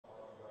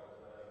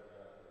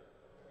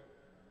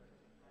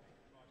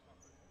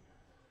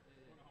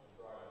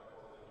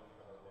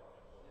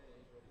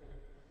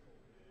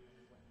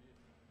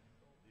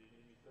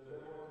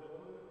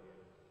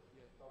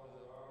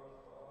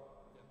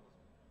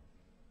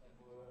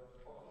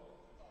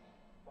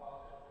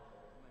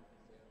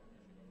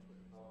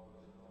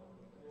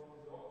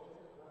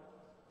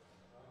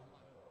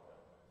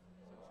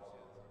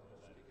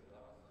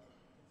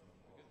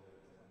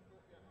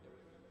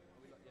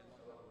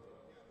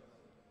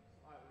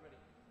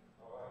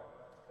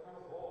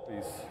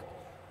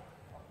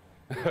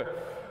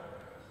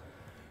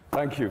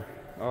Thank you.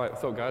 All right,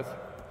 what's up, guys?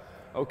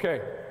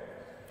 Okay,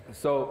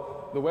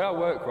 so the way I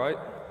work, right,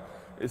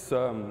 it's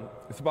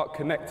about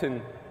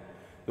connecting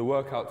the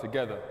workout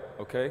together,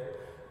 okay?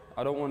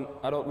 I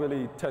don't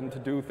really tend to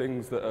do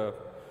things that are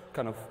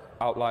kind of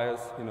outliers,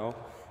 you know?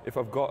 If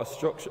I've got a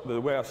structure,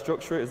 the way I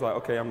structure it is like,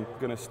 okay, I'm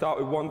gonna start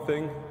with one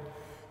thing.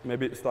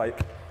 Maybe it's like,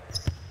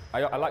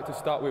 I like to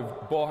start with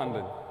ball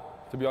handling,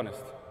 to be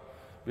honest.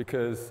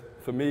 Because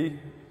for me,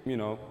 you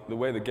know, the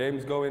way the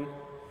game's going,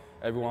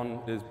 everyone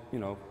is, you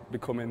know,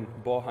 becoming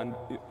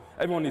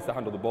everyone needs to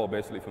handle the ball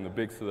basically, from the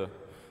bigs to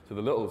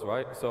the littles,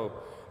 right? So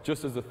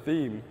just as a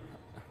theme,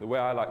 the way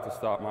I like to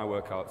start my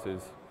workouts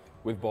is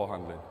with ball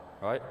handling,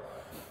 right?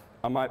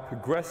 I might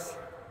progress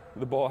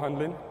the ball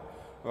handling,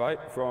 right,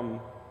 from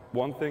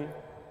one thing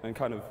and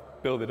kind of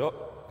build it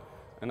up,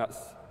 and that's,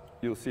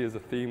 you'll see as a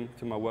theme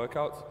to my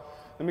workouts.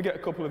 Let me get a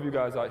couple of you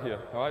guys out here,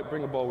 all right?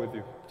 Bring a ball with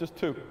you, just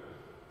two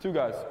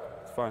guys,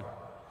 it's fine.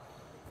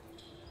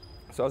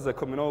 So as they're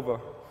coming over,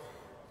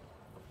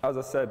 as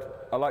I said,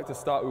 I like to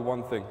start with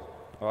one thing,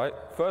 all right?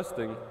 First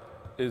thing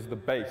is the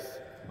base,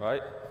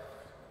 right?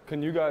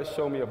 Can you guys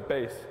show me a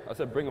base? I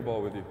said bring a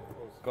ball with you.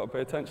 Got to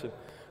pay attention.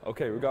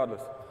 Okay,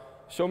 regardless.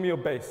 Show me your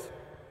base.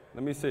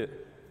 Let me see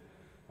it.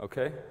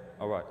 Okay?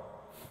 All right.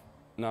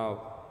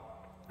 Now,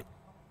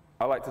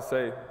 I like to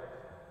say,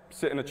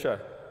 sit in a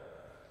chair.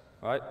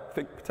 All right?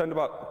 Pretend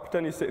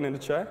you're sitting in a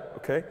chair,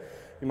 okay?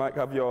 You might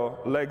have your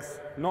legs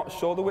not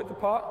shoulder width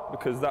apart,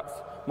 because that's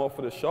more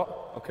for the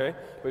shot, okay?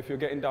 But if you're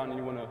getting down and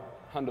you want to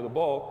handle the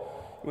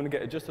ball, you want to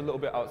get it just a little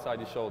bit outside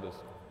your shoulders,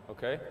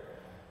 okay?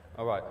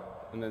 All right,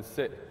 and then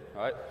sit,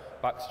 all right?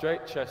 Back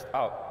straight, chest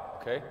out,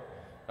 okay?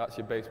 That's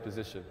your base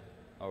position,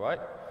 all right?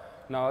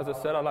 Now, as I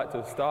said, I like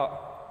to start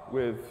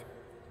with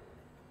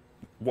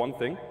one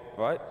thing,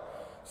 all right?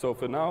 So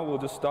for now, we'll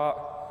just start,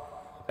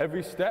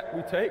 every step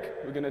we take,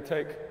 we're going to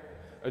take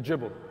a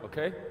dribble,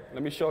 okay?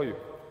 Let me show you,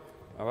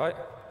 all right?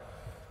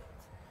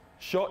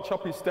 Short,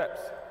 choppy steps,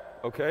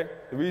 okay?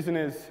 The reason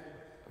is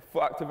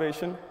foot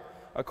activation,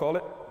 I call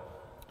it.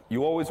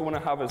 You always want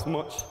to have as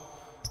much,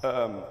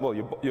 well,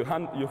 your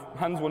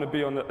hands want to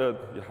be on the,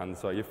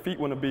 your feet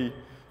want to be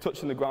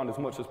touching the ground as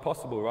much as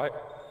possible, right?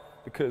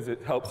 Because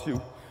it helps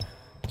you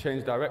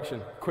change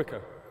direction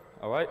quicker,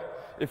 all right?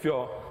 If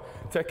you're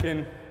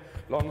taking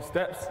long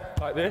steps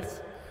like this,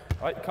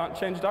 right, you can't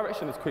change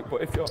direction as quick,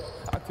 but if you're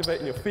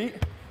activating your feet,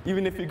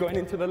 even if you're going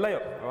into the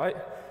layup, all right,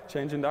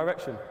 changing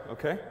direction,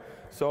 okay?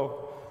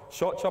 So,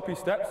 short, choppy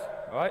steps,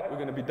 all right, we're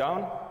going to be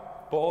down,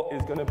 ball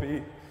is going to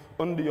be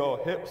under your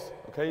hips,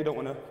 okay? You don't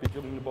want to be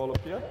dribbling the ball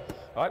up here,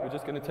 all right? We're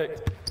just going to take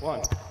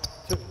 1,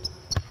 2,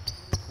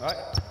 all right?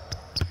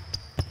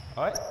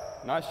 All right,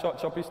 nice short,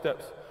 choppy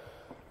steps.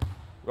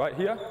 Right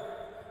here,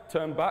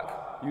 turn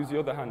back, use the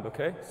other hand,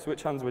 okay?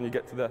 Switch hands when you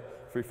get to the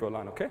free throw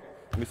line, okay?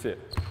 Let me see it.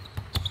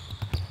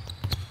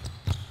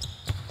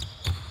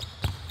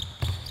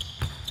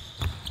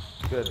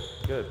 Good,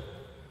 good.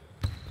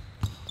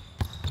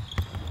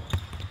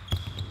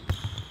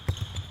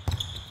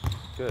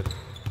 Good.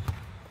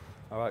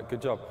 All right,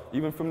 good job.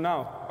 Even from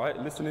now, all right,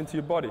 listening to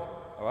your body,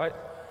 all right?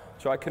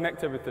 Try to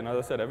connect everything.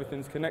 As I said,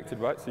 everything's connected,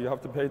 right? So you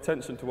have to pay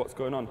attention to what's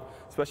going on,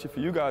 especially for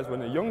you guys when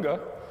they're younger.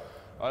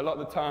 A lot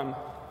of the time,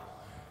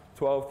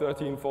 12,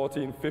 13,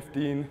 14,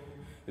 15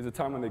 is the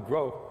time when they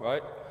grow,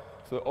 right?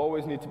 So they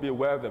always need to be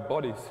aware of their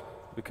bodies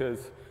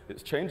because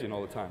it's changing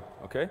all the time,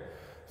 okay?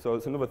 So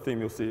it's another theme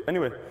you'll see.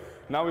 Anyway,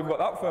 now we've got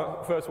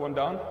that first one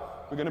down,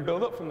 we're going to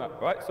build up from that,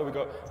 right? So we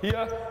go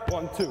here,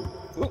 1, 2.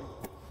 Ooh.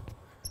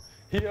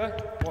 Here,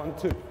 1,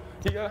 2.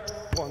 Here,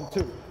 1,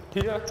 2.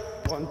 Here,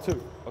 1,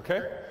 2.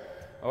 Okay?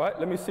 All right,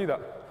 let me see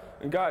that.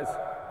 And guys,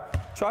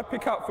 try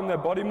pick out from their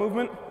body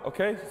movement,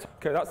 okay?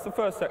 Okay, that's the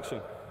first section.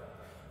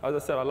 As I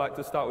said, I like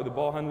to start with the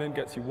ball handling,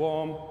 gets you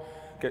warm,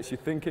 gets you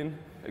thinking,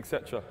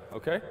 etc.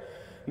 Okay?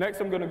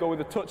 Next, I'm going to go with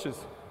the touches,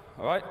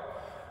 all right?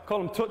 Call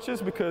them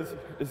touches because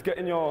it's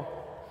getting your,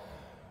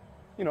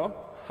 you know,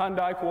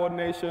 hand-eye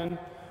coordination,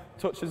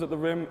 touches at the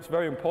rim. It's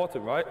very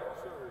important, right?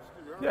 Sorry,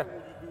 Steve, how yeah. long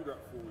would you do that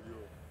for with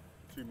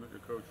your team that you're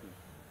coaching?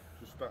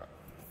 Just that,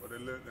 but they're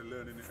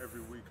learning it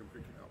every week and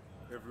picking it up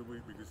every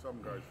week because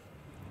some guys,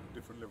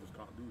 different levels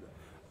can't do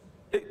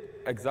that.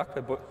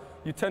 Exactly, but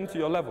you tend to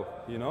your level,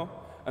 you know,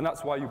 and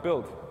that's why you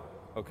build.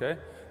 Okay,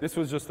 this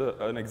was just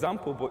an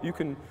example, but you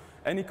can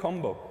any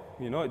combo.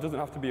 You know, it doesn't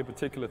have to be a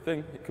particular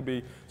thing. It could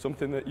be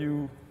something that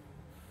you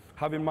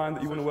have in mind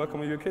that you want to work on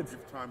with your kids.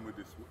 Give time with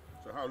this.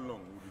 So how long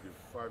would you give?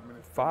 5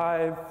 minutes?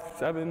 5,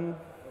 7,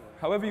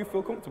 however you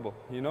feel comfortable.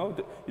 You know,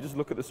 you just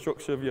look at the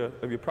structure of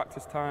your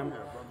practice time. Yeah,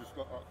 but I'm just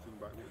not asking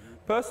back what you.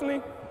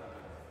 Personally,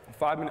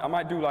 5 minutes. I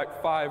might do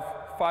like five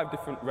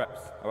different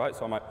reps. All right,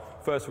 so I might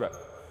first rep,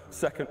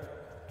 second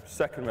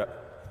rep,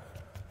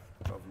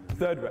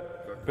 third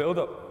rep, build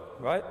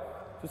up, right?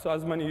 Just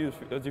as many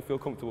as you feel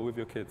comfortable with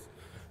your kids.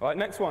 All right,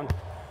 next one,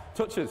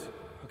 touches,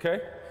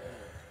 okay?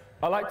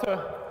 I like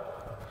to,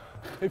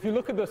 if you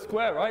look at the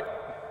square, right?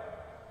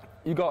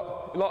 You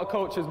got a lot of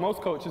coaches,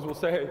 most coaches will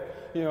say,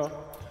 you know,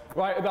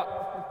 right at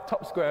that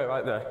top square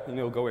right there, and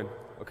you'll go in,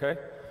 okay?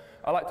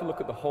 I like to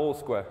look at the whole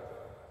square.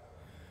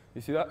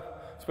 You see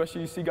that?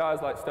 Especially you see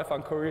guys like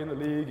Stephen Curry in the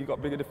league, you've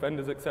got bigger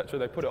defenders, etc.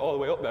 They put it all the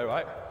way up there,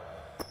 right?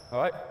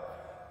 All right?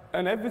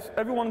 And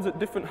everyone's at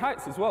different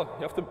heights as well.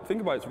 You have to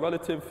think about it, it's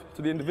relative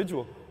to the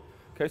individual.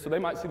 Okay, so they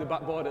might see the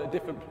backboard at a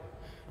different,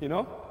 you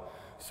know?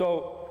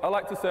 So I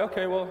like to say,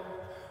 okay, well,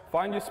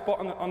 find your spot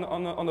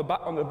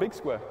on the big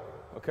square,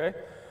 okay?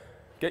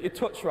 Get your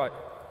touch right,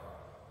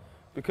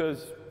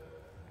 because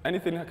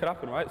anything could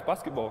happen, right? It's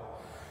basketball.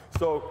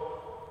 So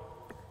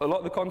a lot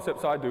of the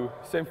concepts I do,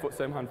 same foot,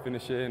 same hand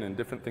finishing and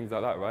different things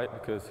like that, right?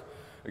 Because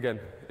again,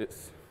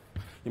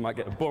 you might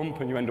get a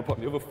bump and you end up on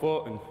the other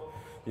foot and,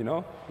 you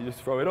know, you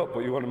just throw it up,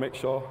 but you want to make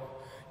sure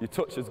your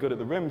touch is good at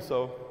the rim,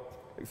 so,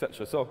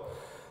 etc. So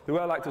the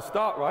way I like to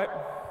start, right?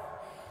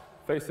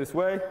 Face this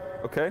way,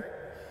 okay?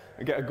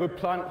 And get a good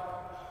plant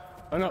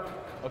and up,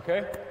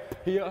 okay?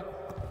 Here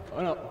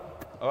and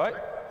up, all right?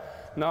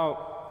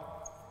 Now,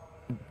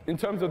 in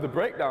terms of the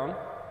breakdown,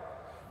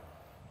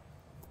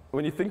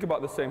 when you think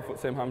about the same foot,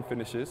 same hand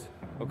finishes,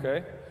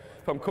 okay?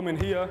 If I'm coming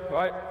here,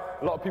 right,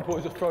 a lot of people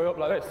will just throw it up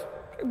like this.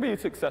 Can be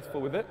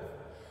successful with it,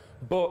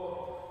 but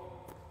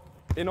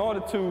in order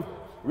to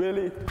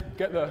really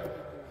get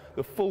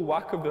the full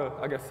whack of the,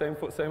 I guess, same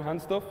foot, same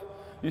hand stuff,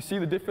 you see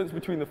the difference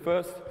between the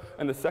first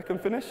and the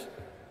second finish,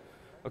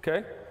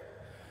 okay?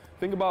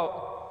 Think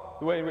about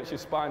the way in which your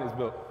spine is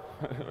built.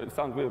 It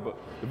sounds weird, but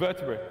the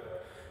vertebrae.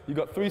 You've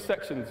got 3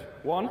 sections.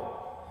 1,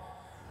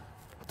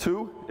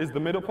 2 is the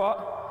middle part,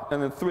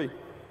 and then 3.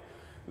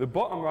 The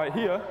bottom right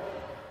here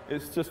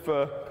is just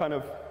for kind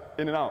of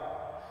in and out.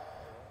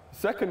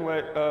 Second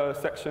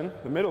section,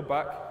 the middle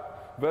back,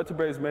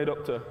 vertebrae is made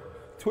up to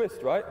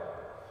twist, right?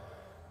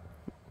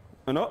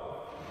 And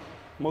up,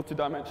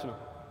 multi-dimensional,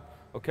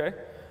 okay?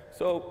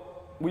 So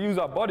we use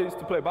our bodies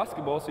to play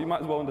basketball, so you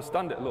might as well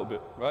understand it a little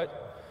bit, right?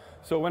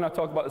 So when I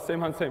talk about the same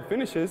hand, same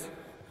finishes,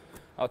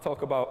 I'll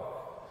talk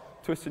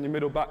about twisting your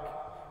middle back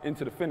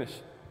into the finish.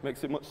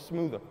 Makes it much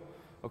smoother,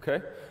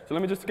 okay? So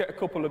let me just get a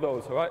couple of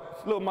those, all right?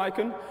 It's a little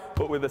Mikan,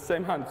 but with the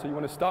same hand. So you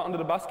want to start under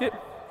the basket,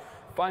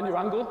 find your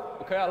angle,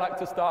 okay? I like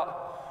to start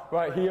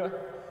right here,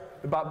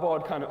 the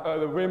backboard kind of,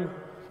 the rim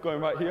going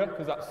right here,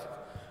 because that's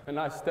a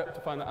nice step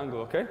to find the angle,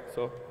 okay?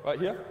 So right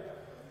here.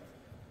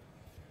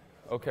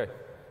 Okay,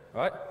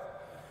 all right?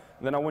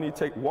 And then I want you to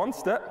take one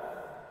step,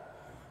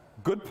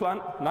 good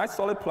plant, nice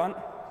solid plant,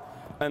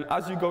 and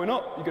as you're going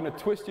up, you're going to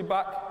twist your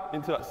back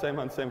into that same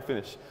hand, same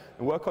finish,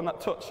 and work on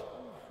that touch.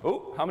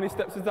 Oh, how many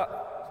steps is that?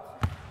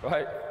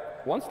 Right,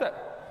 1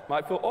 step.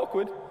 Might feel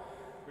awkward.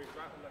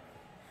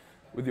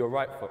 With your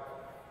right foot.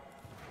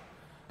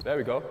 There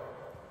we go.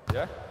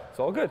 Yeah, it's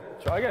all good.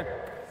 Try again.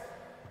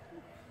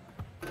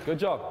 Good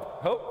job.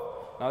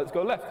 Oh, now let's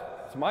go left.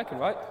 It's Mikan,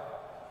 right?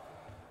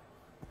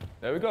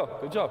 There we go.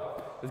 Good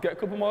job. Let's get a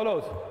couple more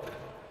of those.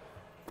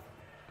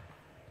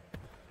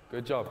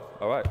 Good job.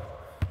 All right.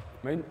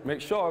 Make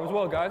sure as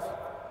well, guys,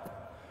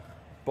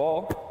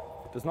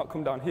 ball does not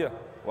come down here.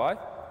 Why?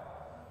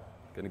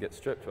 Gonna get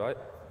stripped, right?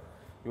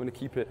 You want to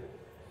keep it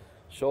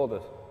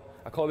shoulders.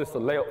 I call this the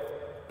layup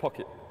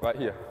pocket right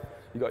here.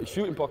 You got your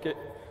shooting pocket,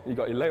 and you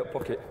got your layup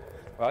pocket,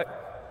 right?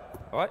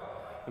 All right?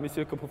 Let me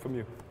see a couple from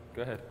you.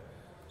 Go ahead.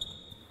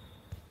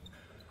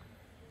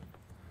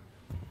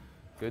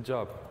 Good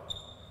job.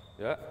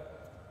 Yeah.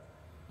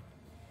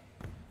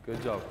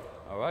 Good job.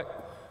 All right.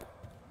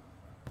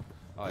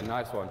 All right,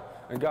 nice one.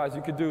 And guys,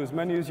 you could do as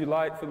many as you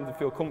like for them to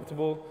feel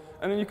comfortable,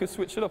 and then you could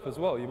switch it up as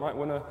well. You might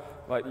want to,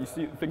 like,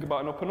 think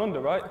about an up and under,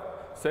 right?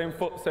 Same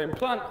foot, same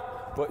plant,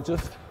 but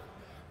just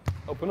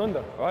up and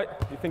under, right?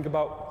 You think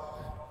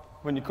about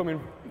when you're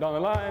coming down the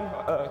line,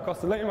 across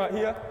the lane right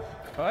here,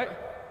 right?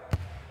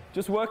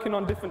 Just working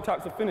on different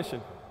types of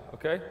finishing,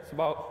 okay? It's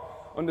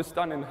about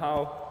understanding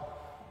how,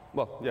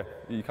 well, yeah,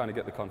 you kind of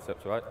get the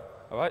concept, right?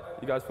 All right,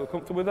 you guys feel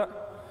comfortable with that?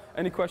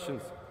 Any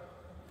questions?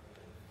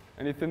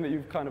 Anything that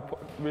you've kind of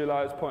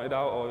realized, pointed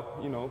out, or,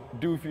 you know,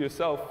 do for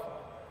yourself,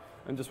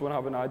 and just want to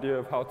have an idea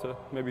of how to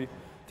maybe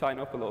tighten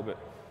up a little bit?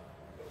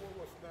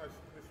 What's nice,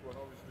 this one,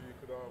 obviously you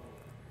could,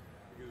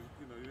 because,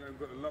 you know, you haven't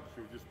got the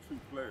luxury of just 2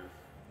 players.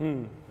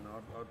 You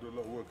know, I do a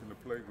lot of work in the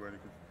playground. You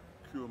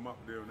can cue them up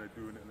there and they're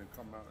doing it and then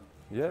come out and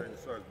change the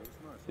size, but it's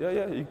nice.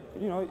 Yeah,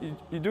 you know,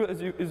 you do it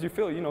as you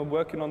feel, you know,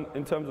 working on,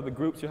 in terms of the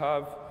groups you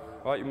have,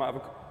 right? You might have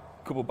a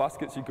couple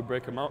baskets, you could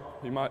break them out.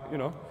 You might, you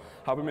know,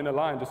 have them in a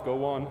line, just go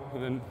one,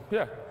 and then,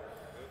 yeah.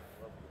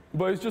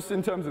 But it's just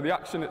in terms of the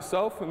action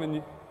itself, and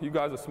then you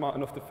guys are smart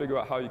enough to figure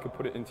out how you could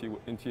put it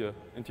into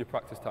your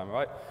practice time,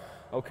 right?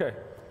 Okay,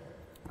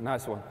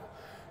 nice one.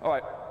 All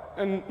right,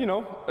 and you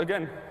know,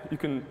 again, you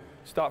can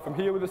start from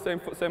here with the same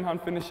foot, same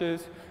hand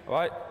finishes, all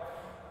right?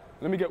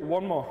 Let me get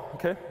one more,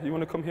 okay? You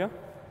want to come here?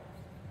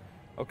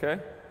 Okay.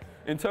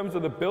 In terms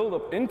of the build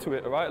up into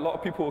it, all right, a lot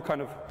of people will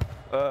kind of,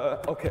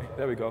 okay,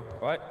 there we go,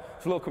 all right?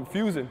 It's a little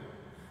confusing,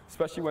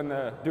 especially when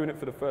they're doing it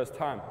for the first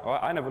time. All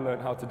right? I never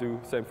learned how to do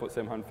same foot,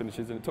 same hand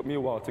finishes, and it took me a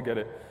while to get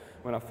it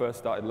when I first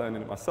started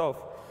learning it myself.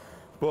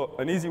 But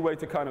an easy way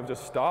to kind of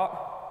just start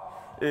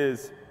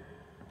is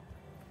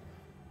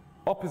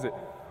opposite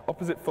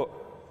foot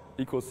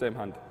equals same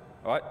hand,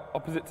 all right?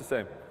 Opposite to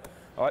same,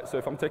 all right? So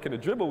if I'm taking a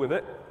dribble with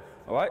it,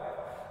 all right,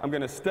 I'm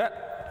going to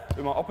step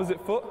with my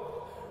opposite foot.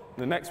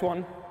 The next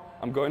one,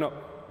 I'm going up,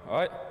 all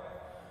right?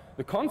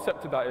 The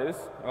concept of that is,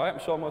 all right, I'm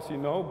sure most of you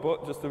know,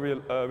 but just to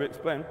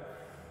re-explain,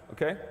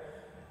 okay?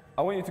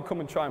 I want you to come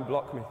and try and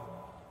block me.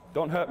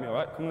 Don't hurt me, all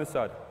right? Come on this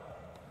side,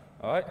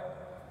 all right?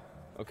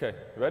 Okay,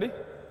 ready?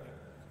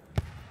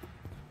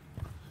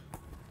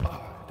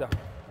 Down.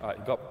 All right,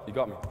 you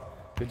got me.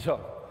 Good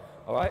job.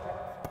 All right?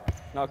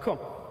 Now come.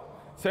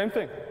 Same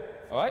thing.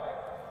 All right?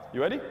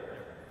 You ready?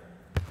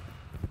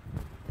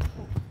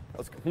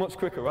 That's much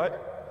quicker, right?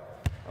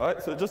 All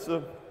right, so just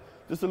a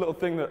little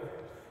thing that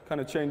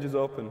kind of changes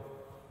up and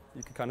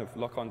you can kind of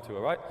lock onto,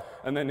 all right?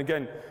 And then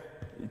again,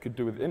 you could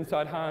do with the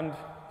inside hand,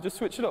 just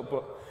switch it up,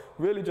 but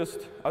really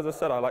just, as I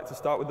said, I like to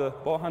start with the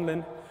ball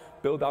handling,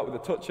 build out with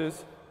the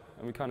touches,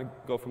 and we kind of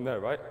go from there,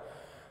 right?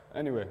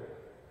 Anyway,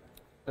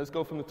 let's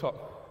go from the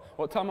top.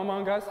 What time am I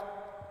on, guys?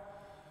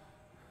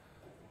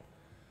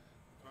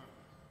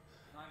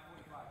 9:45.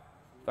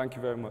 Thank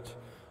you very much.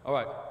 All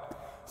right,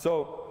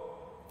 so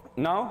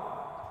now,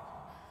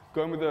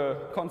 going with the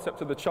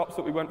concept of the chops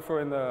that we went for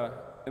in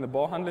the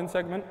ball handling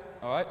segment,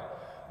 all right?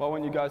 What I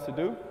want you guys to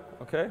do,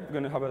 okay, we're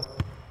gonna have a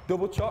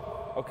double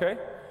chop, okay?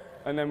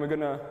 And then we're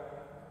gonna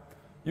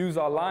use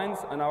our lines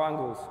and our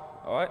angles,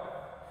 all right?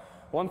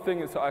 One thing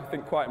that's I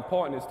think quite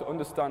important is to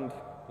understand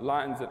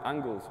lines and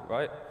angles,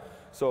 right?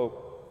 So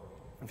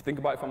if you think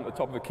about it from the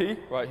top of the key,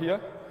 right here,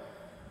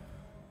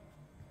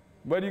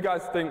 where do you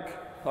guys think,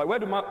 like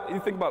you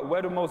think about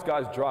where do most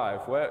guys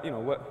drive? Where, you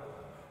know,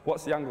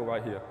 what's the angle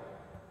right here?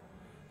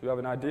 Do you have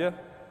an idea?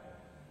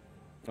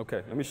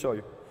 Okay, let me show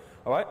you,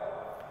 all right?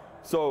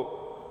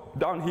 So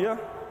down here,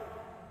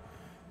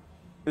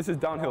 this is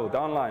downhill,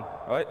 down line,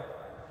 right?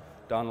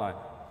 Down line,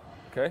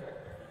 okay?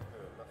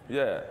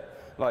 Yeah,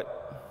 like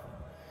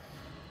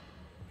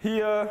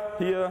here,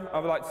 I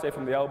would like to say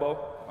from the elbow,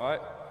 all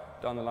right?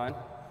 Down the line,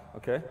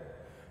 okay?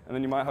 And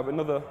then you might have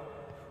another,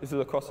 this is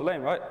across the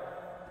lane, right?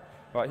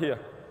 Right here,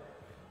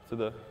 to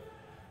the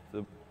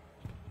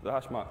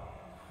hash mark,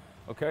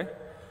 okay?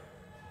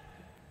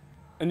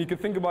 And you can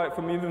think about it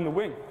from even the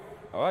wing,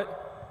 all right?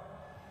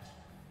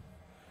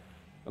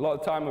 A lot of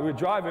the time when we're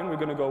driving, we're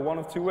gonna go one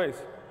of two ways.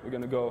 We're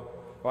gonna go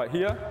right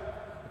here,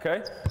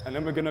 okay? And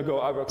then we're gonna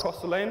go either across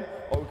the lane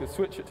or we can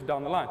switch it to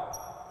down the line,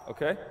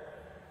 okay?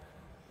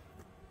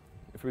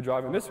 If we're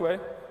driving this way,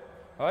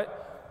 all right,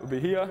 we'll be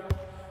here.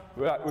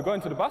 We're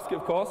going to the basket,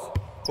 of course,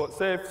 but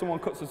say if someone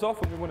cuts us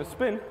off and we want to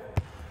spin,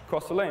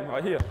 across the lane,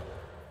 right here,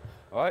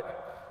 all right?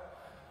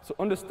 So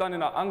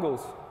understanding our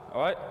angles,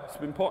 all right, it's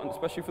important,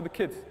 especially for the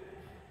kids,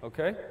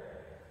 okay?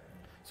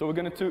 So we're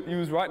going to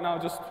use right now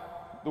just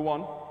the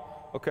one,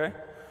 okay?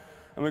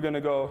 And we're going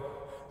to go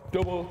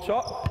double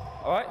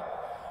chop, all right?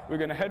 We're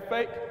going to head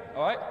fake,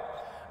 all right?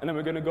 And then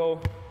we're going to go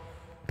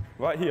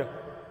right here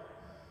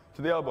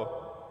to the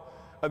elbow.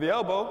 At the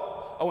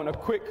elbow, I want a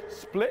quick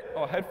split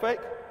or head fake,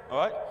 all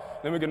right?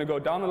 Then we're gonna go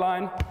down the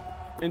line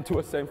into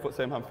a same foot,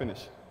 same hand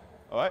finish,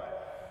 all right?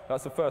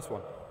 That's the first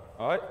one,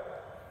 all right?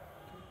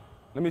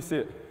 Let me see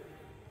it.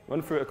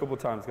 Run through it a couple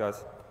times,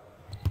 guys.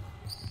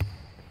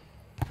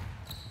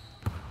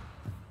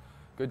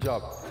 Good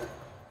job,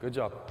 good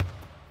job.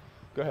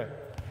 Go ahead.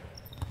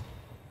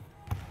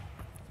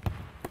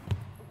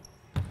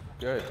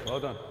 Good, well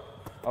done.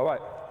 All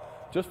right,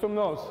 just from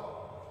those,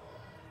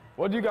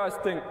 what do you guys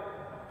think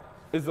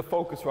is the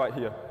focus right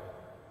here?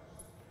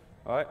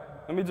 All right,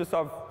 let me just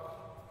have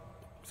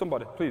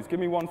somebody, please, give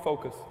me one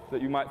focus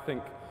that you might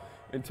think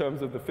in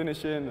terms of the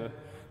finishing,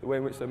 the way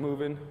in which they're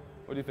moving.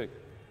 What do you think?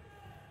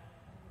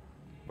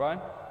 Brian?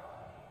 Probably,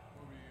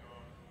 when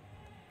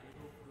you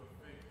go for the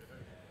fake,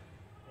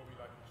 probably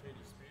like change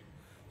the speed.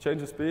 Change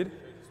the speed?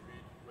 Change the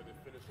speed when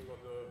they're finishing on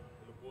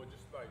the board,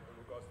 just like in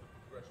regards to the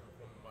progression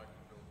from the mic,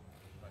 you know,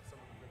 like some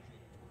of the things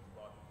you talked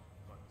about,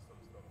 like some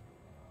stuff.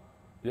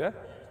 Yeah?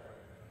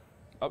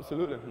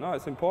 Absolutely. No,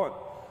 it's important.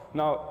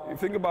 Now, you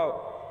think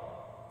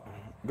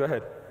about, go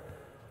ahead.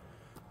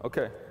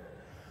 Okay.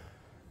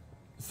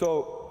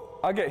 So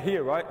I get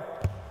here, right?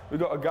 We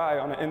got a guy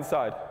on the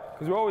inside.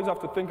 Because we always have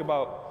to think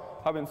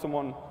about having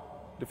someone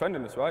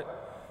defending us, right?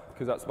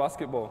 Because that's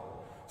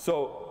basketball.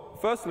 So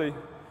firstly,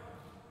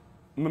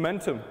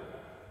 momentum,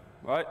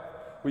 right?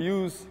 We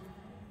use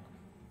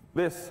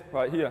this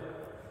right here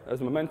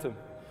as momentum.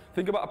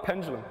 Think about a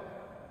pendulum,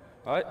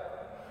 right?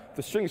 If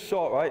the string's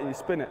short, right, and you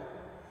spin it,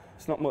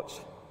 it's not much.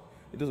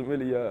 It doesn't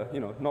really, you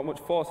know, not much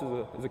force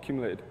is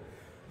accumulated.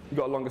 You've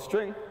got a longer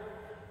string,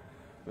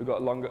 we've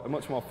got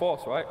much more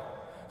force, right?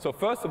 So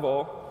first of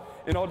all,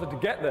 in order to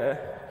get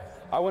there,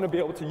 I want to be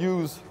able to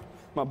use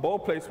my ball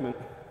placement,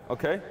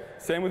 okay?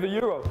 Same with the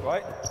Euro,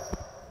 right?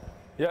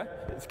 Yeah,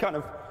 it's kind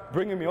of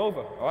bringing me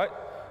over, all right?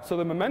 So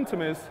the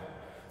momentum is,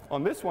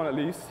 on this one at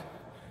least,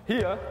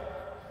 here,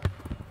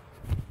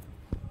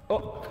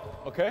 oh,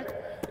 okay?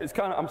 It's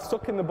kind of, I'm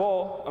stuck in the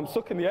ball, I'm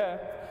stuck in the air,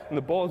 and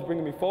the ball is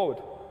bringing me forward,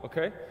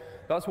 okay?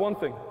 That's one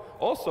thing.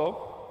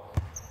 Also,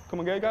 come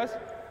on, guys.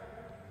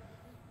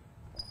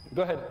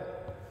 Go ahead.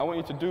 I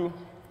want you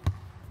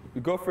to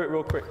go for it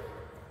real quick.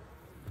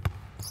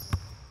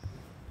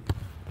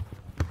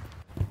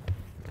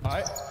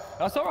 right?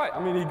 That's all right. I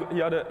mean, he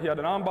had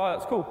an arm bar,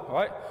 that's cool, all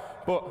right?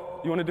 But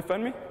you want to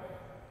defend me?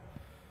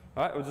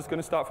 All right, we're just going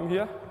to start from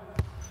here.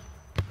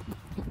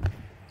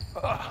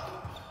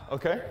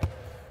 Okay.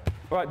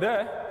 Right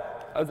there,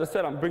 as I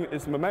said, I'm bringing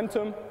this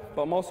momentum,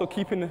 but I'm also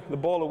keeping the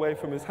ball away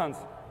from his hands.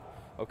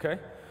 Okay?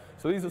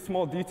 So these are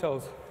small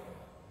details.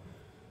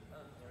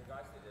 In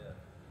regards to the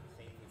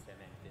same foot same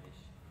hand finish,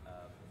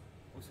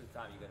 most of the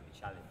time you're going to be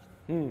challenged,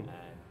 and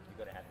you've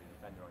got to have the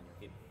defender on your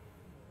hip.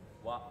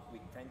 What we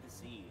tend to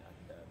see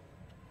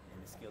in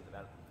the skill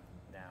development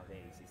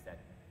nowadays is that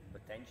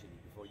potentially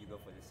before you go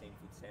for the same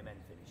foot same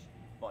hand finish,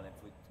 ball and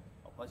foot,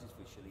 opposite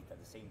foot should hit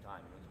at the same time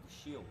in order to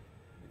shield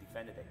the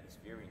defender that is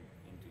veering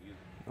into you.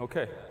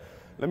 Okay,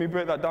 let me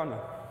break that down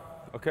now.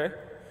 Okay,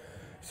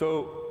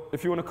 so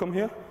if you want to come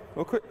here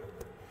real quick.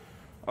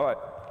 All right,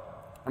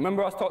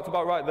 remember I talked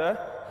about right there,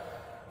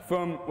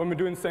 from when we're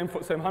doing same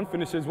foot, same hand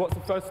finishes, what's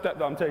the first step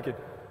that I'm taking?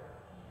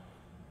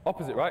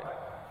 Opposite, right?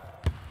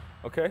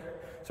 Okay,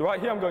 so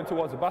right here I'm going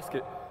towards the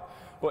basket.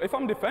 But if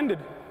I'm defended,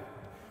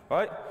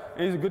 right,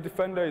 and he's a good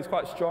defender, he's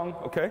quite strong,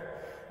 okay?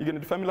 You're going to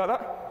defend me like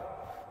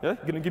that? Yeah,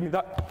 you're going to give me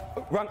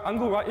that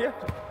angle right here?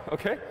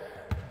 Okay,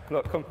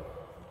 look, come.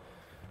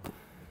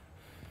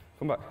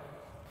 Come back.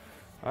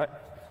 All right,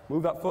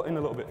 move that foot in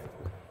a little bit.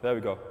 There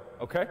we go,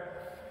 okay?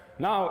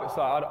 Now, it's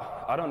like,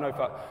 I don't know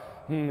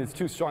if it's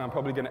too strong, I'm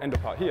probably going to end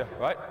up out here,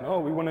 right? No,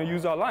 we want to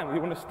use our line. We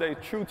want to stay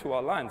true to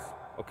our lines,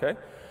 okay?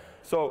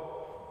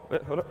 So,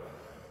 wait, hold up.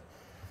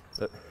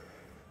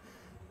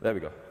 There we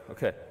go,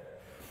 okay.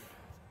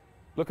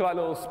 Look at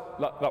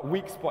that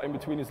weak spot in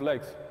between his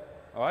legs,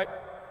 all right?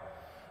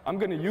 I'm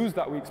going to use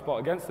that weak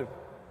spot against him,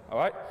 all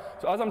right?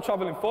 So as I'm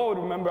traveling forward,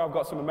 remember I've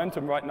got some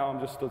momentum right now,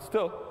 I'm just stood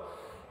still,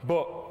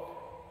 but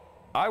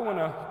I want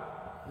to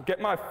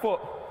get my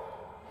foot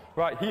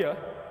right here,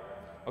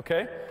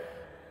 okay?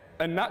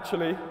 And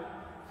naturally,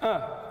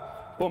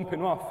 bump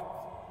him off,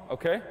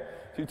 okay?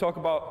 So you talk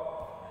about...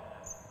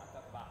 I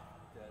talk about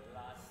the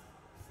last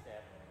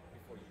step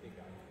before you pick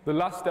up. The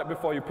last step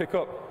before you pick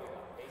up.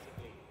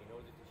 Basically,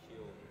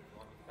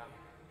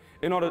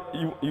 in order to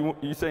shield, you want me to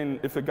come? You're saying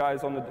if the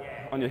guy's on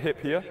your hip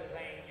here? You're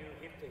playing you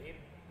hip to hip,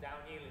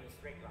 downhill in a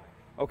straight line.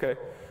 Okay,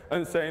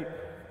 and saying...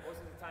 Most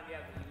of the time you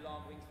have the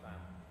long wingspan,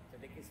 so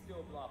they can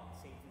still block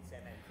the same foot,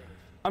 same hand finish.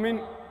 I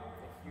mean,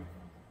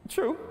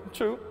 true.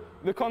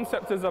 The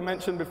concept, as I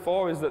mentioned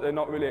before, is that they're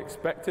not really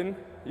expecting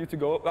you to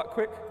go up that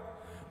quick.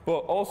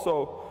 But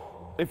also,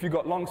 if you've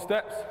got long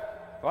steps,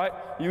 right,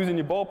 using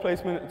your ball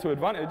placement to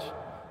advantage,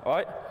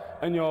 right,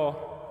 and you're,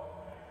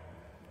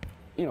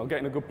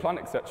 getting a good plant,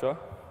 etc.,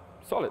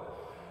 solid.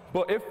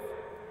 But if,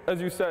 as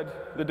you said,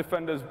 the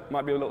defenders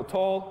might be a little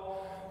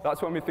tall,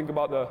 that's when we think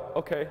about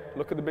okay,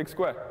 look at the big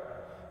square,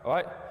 all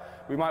right?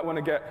 We might want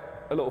to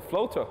get a little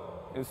floater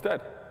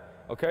instead.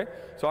 Okay,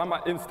 so I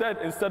might instead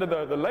of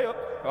the layup,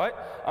 right,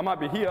 I might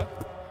be here,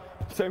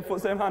 same foot,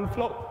 same hand,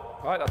 float,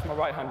 right? That's my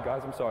right hand,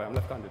 guys, I'm sorry, I'm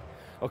left-handed,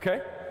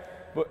 okay?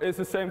 But it's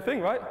the same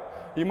thing, right?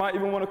 You might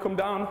even want to come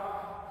down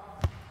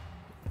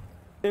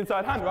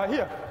inside hand right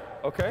here,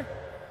 okay?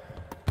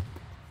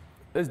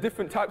 There's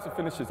different types of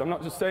finishes. I'm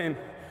not just saying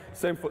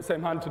same foot,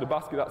 same hand to the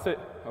basket, that's it,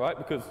 all right?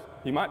 Because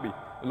he might be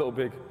a little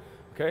big,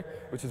 okay?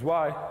 Which is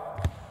why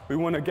we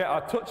want to get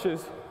our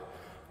touches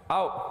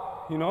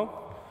out,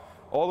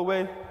 all the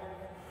way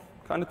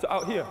kind of to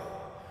out here.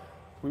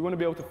 We want to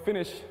be able to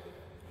finish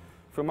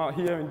from out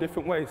here in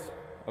different ways,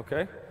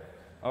 okay?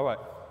 All right,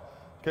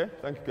 okay,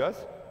 thank you guys.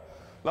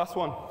 Last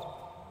one.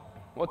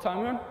 What time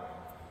are we on?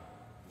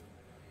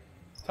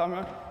 Time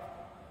on?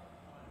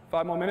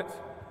 5 more minutes?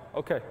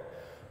 Okay.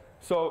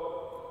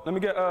 So let me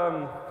get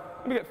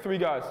 3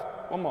 guys.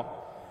 One more.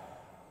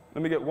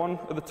 Let me get one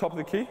at the top of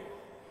the key,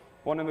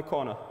 one in the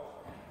corner.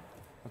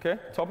 Okay?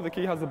 Top of the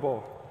key has the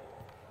ball.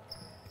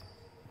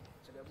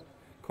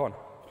 Corner,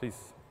 please.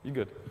 You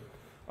good?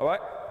 All right?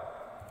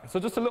 So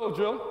just a little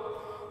drill.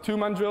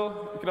 2-man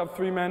drill. You could have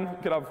 3 men. You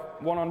could have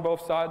 1 on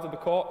both sides of the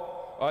court.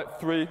 All right?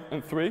 3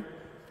 and 3.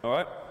 All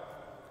right?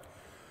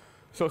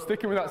 So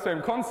sticking with that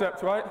same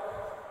concept, right?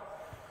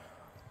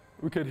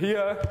 We could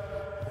hear,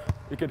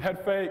 we could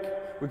head fake,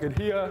 we could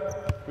hear,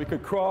 we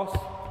could cross,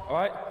 all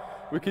right?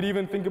 We could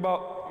even think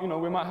about,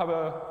 we might have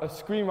a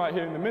screen right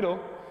here in the middle,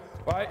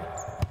 right?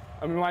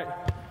 And we might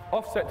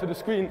offset to the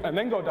screen and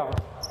then go down,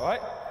 all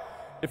right?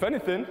 If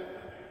anything,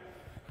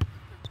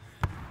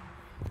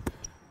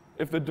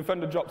 if the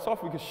defender drops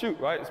off, we can shoot,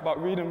 right? It's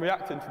about reading and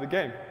reacting to the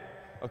game,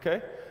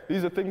 okay?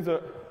 These are things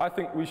that I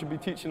think we should be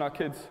teaching our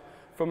kids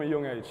from a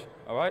young age,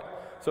 all right?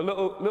 So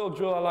little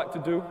drill I like to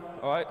do,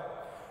 all right?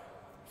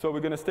 So we're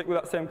going to stick with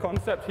that same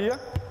concept here,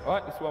 all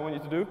right? This is what I want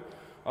you to do,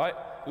 all right?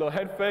 A little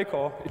head fake,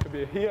 or it could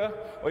be a here,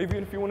 or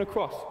even if you want to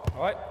cross,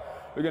 all right?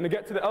 We're going to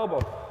get to the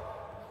elbow,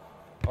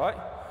 all right?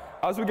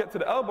 As we get to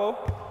the elbow,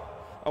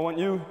 I want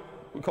you,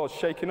 we call it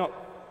shaking up,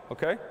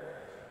 okay?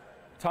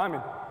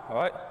 Timing, all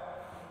right?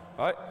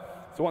 All right?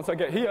 So once I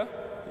get here,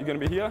 you're going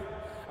to be here.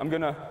 I'm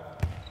going to,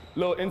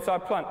 little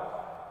inside plant,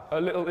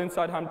 a little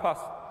inside hand pass.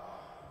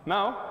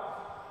 Now,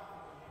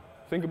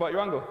 think about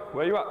your angle.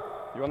 Where are you at?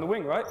 You're on the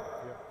wing, right?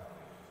 Yeah.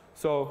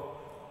 So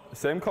the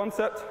same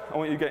concept. I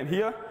want you getting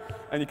here,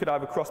 and you could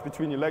either cross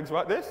between your legs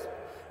like this,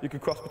 you could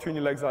cross between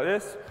your legs like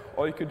this,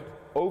 or you could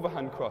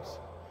overhand cross,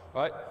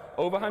 right?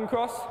 Overhand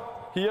cross,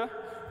 here,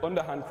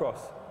 underhand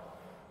cross.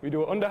 We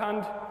do an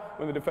underhand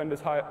when the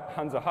defender's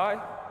hands are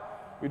high.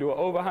 We do an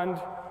overhand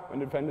when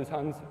the defender's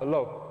hands are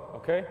low,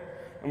 okay?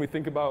 And we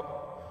think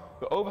about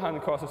the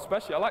overhand cross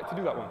especially. I like to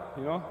do that one,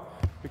 you know,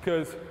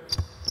 because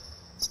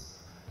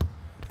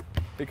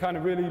it kind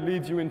of really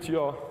leads you into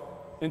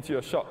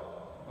your shot,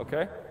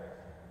 okay?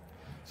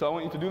 So I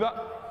want you to do that.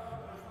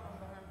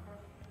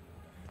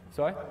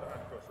 Sorry?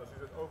 Underhand cross. So she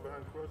said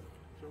overhand cross.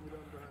 Show me the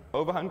underhand.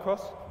 Overhand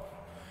cross.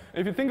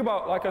 If you think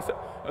about, like I said,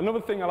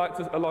 another thing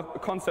a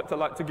concept I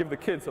like to give the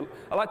kids,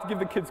 I like to give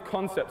the kids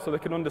concepts so they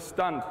can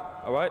understand,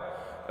 all right?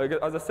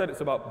 As I said, it's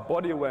about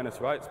body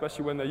awareness, right?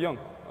 Especially when they're young,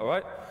 all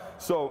right?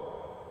 So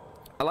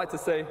I like to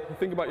say,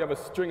 think about you have a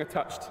string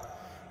attached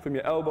from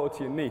your elbow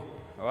to your knee,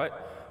 all right?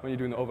 When you're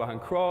doing the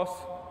overhand cross,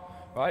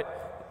 right?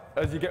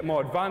 As you get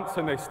more advanced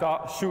and they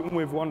start shooting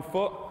with one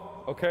foot,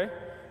 okay?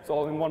 It's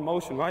all in one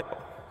motion, right?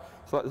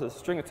 So there's a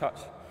string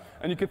attached.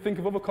 And you can think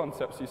of other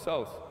concepts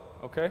yourselves,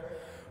 okay?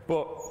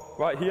 But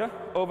right here,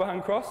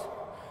 overhand cross,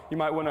 you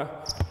might want to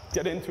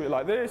get into it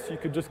like this. You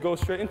could just go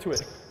straight into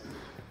it,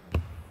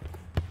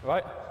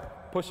 right?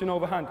 Pushing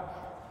overhand.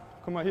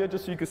 Come right here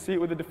just so you can see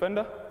it with the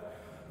defender.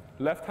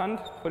 Left hand,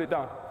 put it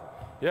down.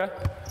 Yeah?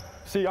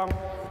 See, all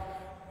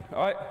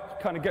right?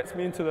 Kind of gets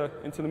me into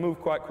the move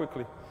quite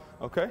quickly,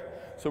 okay?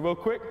 So real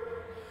quick,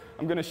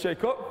 I'm going to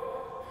shake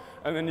up,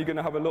 and then you're going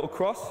to have a little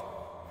cross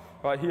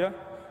right here.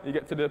 You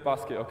get to the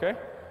basket, okay?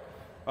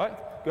 All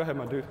right? Go ahead,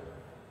 my dude.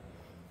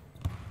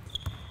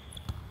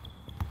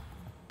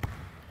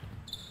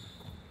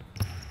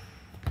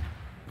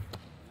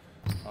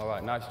 All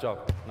right, nice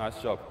job,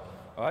 nice job.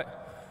 All right,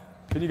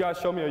 can you guys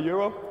show me a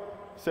euro?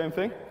 Same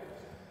thing?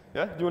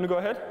 Yeah, do you want to go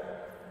ahead?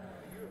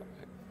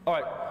 All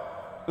right,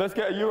 let's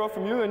get a euro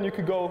from you, and you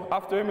could go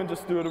after him and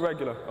just do it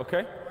regular,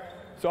 okay?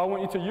 So I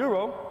want you to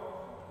euro,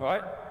 all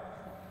right?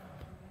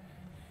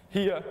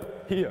 Here,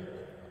 here,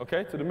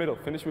 okay, to the middle.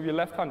 Finish with your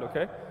left hand,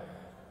 okay?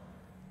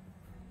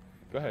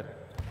 Go ahead.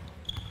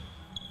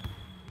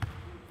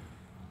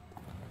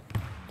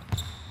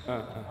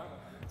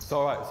 It's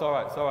all right, it's all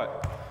right, it's all right.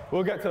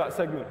 We'll get to that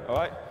segment, all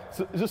right?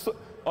 So just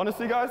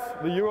honestly, guys,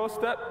 the Euro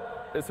step,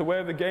 it's a way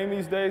of the game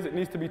these days. It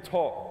needs to be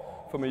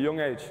taught from a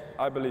young age,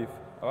 I believe,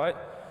 all right?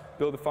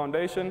 Build a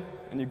foundation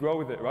and you grow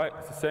with it, right?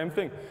 It's the same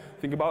thing.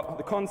 Think about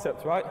the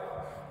concept, right?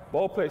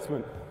 Ball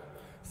placement,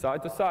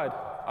 side to side,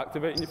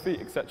 activating your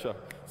feet, etc.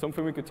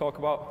 Something we could talk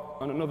about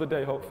on another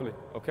day, hopefully,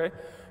 okay?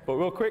 But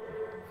real quick,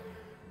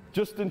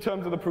 just in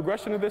terms of the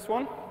progression of this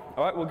one,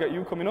 all right, we'll get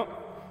you coming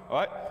up, all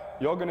right?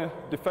 You're gonna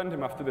defend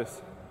him after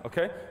this.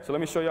 Okay, so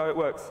let me show you how it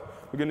works.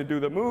 We're going to do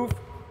the move,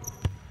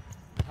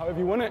 however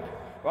you want it,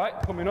 right?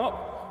 Coming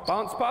up,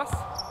 bounce pass,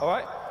 all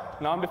right?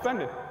 Now I'm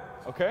defending,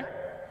 okay?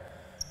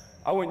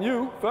 I want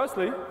you,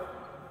 firstly,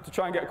 to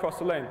try and get across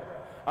the lane.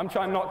 I'm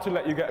trying not to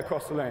let you get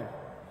across the lane,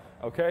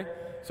 okay?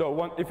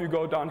 So if you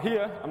go down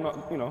here, I'm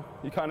not, you know,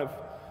 you're kind of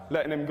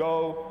letting him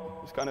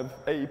go. It's kind of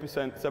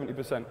 80%,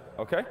 70%,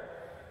 okay?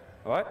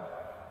 All right,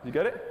 you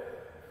get it?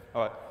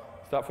 All right,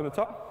 start from the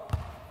top.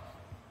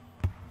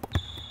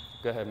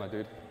 Go ahead, my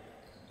dude.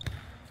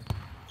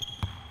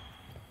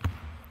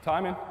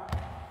 Timing.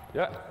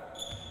 Yeah.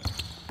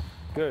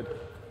 Good.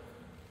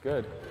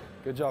 Good.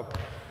 Good job.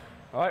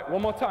 All right,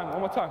 one more time,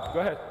 one more time. Go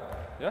ahead.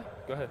 Yeah,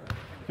 go ahead.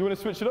 If you want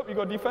to switch it up, you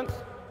got defense?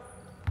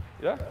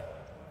 Yeah?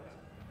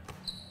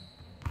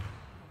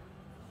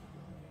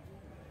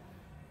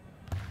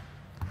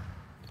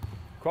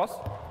 Cross?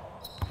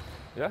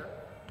 Yeah?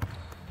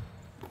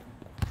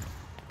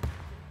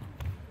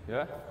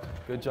 Yeah?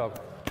 Good job.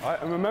 All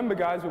right, and remember,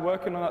 guys, we're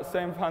working on that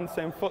same hand,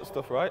 same foot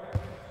stuff, right?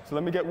 So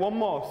let me get one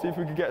more, see if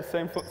we can get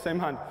same foot, same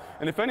hand.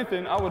 And if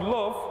anything, I would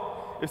love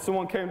if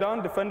someone came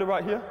down, defender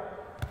right here.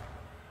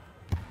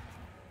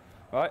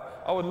 All right,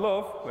 I would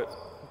love, wait,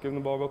 give him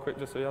the ball real quick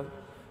just so he has it.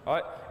 All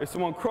right, if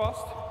someone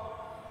crossed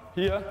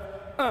here,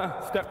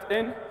 stepped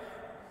in,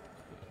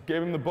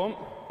 gave him the bump,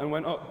 and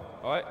went up.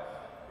 All right,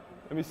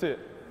 let me see it.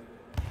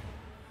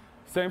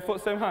 Same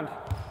foot, same hand.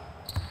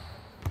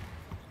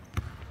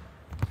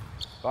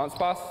 Bounce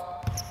pass.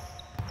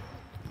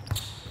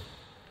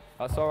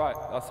 That's all right,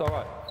 that's all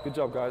right. Good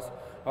job, guys.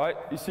 All right,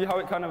 you see how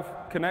it kind of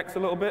connects a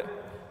little bit?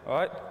 All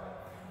right.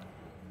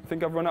 I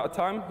think I've run out of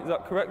time. Is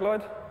that correct,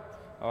 Lloyd?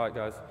 All right,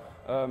 guys.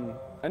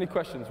 Any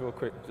questions real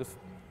quick? Just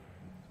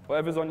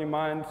whatever's on your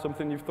mind,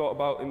 something you've thought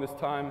about in this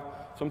time,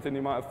 something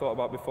you might have thought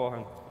about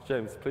beforehand.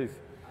 James, please.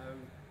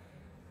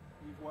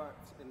 You've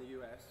worked in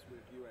the US with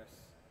US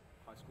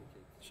high school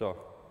kids. Sure.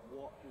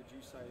 What would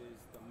you say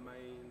is the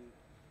main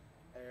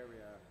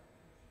area,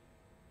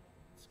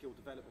 skill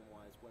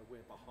development-wise, where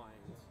we're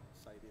behind,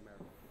 say, the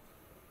American kids?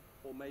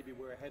 Or maybe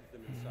we're ahead of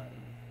them in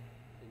certain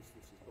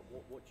instances, but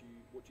what do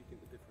you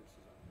think the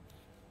differences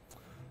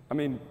are? I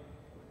mean,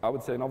 I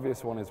would say an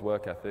obvious one is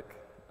work ethic.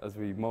 As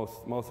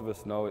most of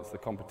us know, it's the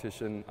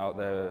competition out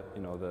there,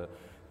 you know,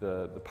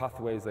 the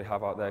pathways they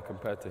have out there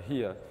compared to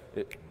here.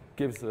 It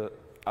gives a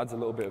adds a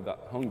little bit of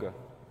that hunger,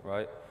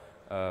 right?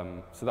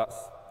 So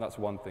that's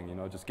one thing, you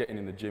know, just getting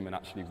in the gym and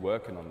actually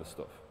working on the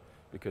stuff,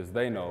 because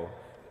they know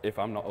if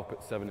I'm not up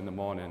at 7 in the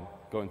morning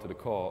going to the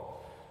court,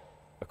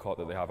 a court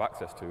that they have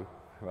access to,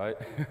 right?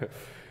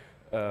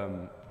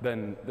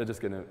 Then they're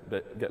just going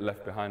to get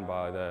left behind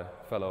by their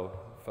fellow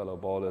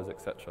ballers,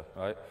 etc.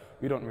 Right?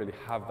 We don't really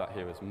have that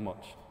here as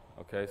much.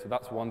 Okay, so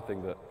that's one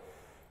thing that,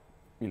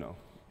 you know,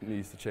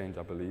 needs to change,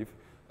 I believe.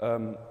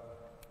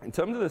 In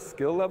terms of the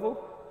skill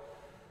level,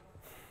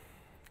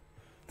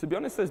 to be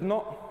honest, there's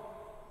not.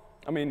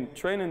 I mean,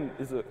 training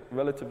is a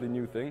relatively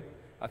new thing.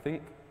 I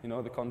think, you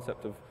know, the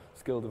concept of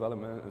skill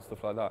development and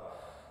stuff like that.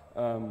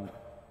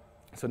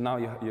 So now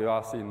you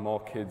are seeing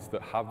more kids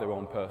that have their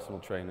own personal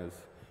trainers,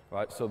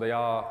 right? So they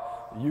are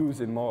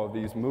using more of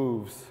these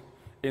moves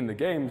in the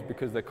games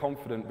because they're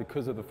confident,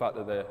 because of the fact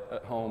that they're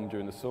at home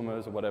during the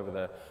summers or whatever,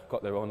 they've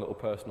got their own little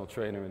personal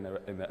trainer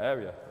in their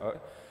area,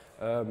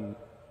 right?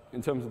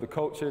 In terms of the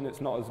coaching, it's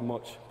not as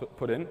much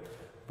put in,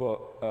 but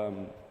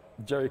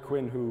Jerry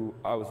Quinn, who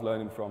I was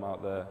learning from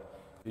out there,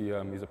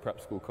 he's a prep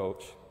school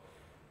coach.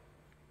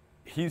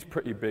 He's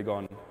pretty big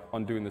on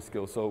doing the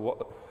skills. So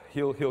what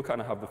he'll kind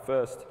of have the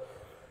first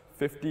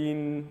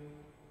 15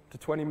 to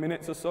 20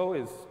 minutes or so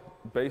is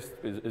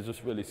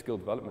just really skill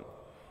development,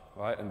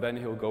 right? And then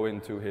he'll go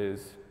into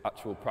his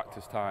actual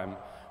practice time,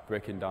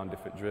 breaking down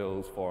different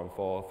drills,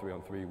 4-on-4,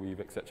 3-on-3, weave,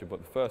 etc.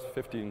 But the first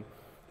 15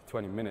 to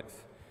 20 minutes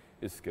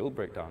is skill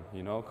breakdown,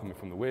 you know, coming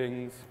from the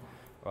wings,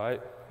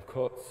 right?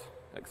 Cuts,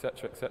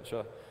 etc.,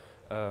 etc.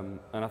 And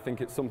I think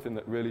it's something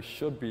that really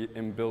should be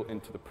inbuilt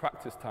into the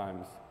practice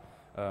times,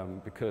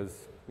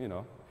 because, you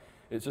know,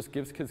 it just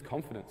gives kids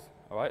confidence,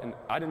 all right? And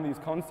adding these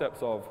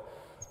concepts of,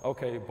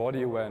 okay,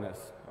 body awareness,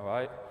 all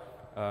right?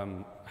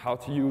 How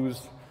to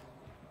use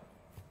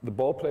the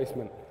ball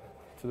placement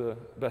to the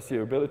best of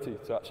your ability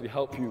to actually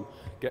help you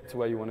get to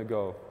where you want to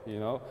go, you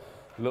know?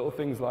 Little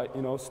things like,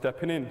 you know,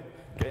 stepping in,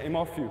 get him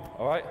off you,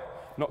 all right?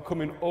 Not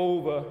coming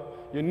over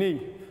your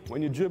knee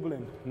when you're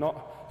dribbling,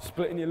 not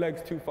splitting your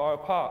legs too far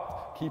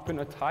apart, keeping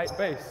a tight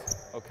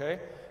base, okay?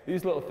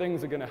 These little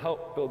things are going to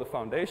help build a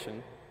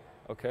foundation,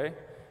 okay?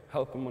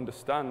 Help them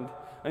understand.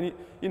 And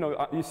you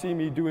know, you see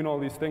me doing all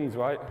these things,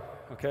 right?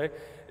 Okay?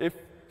 If,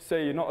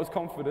 say, you're not as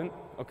confident,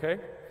 okay?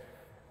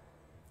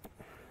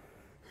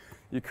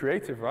 You're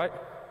creative, right?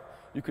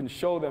 You can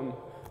show them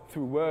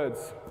through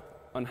words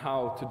on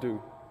how to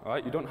do, all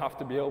right? You don't have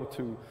to be able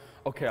to,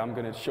 okay, I'm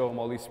going to show them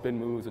all these spin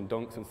moves and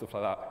dunks and stuff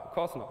like that. Of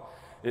course not.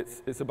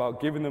 It's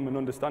about giving them an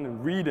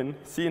understanding, reading,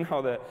 seeing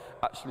how they're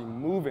actually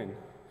moving,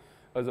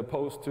 as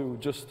opposed to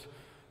just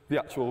the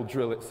actual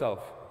drill itself,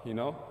 you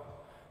know?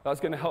 That's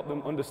going to help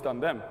them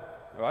understand them,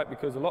 all right?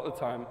 Because a lot of the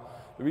time,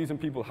 the reason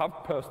people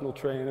have personal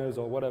trainers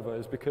or whatever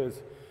is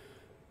because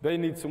they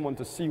need someone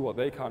to see what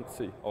they can't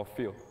see or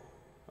feel,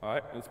 all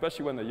right? And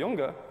especially when they're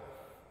younger,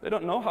 they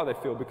don't know how they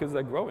feel because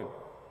they're growing,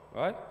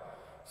 right?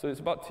 So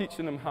it's about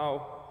teaching them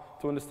how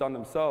to understand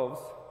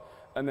themselves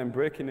and then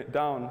breaking it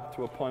down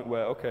to a point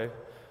where, okay,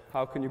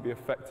 how can you be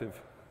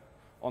effective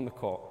on the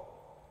court?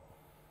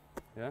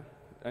 Yeah?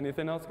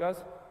 Anything else,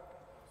 guys?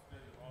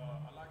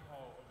 I like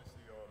how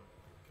obviously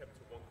kept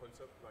to one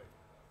concept, like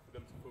for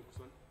them to focus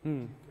on.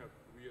 Kept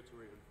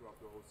reiterating throughout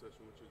the whole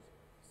session, which is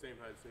same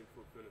hand, same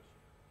foot finish.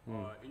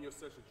 In your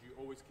sessions, do you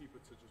always keep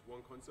it to just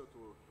one concept,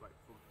 or like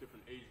for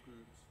different age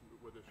groups,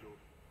 whether it's your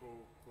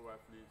pro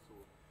athletes or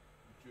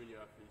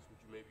junior athletes,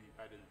 would you maybe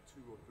add in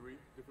 2 or 3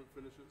 different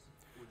finishes?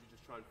 Or would you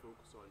just try and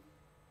focus on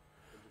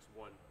just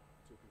one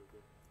particular thing?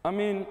 I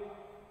mean,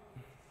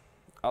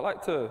 I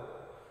like to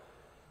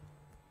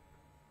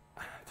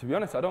be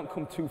honest, I don't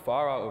come too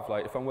far out of,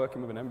 like, if I'm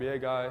working with an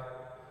NBA guy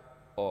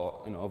or,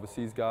 you know,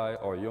 overseas guy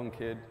or a young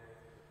kid,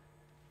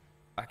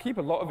 I keep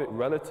a lot of it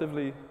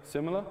relatively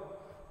similar,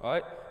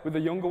 right? With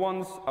the younger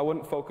ones, I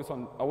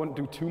wouldn't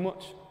do too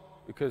much,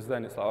 because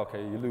then it's like,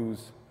 okay, you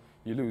lose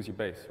your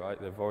base, right?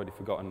 They've already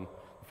forgotten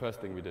the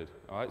first thing we did,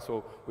 all right?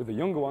 So with the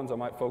younger ones, I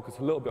might focus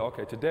a little bit,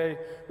 okay, today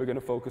we're going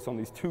to focus on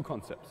these 2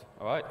 concepts,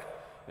 all right?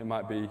 It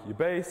might be your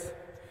base,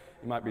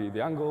 it might be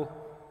the angle,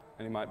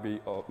 and it might be,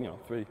 or, you know,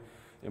 3.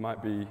 It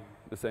might be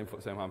the same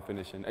foot, same hand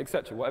finishing,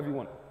 etc. Whatever you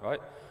want, right?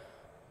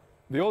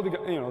 The older,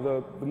 you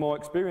know, the more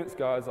experienced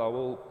guys, I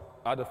will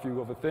add a few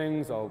other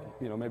things. I'll,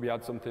 you know, maybe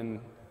add something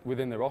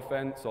within their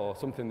offense or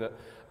something that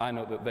I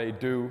know that they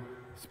do,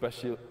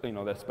 you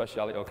know, their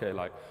speciality. Okay,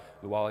 like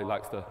Lual, he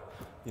likes to,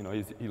 you know,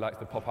 he likes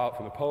to pop out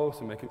from the post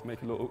and make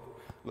a little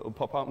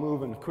pop out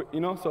move and quick, you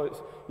know.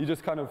 So you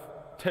just kind of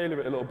tailor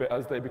it a little bit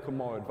as they become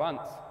more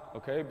advanced.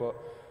 Okay, but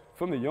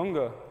from the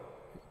younger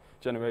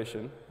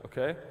generation,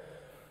 okay.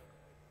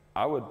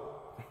 I would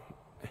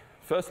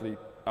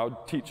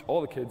teach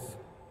all the kids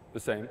the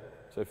same.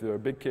 So if they're a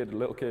big kid, a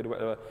little kid,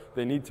 whatever,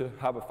 they need to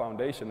have a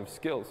foundation of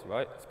skills,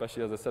 right?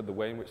 Especially, as I said, the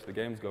way in which the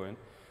game's going,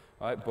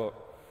 right? But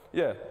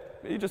yeah,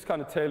 you just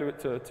kind of tailor it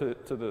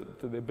to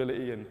the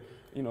ability, and,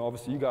 you know,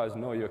 obviously you guys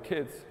know your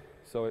kids,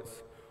 so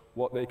it's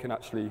what they can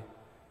actually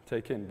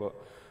take in. But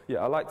yeah,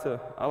 I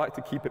like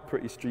to keep it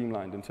pretty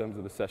streamlined in terms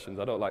of the sessions.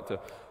 I don't like to,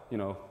 you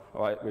know,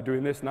 all right, we're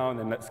doing this now and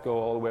then let's go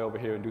all the way over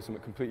here and do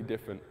something completely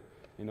different,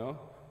 you know?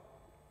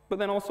 But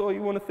then also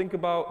you want to think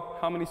about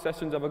how many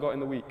sessions have I got in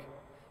the week?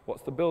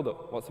 What's the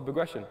build-up? What's the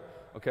progression?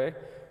 Okay?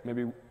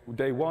 Maybe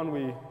day one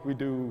we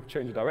do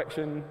change of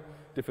direction,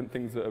 different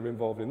things that are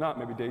involved in that.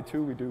 Maybe day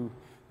two we do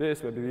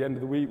this. Maybe the end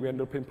of the week we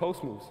end up in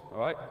post moves. All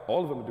right?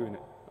 All of them are doing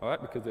it. All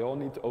right? Because they all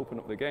need to open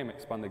up the game,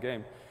 expand the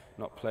game,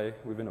 not play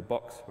within a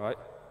box, right?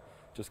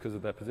 Just because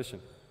of their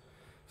position.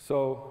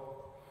 So,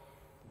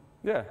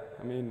 yeah,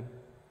 I mean,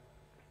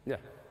 yeah.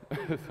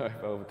 Sorry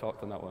if I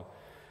over-talked on that one.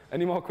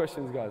 Any more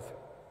questions, guys?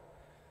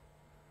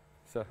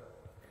 Sir?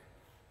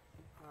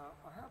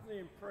 I have the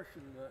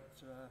impression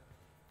that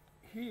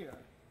here,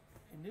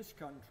 in this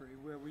country,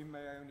 where we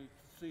may only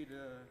see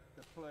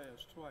the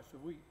players twice a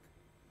week,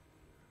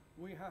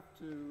 we have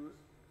to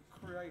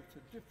create a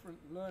different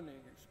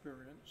learning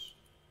experience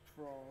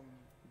from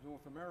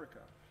North America,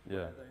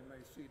 where they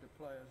may see the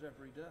players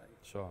every day.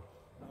 Sure.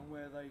 And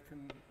where they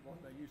can, what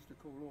they used to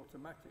call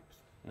automatics.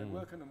 They're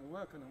working them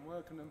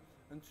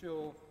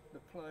until the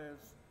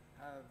players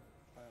have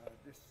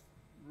this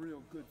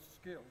real good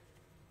skill.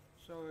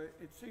 So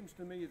it seems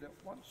to me that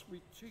once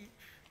we teach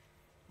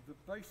the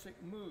basic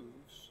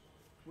moves,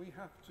 we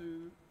have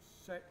to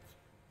set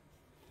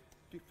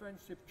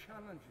defensive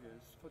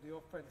challenges for the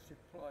offensive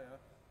player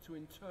to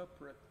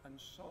interpret and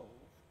solve,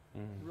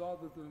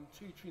 rather than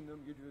teaching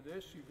them, you do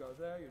this, you go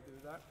there, you do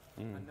that,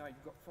 and now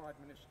you've got 5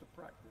 minutes to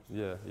practice.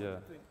 Yeah, yeah.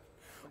 I think,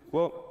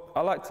 well,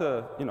 I like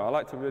to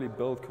really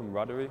build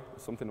camaraderie.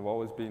 It's something I've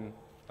always been,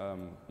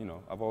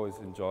 I've always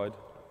enjoyed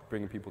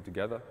bringing people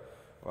together,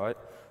 right?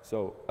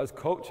 So as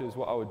coaches,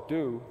 what I would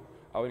do,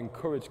 I would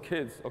encourage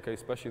kids, okay,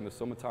 especially in the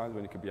summer times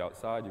when you could be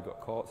outside, you've got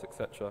courts,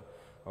 etc.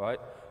 Right?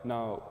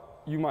 Now,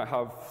 you might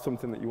have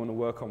something that you want to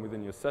work on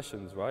within your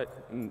sessions, right?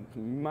 And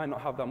you might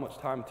not have that much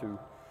time to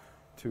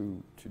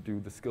do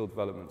the skill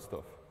development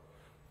stuff.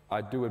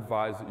 I do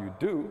advise that you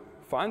do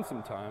find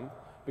some time,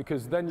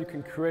 because then you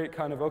can create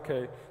kind of,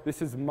 okay,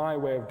 this is my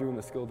way of doing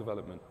the skill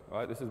development,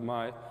 right? This is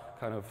my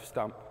kind of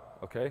stamp,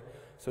 okay?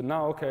 So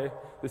now, okay,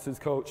 this is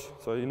Coach,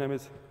 sorry, your name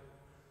is?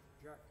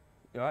 Jack.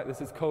 All right, this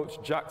is Coach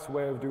Jack's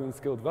way of doing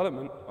skill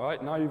development, all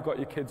right? Now you've got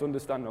your kids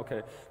understand,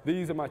 okay,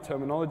 these are my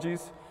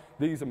terminologies,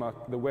 these are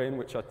the way in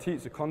which I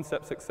teach the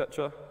concepts,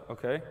 etc.,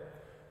 okay?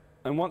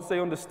 And once they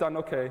understand,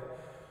 okay,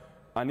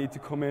 I need to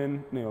come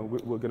in, you know,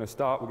 we're going to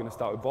start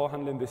with ball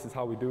handling, this is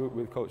how we do it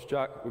with Coach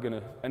Jack, we're going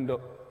to end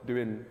up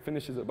doing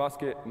finishes at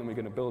basket, and then we're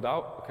going to build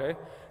out, okay?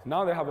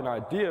 Now they have an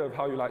idea of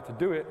how you like to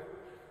do it,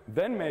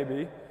 then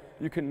maybe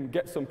you can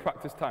get some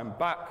practice time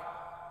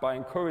back by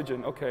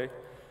encouraging, okay,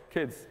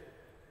 kids,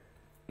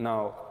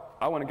 now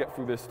I want to get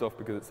through this stuff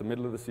because it's the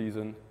middle of the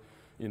season,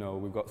 you know,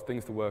 we've got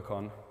things to work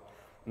on.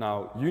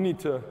 Now, you need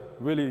to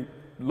really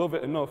love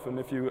it enough, and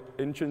if you're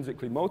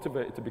intrinsically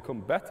motivated to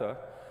become better,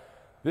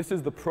 this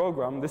is the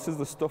program, this is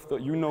the stuff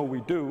that you know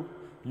we do,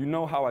 you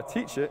know how I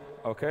teach it,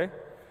 okay?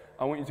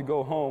 I want you to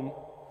go home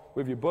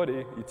with your buddy,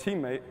 your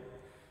teammate,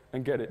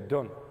 and get it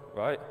done,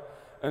 right?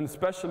 And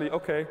especially,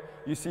 okay,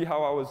 you see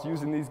how I was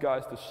using these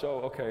guys to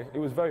show, okay, it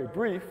was very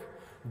brief,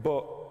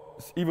 but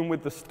even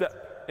with the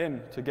step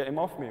in to get him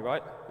off me,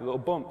 right? A little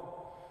bump,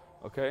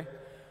 okay?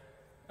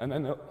 And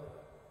then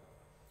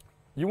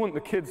you want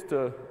the kids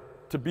to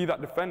be that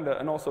defender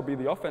and also be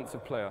the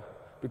offensive player,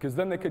 because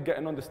then they could get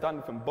an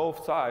understanding from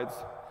both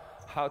sides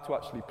how to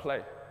actually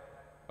play,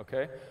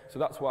 okay? So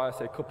that's why I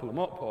say couple them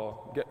up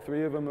or get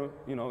 3 of them,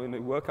 you know, in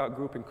a workout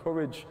group,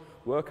 encourage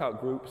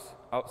workout groups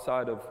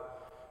outside of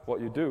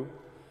what you do,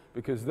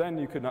 because then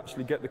you can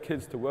actually get the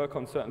kids to work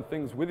on certain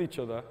things with each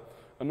other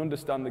and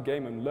understand the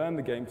game and learn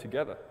the game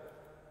together,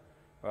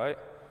 right?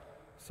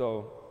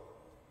 So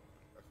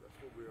that's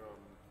what we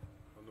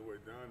on the way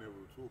down here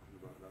we were talking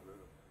about that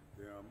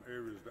the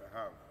areas that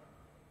have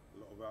a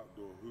lot of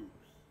outdoor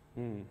hoops.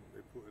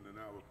 They put in an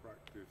hour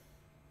practice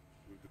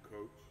with the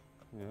coach.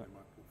 Yeah. They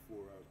might put 4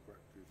 hours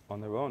practice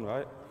on their own,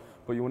 right?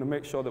 But you want to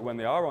make sure that when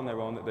they are on their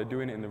own that they're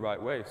doing it in the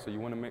right way. So you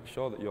want to make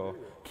sure that you're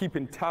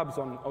keeping tabs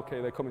on, okay,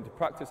 they're coming to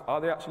practice.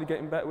 Are they actually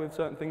getting better with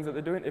certain things that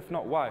they're doing? If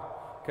not, why?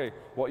 Okay,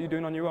 what are you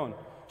doing on your own?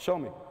 Show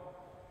me.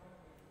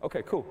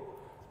 Okay, cool.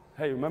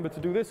 Hey, remember to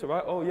do this, all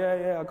right? Oh,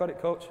 yeah, I got it,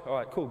 coach. All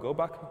right, cool, go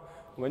back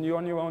when you're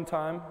on your own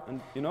time,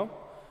 and you know?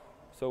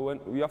 So when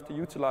we have to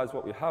utilize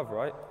what we have,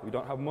 right? We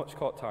don't have much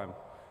court time.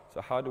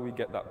 So how do we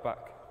get that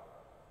back?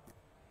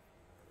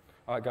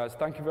 All right, guys,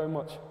 thank you very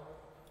much.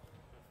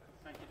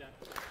 Thank you, Dan.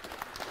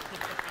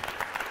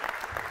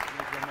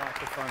 Need the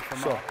microphone for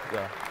Mark. Sure,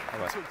 yeah. All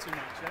right. Talk too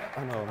much, yeah?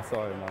 I know, I'm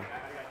sorry, man.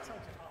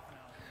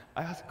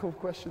 I asked a couple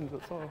questions,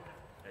 that's all.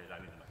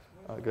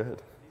 All right, go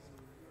ahead.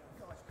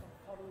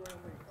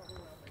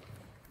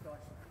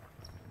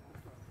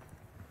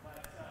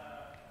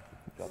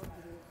 Let's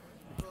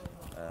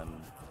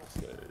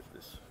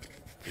go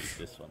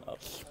this one up.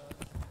 Touch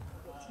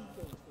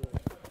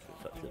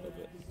it a little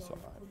bit. It's all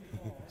right.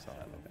 It's all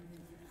right.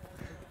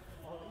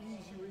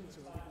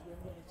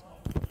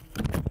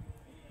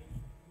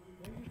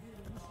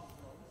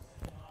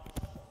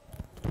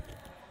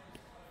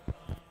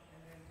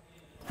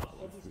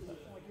 obviously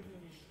if I give you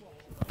an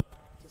instruction,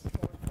 just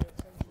try and pay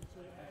attention to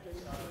it and get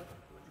into it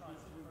because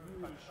you're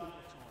really short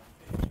of time.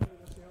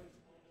 That's the only thing.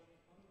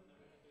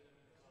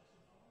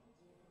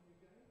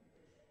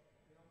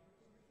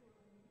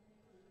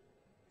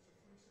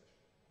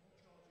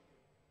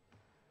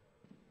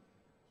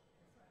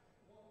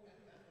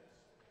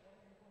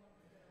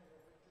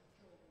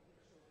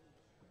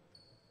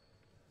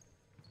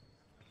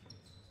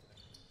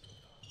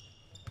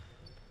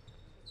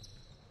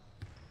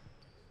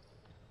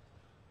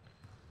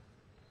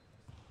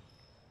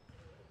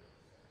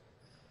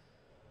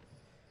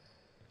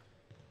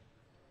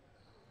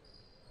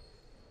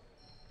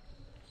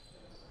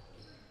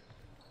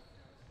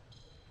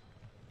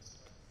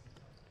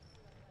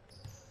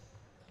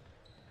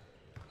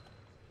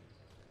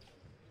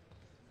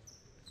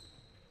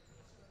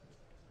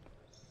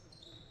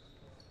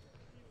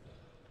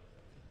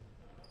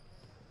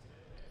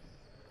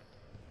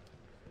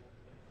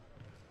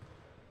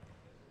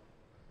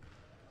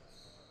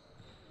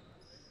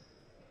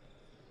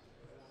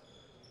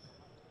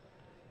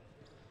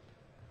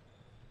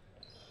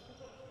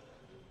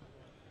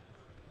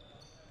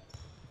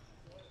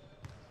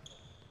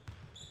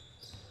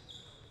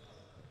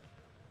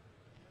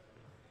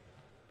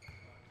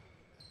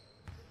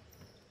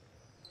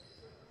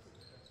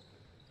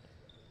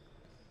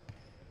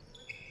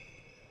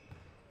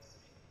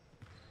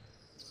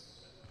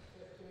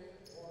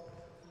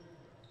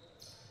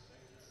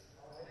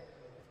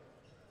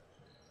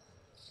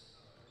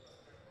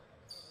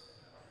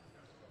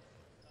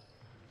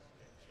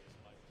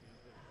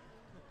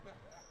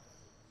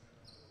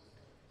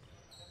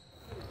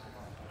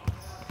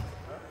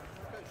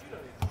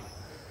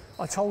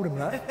 I told him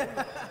that.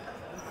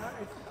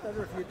 It's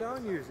better if you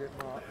don't use it,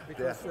 Mark,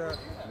 because the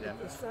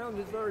sound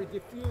is very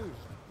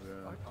diffused.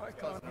 I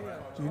can't hear.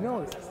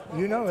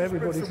 You know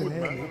everybody can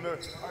hear me.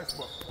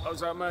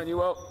 How's that, man? You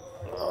well?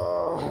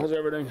 Oh, how's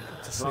everything?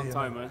 Long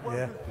time, man.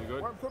 Yeah. You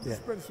good? Why put the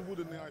Spencer Wood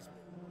in the ice box?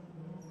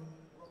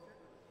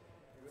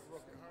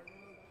 Rocket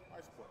High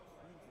ice box.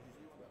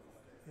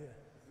 Yeah.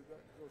 Did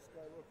that go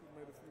skyrocket,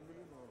 made a few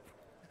million or?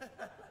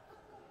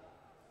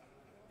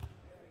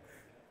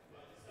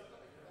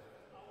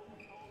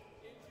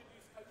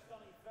 Introduce Coach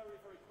Dunny very,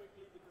 very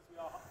quickly because we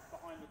are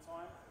behind the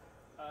time.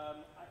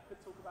 I could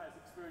talk about his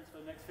experience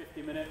for the next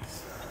 50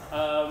 minutes,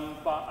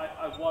 but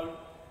I won't.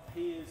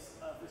 He is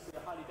obviously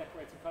a highly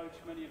decorated coach.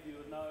 Many of you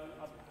will know.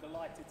 I'm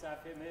delighted to have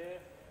him here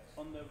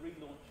on the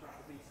relaunch of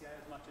the BCA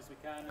as much as we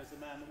can, as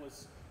a man that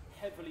was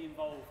heavily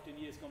involved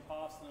in years gone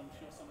past, and I'm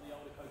sure some of the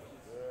older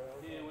coaches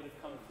here would have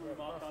come through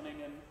Mark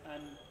Dunning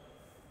and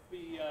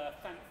be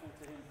thankful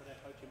to him for their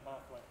coaching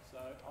pathway.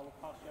 So I will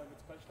pass you over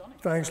to Coach Dunning.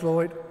 Thanks,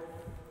 Lloyd.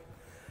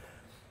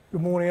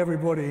 Good morning,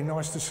 everybody.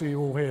 Nice to see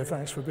you all here.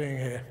 Thanks for being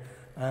here.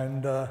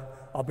 And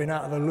I've been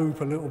out of the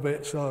loop a little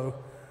bit, so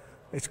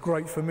it's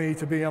great for me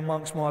to be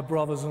amongst my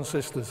brothers and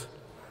sisters.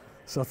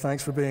 So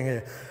thanks for being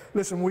here.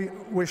 Listen,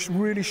 we're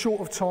really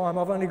short of time.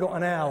 I've only got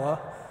an hour,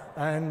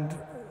 and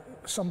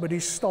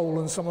somebody's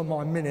stolen some of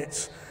my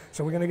minutes,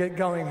 so we're going to get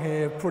going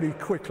here pretty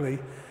quickly.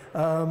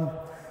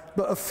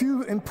 But a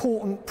few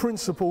important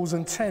principles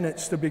and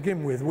tenets to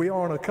begin with. We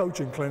are on a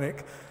coaching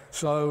clinic,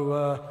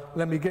 so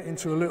let me get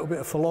into a little bit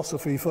of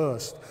philosophy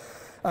first.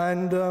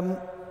 And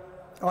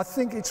I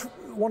think it's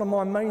one of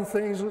my main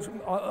things.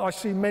 I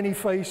see many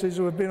faces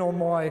who have been on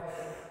my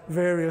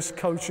various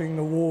coaching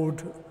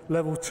award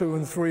level 2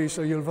 and 3,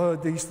 so you'll have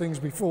heard these things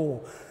before.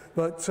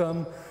 But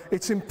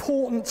it's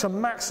important to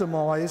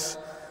maximise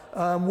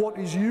what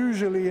is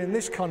usually, in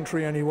this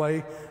country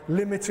anyway,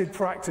 limited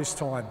practice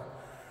time.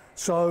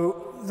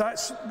 So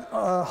that's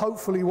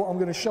hopefully what I'm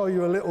going to show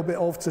you a little bit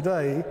of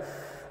today.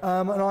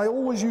 And I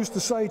always used to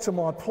say to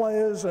my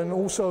players and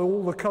also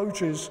all the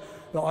coaches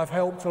that I've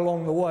helped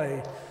along the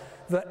way,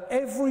 that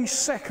every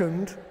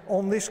second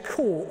on this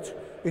court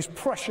is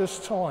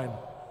precious time.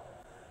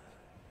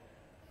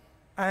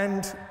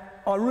 And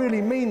I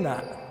really mean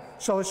that.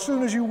 So as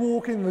soon as you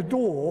walk in the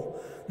door,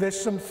 there's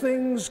some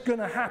things going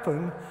to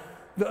happen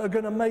that are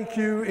going to make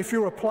you, if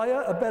you're a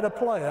player, a better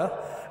player,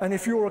 and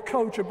if you're a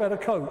coach, a better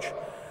coach.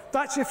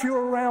 That's if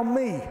you're around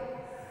me.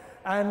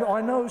 And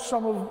I know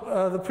some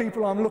of the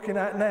people I'm looking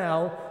at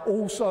now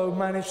also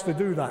manage to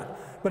do that.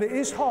 But it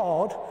is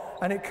hard,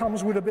 and it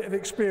comes with a bit of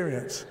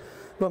experience.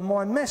 But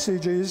my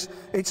message is,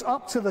 it's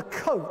up to the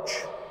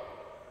coach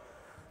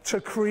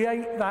to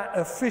create that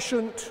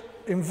efficient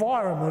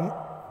environment,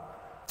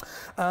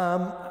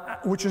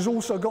 which has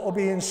also got to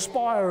be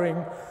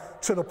inspiring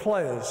to the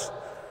players.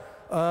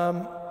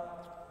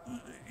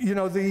 You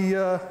know,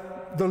 the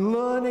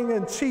learning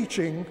and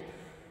teaching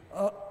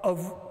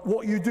of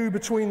what you do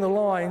between the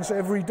lines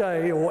every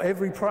day or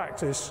every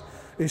practice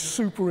is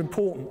super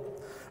important,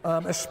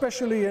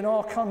 especially in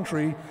our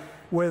country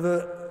where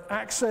the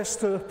access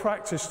to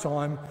practice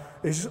time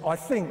is, I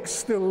think,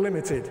 still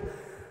limited.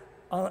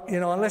 You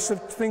know, unless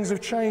things have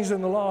changed in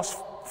the last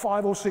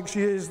 5 or 6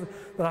 years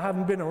that I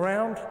haven't been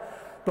around,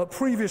 but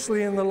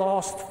previously in the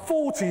last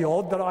 40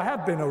 odd that I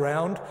have been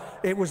around,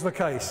 it was the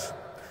case.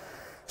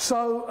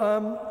 So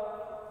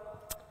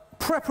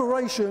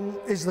Preparation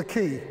is the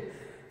key.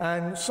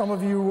 And some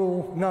of you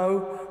will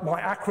know my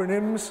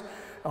acronyms.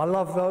 I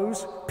love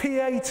those.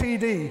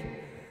 PATD,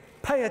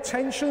 pay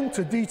attention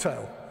to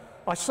detail.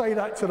 I say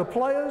that to the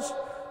players,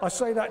 I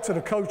say that to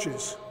the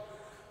coaches.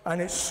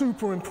 And it's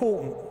super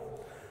important.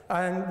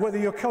 And whether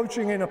you're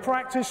coaching in a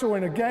practice or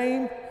in a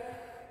game,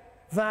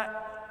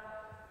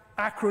 that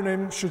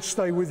acronym should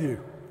stay with you.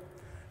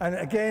 And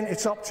again,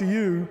 it's up to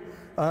you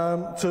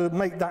to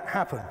make that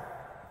happen.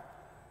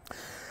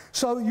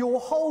 So your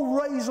whole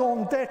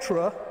raison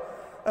d'etre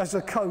as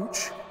a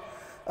coach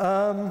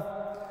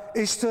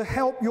is to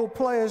help your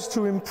players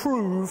to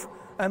improve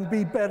and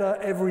be better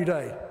every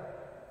day.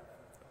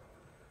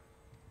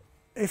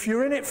 If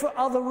you're in it for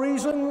other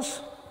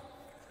reasons,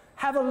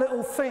 have a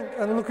little think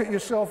and look at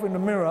yourself in the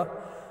mirror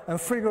and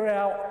figure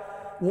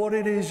out what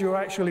it is you're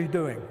actually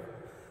doing,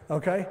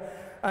 okay?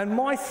 And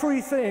my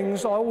 3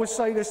 things, I always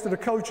say this to the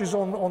coaches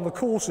on the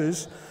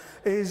courses,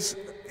 is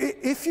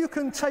if you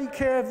can take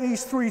care of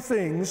these 3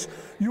 things,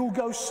 you'll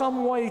go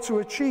some way to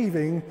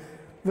achieving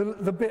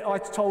the bit I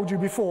told you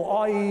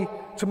before, i.e.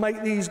 to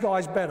make these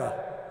guys better.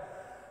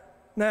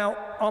 Now,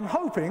 I'm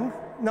hoping,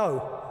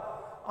 no,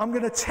 I'm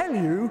going to tell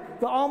you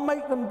that I'll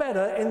make them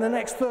better in the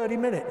next 30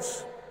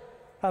 minutes.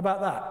 How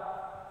about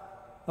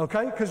that?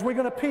 Okay, because we're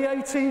going to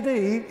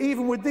PATD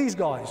even with these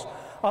guys.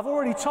 I've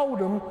already told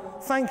them,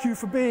 thank you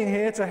for being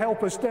here to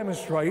help us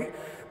demonstrate,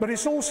 but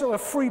it's also a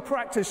free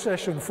practice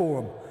session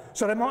for them.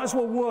 So they might as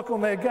well work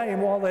on their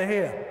game while they're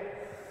here.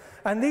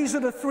 And these are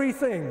the 3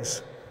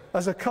 things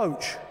as a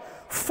coach.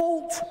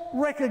 Fault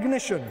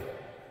recognition.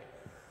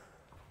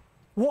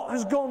 What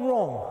has gone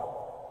wrong?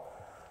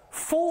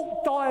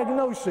 Fault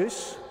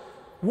diagnosis.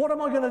 What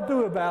am I going to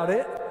do about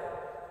it?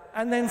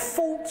 And then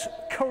fault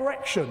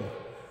correction.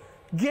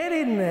 Get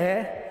in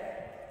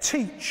there,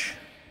 teach.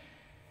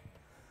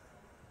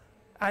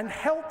 And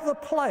help the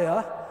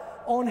player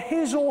on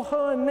his or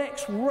her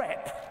next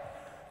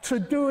rep to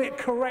do it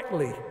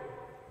correctly.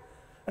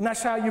 And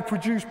that's how you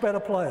produce better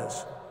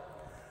players.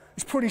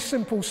 It's pretty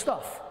simple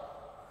stuff.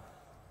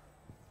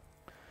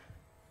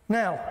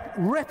 Now,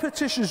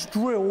 repetitious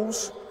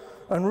drills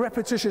and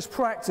repetitious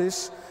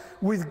practice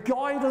with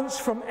guidance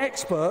from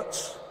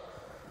experts,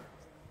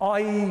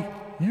 i.e.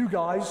 you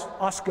guys,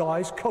 us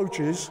guys,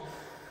 coaches,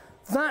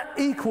 that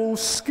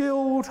equals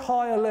skilled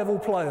higher level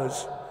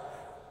players.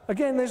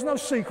 Again, there's no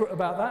secret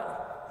about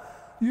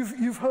that.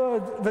 You've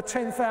heard the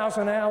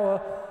 10,000 hour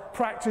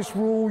practice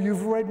rule,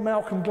 you've read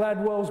Malcolm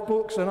Gladwell's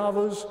books and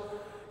others,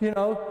 you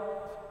know.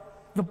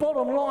 The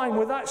bottom line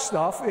with that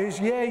stuff is,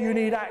 yeah, you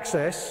need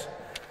access,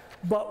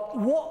 but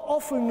what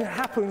often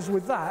happens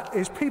with that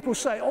is people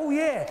say, oh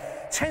yeah,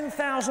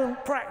 10,000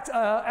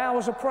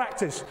 hours of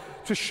practice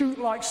to shoot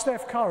like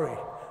Steph Curry.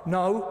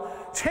 No,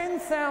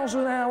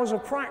 10,000 hours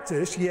of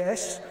practice,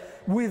 yes,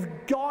 with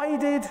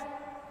guided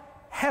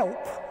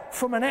help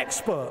from an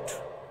expert.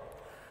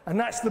 And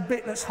that's the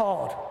bit that's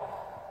hard,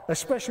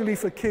 especially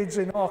for kids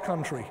in our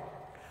country.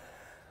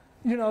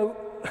 You know,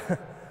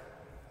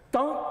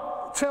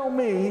 don't tell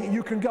me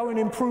you can go and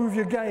improve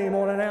your game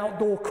on an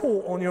outdoor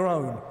court on your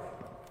own.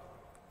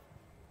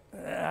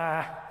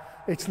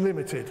 It's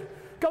limited.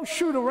 Go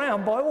shoot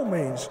around by all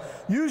means.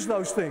 Use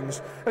those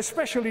things,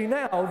 especially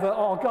now that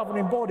our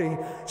governing body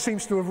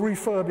seems to have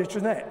refurbished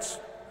the nets.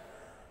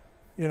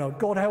 You know,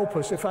 God help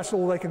us if that's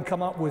all they can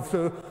come up with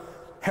to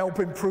help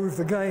improve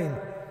the game.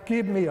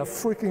 Give me a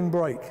freaking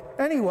break.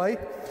 Anyway,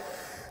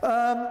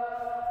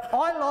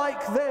 I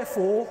like,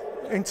 therefore,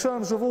 in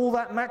terms of all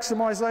that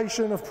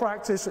maximization of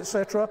practice,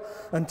 etc.,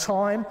 and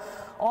time,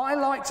 I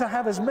like to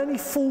have as many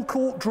full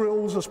court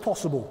drills as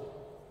possible.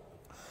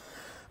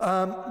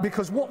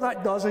 Because what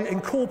that does, it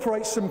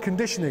incorporates some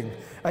conditioning.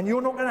 And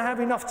you're not going to have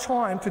enough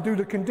time to do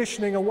the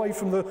conditioning away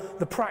from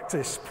the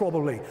practice,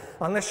 probably,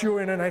 unless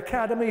you're in an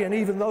academy, and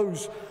even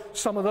those,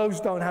 some of those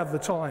don't have the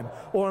time.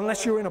 Or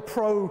unless you're in a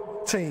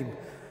pro team,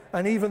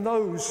 and even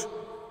those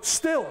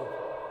still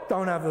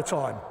don't have the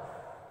time.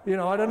 You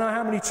know, I don't know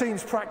how many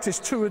teams practice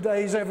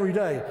 2-a-days every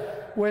day.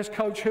 Where's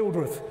Coach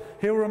Hildreth?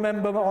 He'll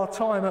remember our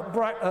time at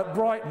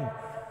Brighton.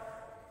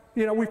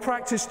 You know, we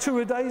practice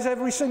 2-a-days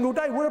every single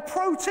day. We're a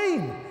pro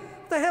team.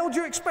 What the hell do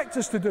you expect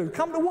us to do?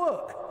 Come to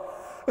work.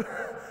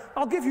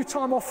 I'll give you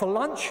time off for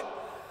lunch.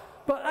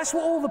 But that's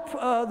what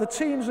all the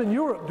teams in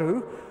Europe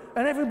do.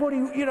 And everybody,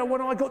 you know,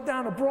 when I got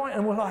down to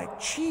Brighton, were like,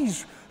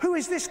 geez, who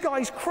is this guy?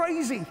 He's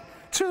crazy.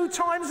 2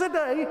 times a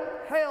day?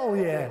 Hell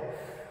yeah.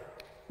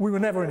 We were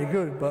never any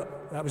good,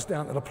 but that was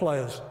down to the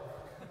players.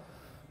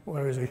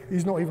 Where is he?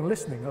 He's not even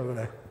listening over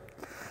there.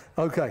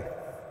 Okay.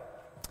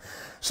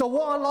 So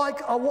what I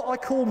like are what I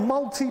call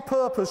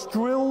multi-purpose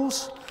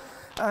drills,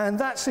 and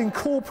that's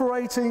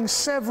incorporating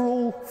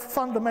several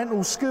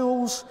fundamental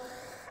skills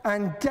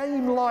and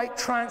game-like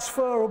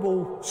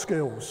transferable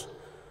skills.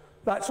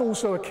 That's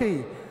also a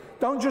key.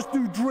 Don't just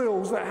do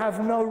drills that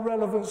have no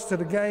relevance to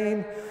the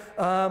game.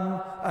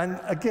 And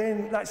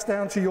again, that's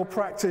down to your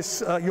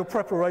practice, your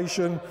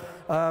preparation,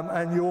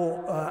 and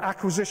your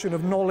acquisition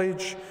of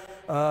knowledge,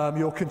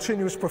 your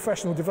continuous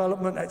professional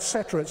development,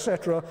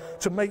 etc.,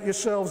 to make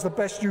yourselves the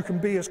best you can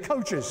be as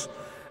coaches.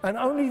 And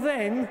only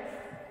then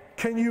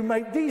can you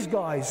make these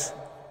guys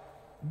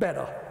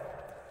better.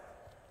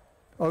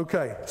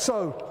 Okay,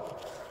 so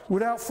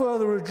without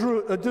further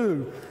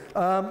ado,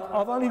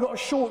 I've only got a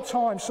short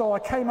time, so I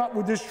came up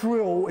with this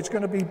drill. It's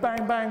going to be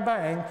bang, bang,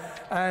 bang,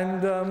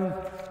 and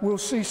we'll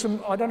see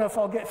some, I don't know if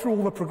I'll get through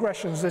all the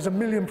progressions, there's a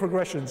million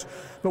progressions,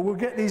 but we'll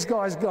get these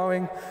guys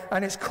going,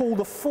 and it's called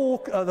the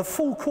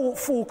full court,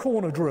 four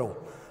corner drill.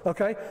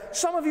 Okay,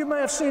 some of you may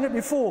have seen it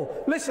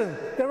before. Listen,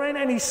 there ain't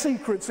any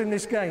secrets in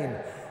this game.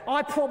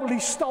 I probably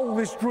stole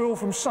this drill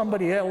from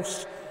somebody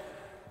else.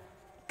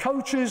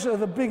 Coaches are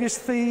the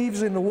biggest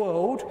thieves in the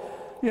world.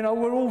 You know,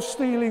 we're all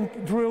stealing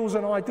drills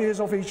and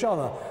ideas off each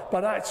other,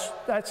 but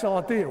that's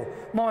our deal.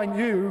 Mind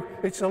you,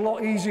 it's a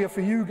lot easier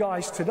for you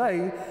guys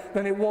today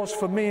than it was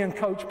for me and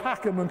Coach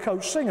Packham and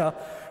Coach Singer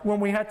when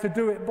we had to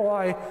do it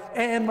by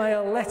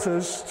airmail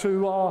letters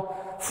to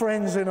our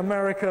friends in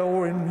America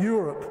or in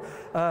Europe.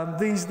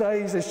 These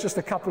days, it's just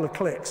a couple of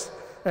clicks.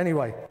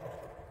 Anyway,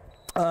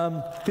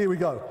 here we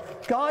go.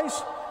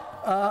 Guys,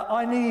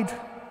 I need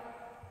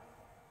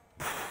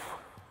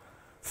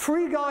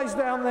 3 guys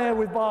down there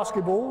with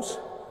basketballs.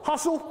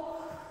 Hustle.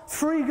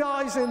 3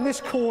 guys in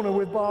this corner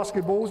with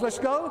basketballs. Let's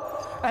go.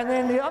 And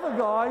then the other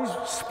guys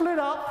split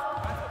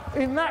up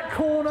in that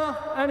corner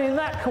and in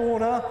that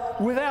corner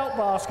without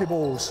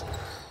basketballs.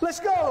 Let's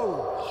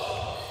go.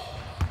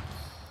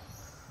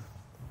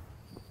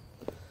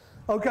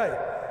 Okay,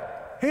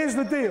 here's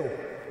the deal.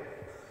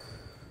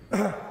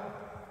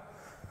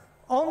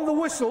 On the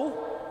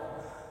whistle,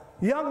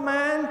 young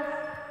man,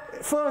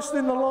 first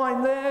in the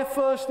line there,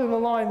 first in the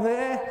line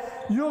there,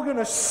 you're going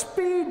to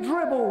speed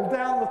dribble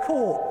down the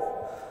court.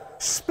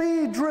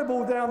 Speed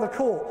dribble down the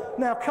court.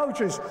 Now,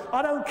 coaches,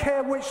 I don't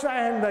care which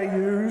hand they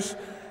use.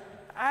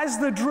 As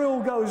the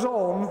drill goes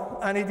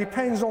on, and it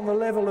depends on the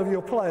level of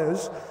your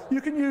players,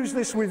 you can use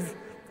this with,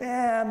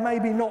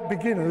 maybe not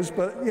beginners,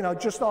 but, you know,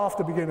 just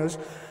after beginners.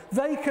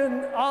 They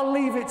can, I'll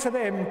leave it to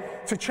them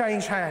to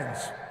change hands.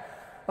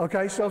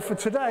 Okay, so for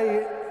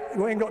today,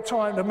 we ain't got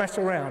time to mess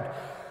around.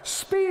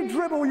 Speed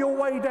dribble your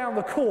way down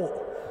the court.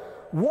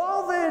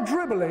 While they're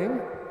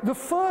dribbling, the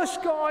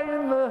first guy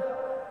in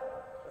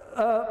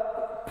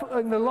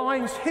the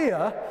lines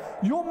here,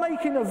 you're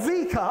making a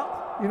V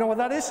cut, you know what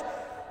that is?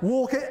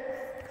 Walk it,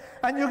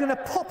 and you're going to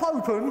pop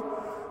open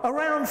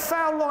around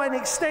foul line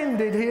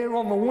extended here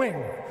on the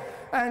wing,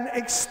 and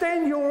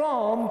extend your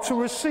arm to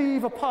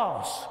receive a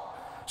pass.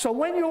 So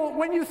when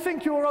you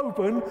think you're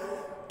open,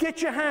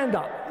 get your hand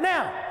up.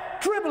 Now,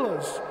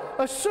 dribblers,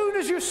 as soon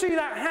as you see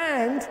that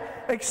hand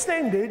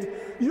extended,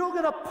 you're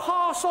going to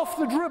pass off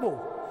the dribble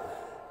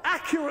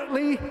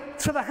accurately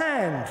to the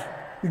hand.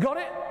 You got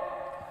it?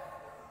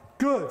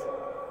 Good.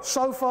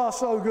 So far,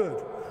 so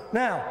good.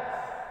 Now,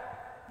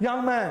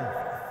 young man,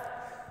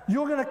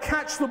 you're going to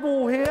catch the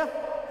ball here.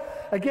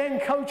 Again,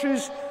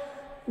 coaches,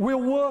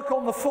 we'll work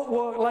on the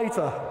footwork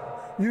later.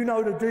 You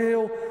know the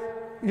deal.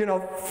 You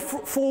know,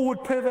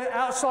 forward pivot,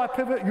 outside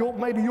pivot,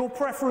 maybe your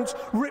preference,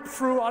 rip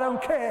through, I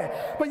don't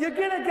care. But you're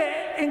going to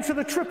get into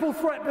the triple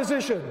threat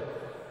position.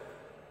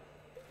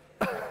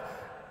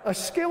 A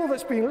skill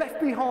that's been left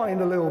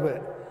behind a little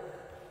bit.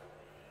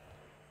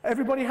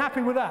 Everybody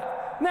happy with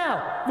that?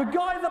 Now, the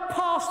guy that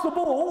passed the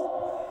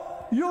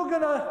ball, you're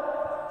going to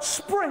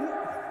sprint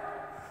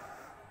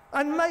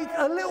and make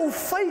a little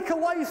fake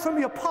away from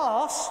your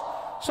pass.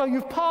 So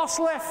you pass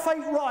left,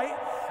 fake right,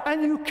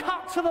 and you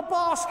cut to the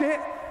basket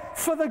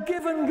for the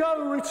give and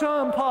go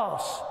return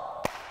pass.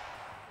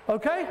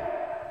 Okay?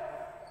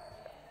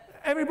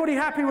 Everybody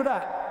happy with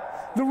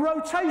that? The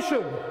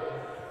rotation.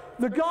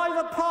 The guy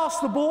that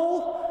passed the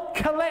ball,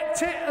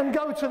 collect it and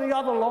go to the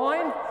other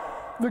line.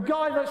 The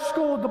guy that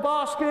scored the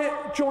basket,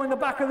 join the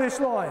back of this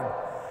line.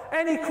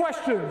 Any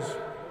questions?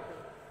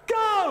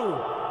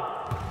 Go!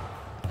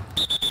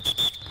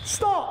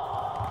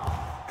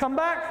 Stop. Come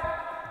back.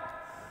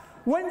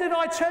 When did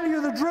I tell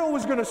you the drill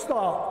was going to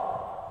start?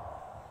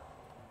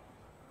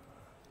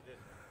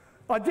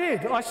 I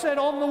did. I said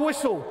on the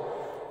whistle.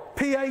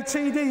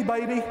 P-A-T-D,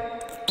 baby.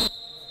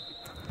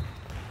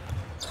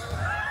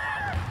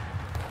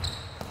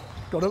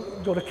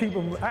 Got to keep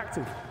them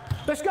active.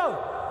 Let's go.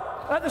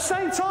 At the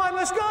same time,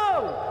 let's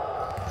go.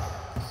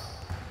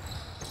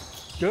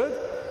 Good.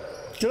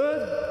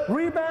 Good.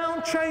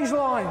 Rebound, change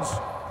lines.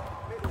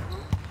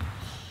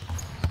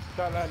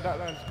 That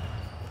line.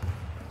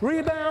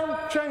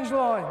 Rebound, change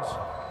lines.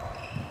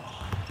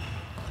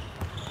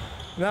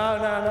 No.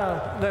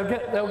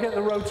 They'll get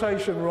the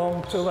rotation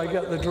wrong till they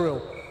get the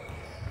drill.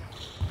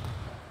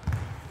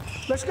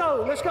 Let's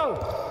go.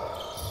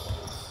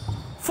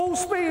 Full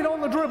speed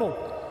on the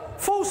dribble.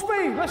 Full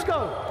speed, let's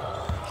go.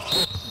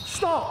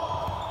 Stop.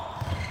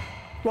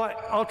 Right,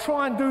 I'll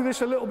try and do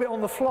this a little bit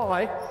on the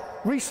fly.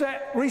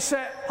 Reset,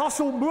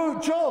 hustle,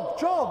 move,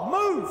 jog,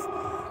 move.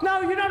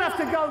 No, you don't have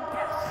to go.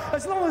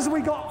 As long as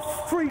we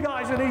got 3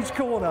 guys in each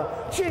corner.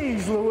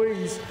 Jeez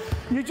Louise,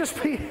 you just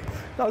be,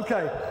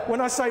 okay. When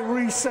I say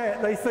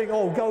reset, they think,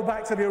 oh, go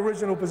back to the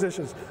original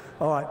positions.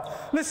 All right,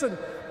 listen,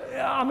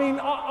 I mean,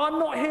 I'm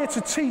not here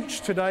to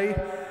teach today.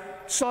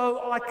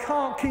 so I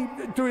can't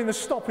keep doing the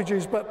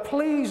stoppages, but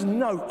please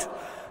note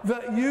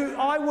that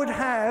I would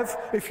have,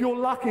 if you're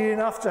lucky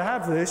enough to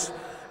have this,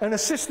 an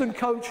assistant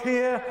coach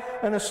here,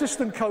 an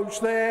assistant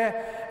coach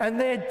there, and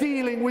they're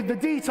dealing with the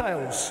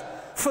details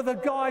for the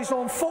guys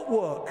on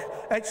footwork,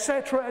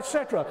 etc.,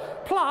 etc.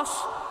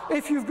 Plus,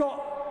 if you've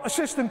got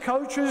assistant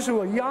coaches who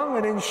are young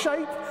and in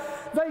shape,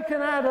 they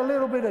can add a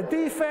little bit of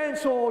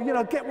defense, or, you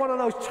know, get one of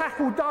those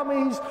tackle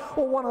dummies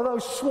or one of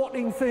those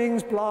swatting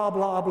things, blah,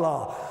 blah,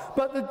 blah.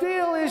 But the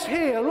deal is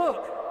here,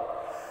 look.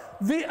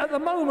 At the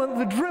moment,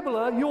 the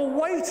dribbler, you're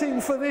waiting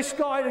for this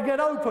guy to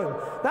get open.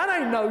 That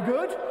ain't no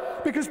good,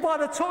 because by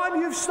the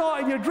time you've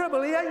started your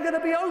dribble, he ain't going to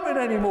be open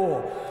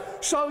anymore.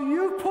 So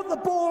you put the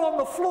ball on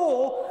the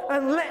floor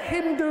and let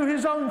him do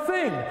his own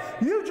thing.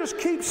 You just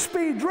keep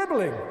speed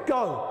dribbling.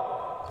 Go.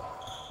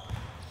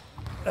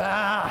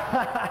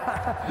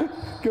 Ah,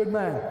 good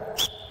man.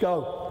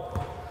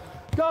 Go.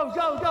 Go,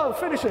 go, go.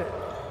 Finish it.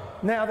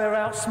 Now they're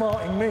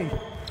outsmarting me.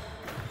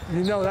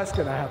 You know that's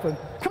going to happen.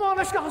 Come on,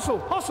 let's go. Hustle,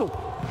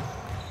 hustle.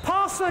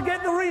 Passer,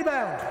 get the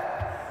rebound.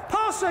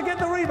 Passer, get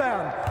the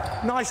rebound.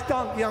 Nice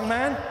dunk, young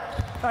man.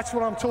 That's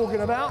what I'm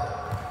talking about.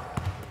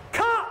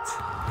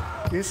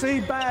 Cut! You see,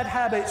 bad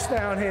habits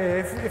down here.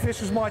 If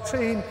this was my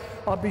team,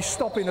 I'd be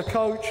stopping a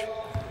coach.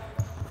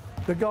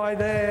 The guy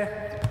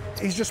there,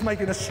 he's just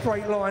making a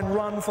straight line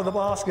run for the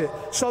basket.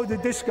 So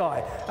did this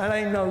guy. That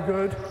ain't no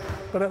good.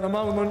 But at the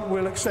moment,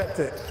 we'll accept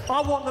it.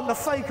 I want them to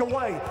fake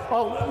away.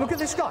 Oh, look at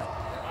this guy.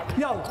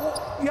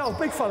 Yo,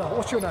 big fella,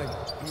 what's your name?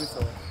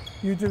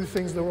 You do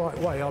things the right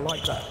way. I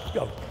like that.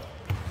 Go.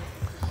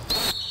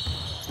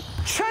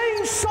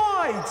 Change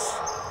sides.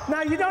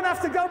 Now, you don't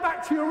have to go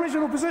back to your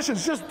original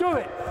positions. Just do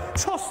it.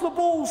 Toss the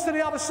balls to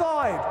the other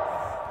side.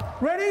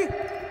 Ready?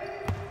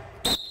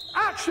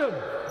 Action.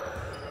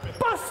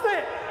 Bust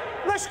it.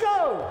 Let's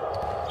go.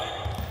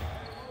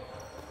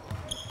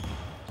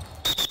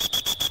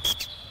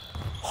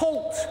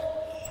 Halt.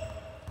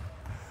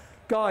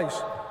 Guys,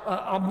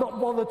 I'm not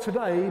bothered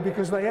today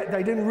because they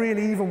didn't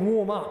really even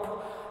warm up.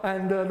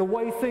 And the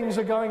way things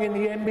are going in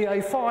the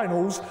NBA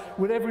Finals,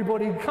 with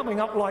everybody coming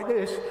up like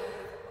this,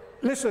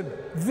 listen,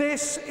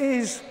 this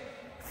is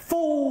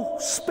full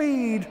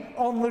speed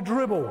on the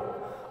dribble.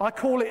 I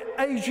call it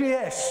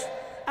AGS,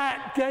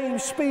 at game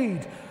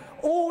speed.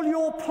 All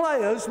your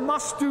players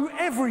must do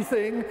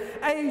everything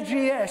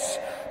AGS,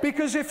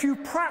 because if you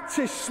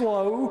practice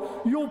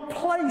slow, you'll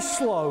play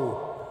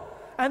slow.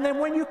 And then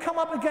when you come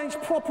up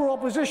against proper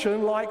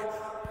opposition, like,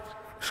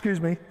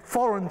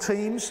 foreign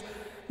teams,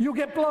 you'll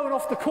get blown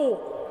off the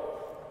court.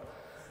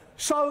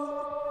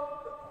 So,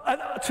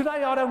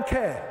 today I don't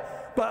care.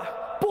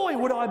 But boy,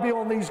 would I be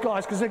on these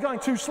guys, because they're going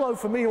too slow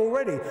for me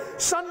already.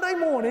 Sunday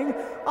morning,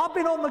 I've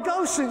been on the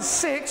go since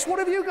 6. What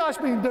have you guys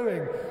been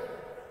doing?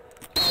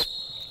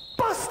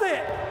 Bust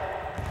it!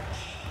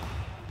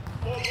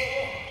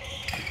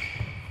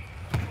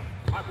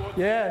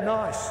 Yeah,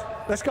 nice.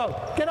 Let's go.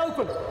 Get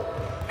open.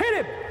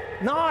 Hit him.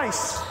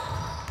 Nice.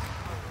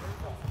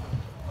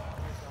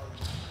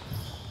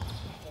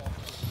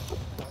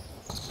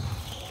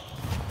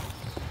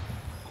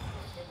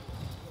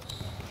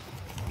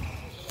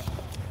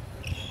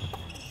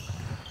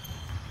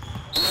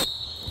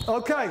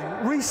 Okay,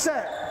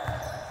 reset.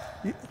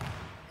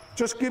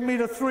 Just give me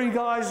the 3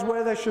 guys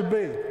where they should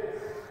be.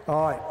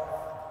 All right.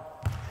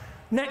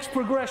 Next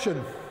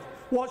progression.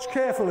 Watch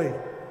carefully.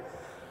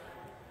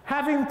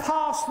 Having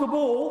passed the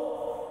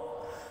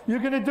ball, you're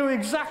going to do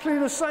exactly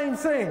the same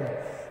thing.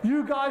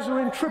 You guys are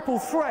in triple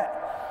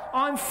threat.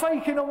 I'm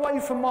faking away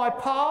from my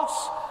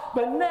pass,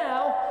 but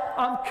now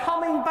I'm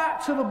coming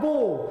back to the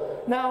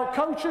ball. Now,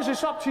 coaches,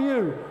 it's up to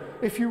you.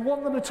 If you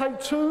want them to take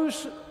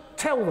 2s,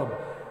 tell them.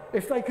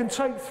 If they can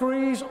take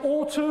 3s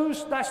or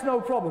 2s, that's no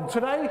problem.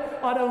 Today,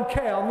 I don't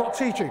care, I'm not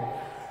teaching.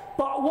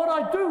 But what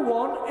I do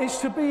want is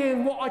to be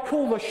in what I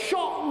call the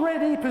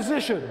shot-ready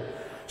position.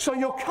 So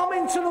you're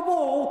coming to the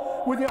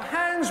ball with your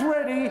hands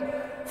ready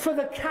for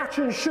the catch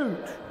and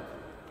shoot.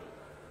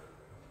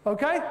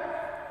 Okay?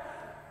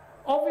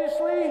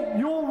 Obviously,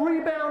 you're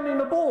rebounding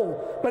the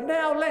ball, but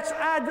now let's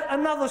add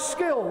another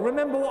skill.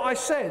 Remember what I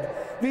said.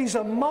 These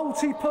are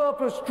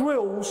multi-purpose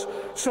drills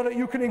so that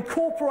you can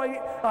incorporate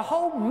a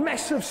whole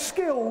mess of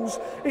skills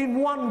in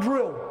one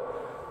drill.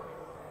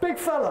 Big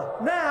fella,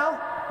 now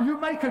you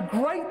make a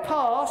great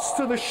pass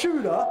to the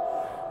shooter,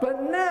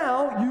 but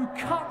now you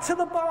cut to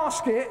the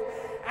basket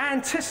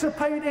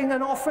anticipating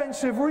an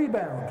offensive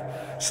rebound.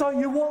 So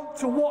you want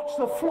to watch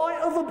the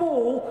flight of the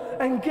ball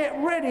and get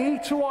ready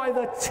to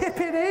either tip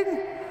it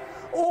in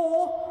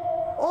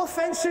or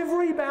offensive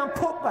rebound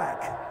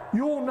putback.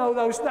 You all know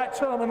that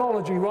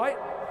terminology, right?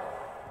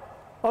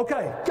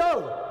 Okay,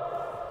 go.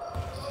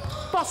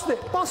 Bust it,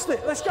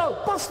 let's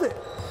go, bust it.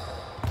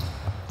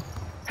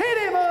 Hit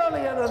him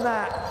earlier than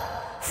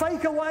that.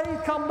 Fake away,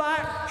 come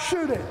back,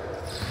 shoot it.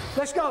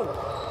 Let's go.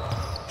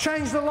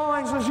 Change the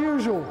lines as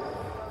usual.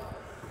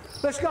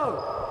 Let's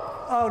go.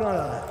 Oh,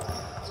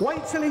 no.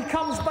 Wait till he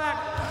comes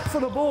back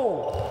for the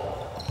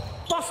ball.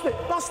 Bust it,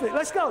 let's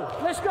go,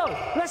 let's go,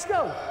 let's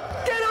go.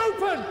 Get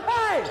open,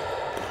 hey!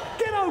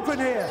 Get open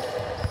here.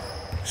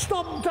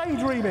 Stop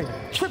daydreaming.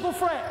 Triple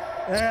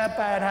threat. Yeah,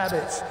 bad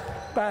habits.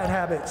 Bad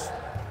habits.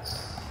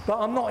 But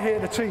I'm not here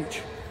to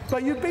teach.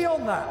 But you be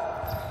on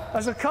that.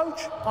 As a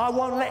coach, I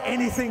won't let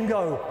anything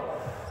go.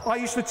 I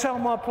used to tell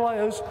my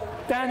players,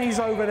 Danny's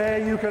over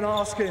there, you can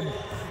ask him.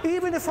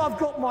 Even if I've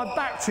got my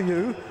back to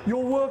you, you're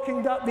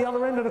working at the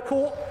other end of the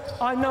court,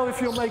 I know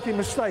if you're making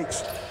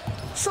mistakes.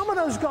 Some of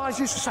those guys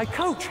used to say,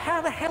 Coach,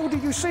 how the hell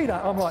did you see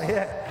that? I'm like,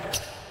 yeah,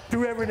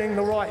 do everything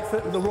the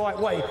right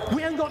way.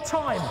 We ain't got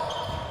time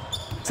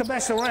to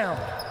mess around.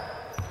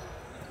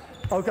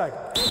 Okay.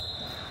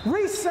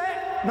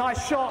 Reset,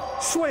 nice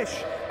shot,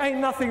 swish, ain't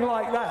nothing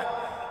like that.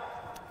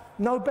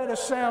 No better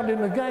sound in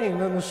the game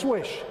than the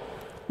swish.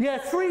 Yeah,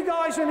 3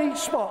 guys in each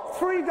spot,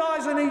 3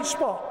 guys in each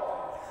spot.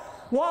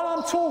 While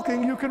I'm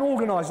talking, you can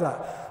organise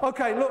that.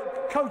 Okay,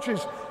 look,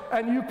 coaches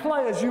and you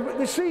players,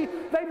 you see,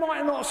 they might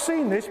have not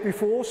seen this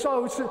before,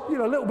 so it's a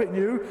little bit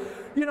new.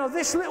 You know,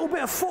 this little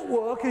bit of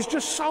footwork is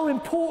just so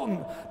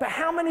important, but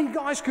how many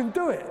guys can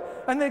do it?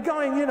 And they're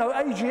going,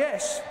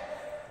 AGS.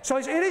 So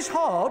it is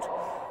hard.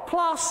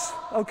 Plus,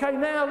 okay,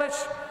 now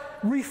let's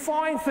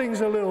refine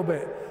things a little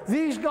bit.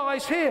 These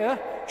guys here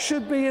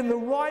should be in the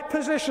right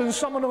position.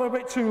 Some of them are a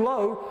bit too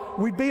low.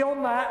 We'd be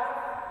on that.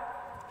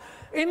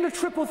 In the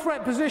triple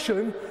threat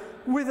position,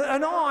 with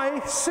an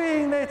eye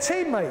seeing their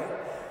teammate.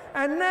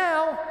 And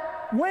now,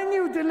 when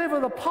you deliver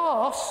the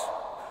pass,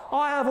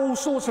 I have all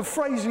sorts of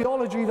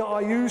phraseology that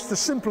I use to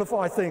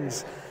simplify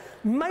things.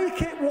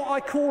 Make it what I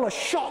call a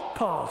shot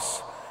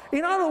pass.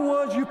 In other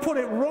words, you put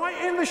it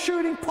right in the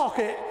shooting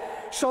pocket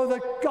so the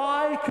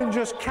guy can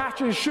just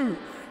catch and shoot.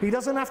 He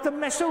doesn't have to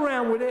mess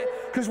around with it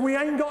because we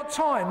ain't got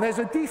time. There's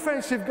a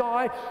defensive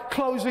guy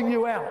closing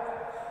you out.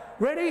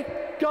 Ready?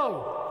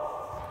 Go.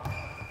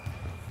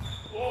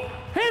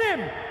 Hit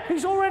him!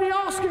 He's already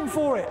asking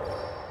for it.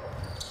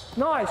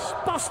 Nice.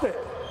 Bust it.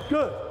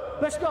 Good.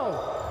 Let's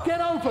go. Get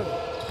open.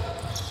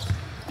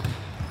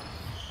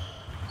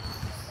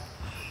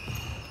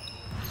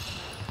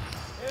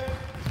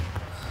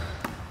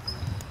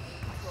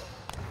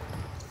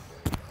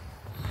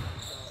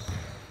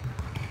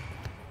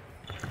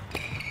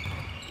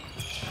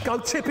 Go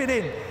tip it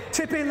in.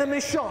 Tip in the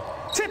missed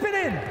shot. Tip it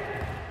in.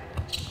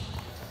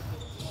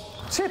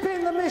 Tip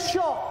in the missed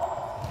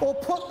shot. Or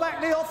put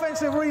back the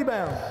offensive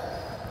rebound.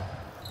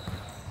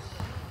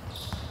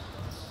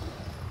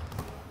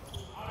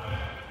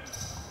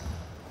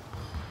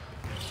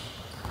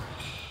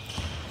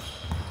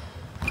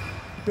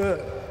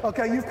 Good.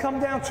 Okay, you've come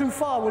down too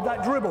far with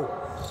that dribble.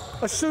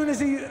 As soon as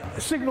he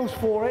signals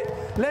for it,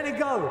 let it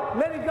go.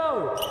 Let it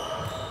go.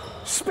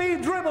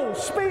 Speed dribble.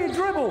 Speed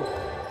dribble.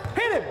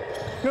 Hit him.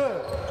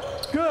 Good.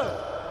 Good.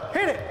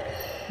 Hit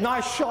it.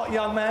 Nice shot,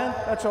 young man.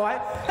 That's all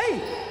right.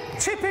 Hey,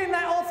 tip in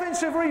that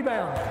offensive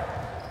rebound.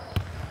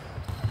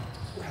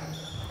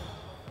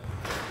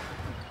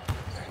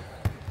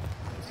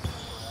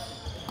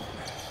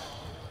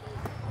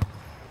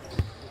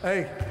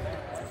 Hey.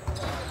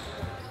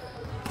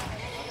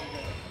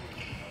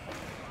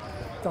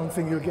 Don't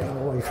think you're getting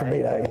away from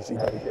me that easy,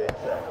 baby.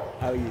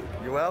 How are you?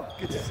 You well?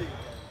 Good to see you.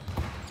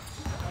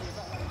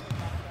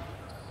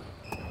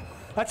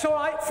 That's all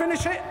right.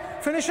 Finish it.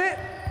 Finish it.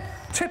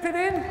 Tip it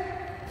in.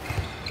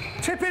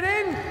 Tip it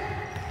in.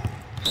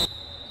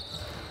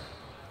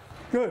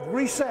 Good.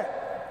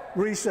 Reset.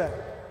 Reset.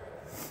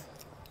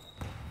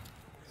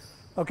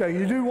 Okay,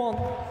 you do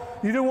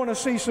want to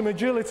see some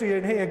agility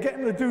in here.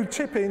 Getting to do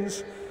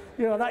tip-ins.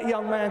 You know, that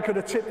young man could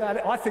have tipped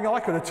that. I think I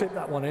could have tipped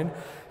that one in.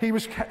 He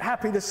was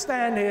happy to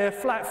stand here,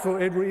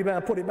 flat-footed,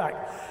 rebound, put it back.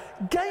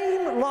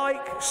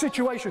 Game-like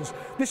situations.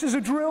 This is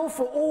a drill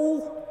for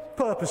all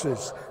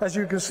purposes, as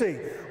you can see.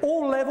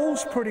 All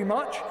levels, pretty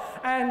much.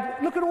 And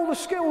look at all the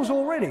skills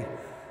already.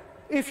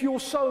 If you're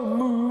so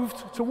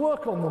moved to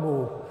work on them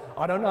all.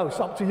 I don't know, it's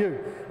up to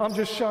you. I'm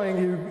just showing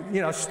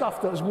you,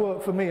 stuff that has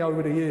worked for me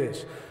over the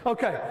years.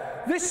 Okay,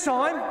 this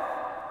time,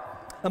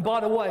 and by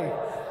the way,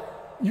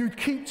 you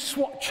keep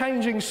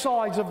changing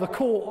sides of the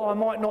court. I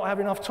might not have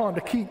enough time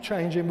to keep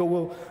changing, but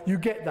you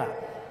get that.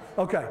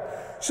 Okay,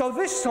 so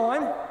this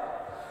time,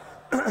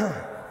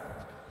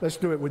 let's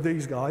do it with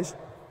these guys.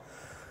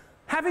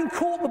 Having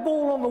caught the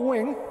ball on the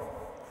wing,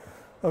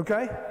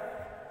 okay,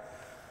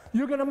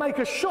 you're going to make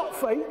a shot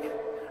fake,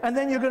 and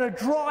then you're going to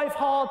drive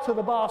hard to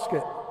the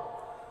basket.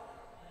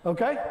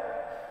 Okay?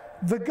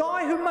 The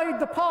guy who made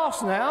the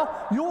pass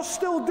now, you're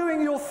still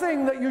doing your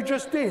thing that you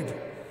just did.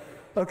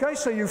 Okay,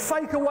 so you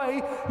fake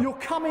away, you're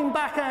coming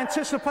back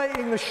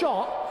anticipating the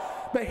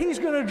shot, but he's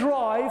going to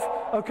drive,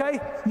 okay?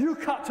 You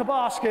cut to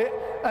basket,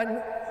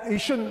 and he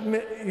shouldn't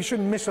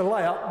miss a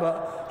layup,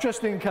 but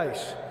just in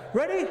case.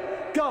 Ready?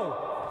 Go.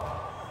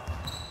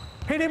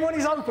 Hit him when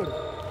he's open.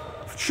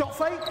 Shot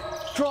fake,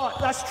 drive,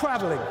 that's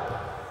traveling.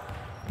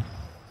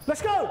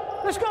 Let's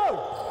go, let's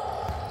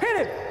go.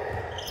 Hit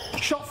him.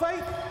 Shot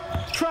fake,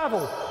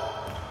 travel.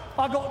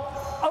 I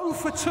got 0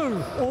 for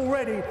 2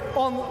 already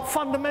on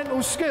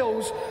fundamental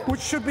skills,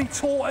 which should be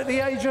taught at the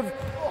age of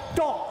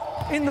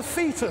in the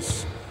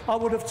fetus. I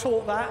would have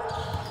taught that.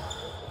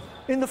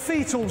 In the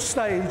fetal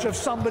stage of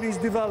somebody's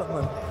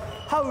development.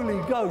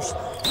 Holy Ghost.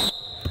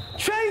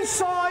 Change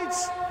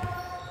sides.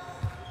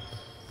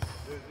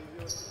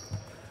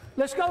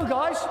 Let's go,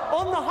 guys.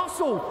 On the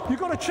hustle. You've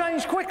got to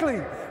change quickly.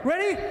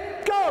 Ready?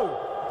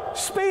 Go.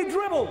 Speed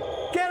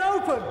dribble. Get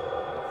open.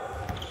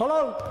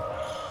 Hello.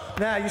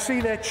 Now, you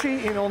see they're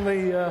cheating on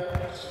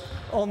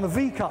the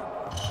V-cut.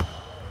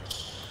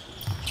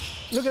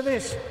 Look at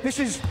this. This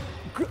is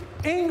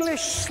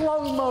English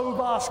slow-mo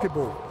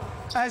basketball,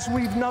 as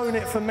we've known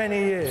it for many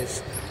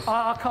years.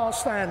 I can't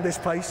stand this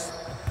pace.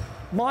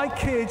 My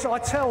kids, I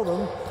tell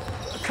them,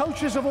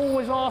 coaches have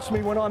always asked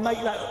me when I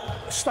make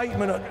that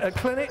statement at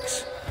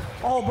clinics,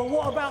 oh, but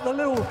what about the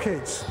little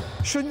kids?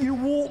 Shouldn't you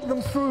walk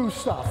them through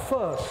stuff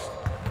first?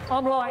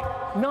 I'm like,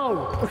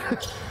 no.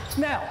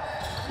 Now,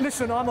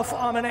 listen,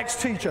 I'm an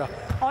ex-teacher.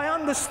 I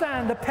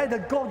understand the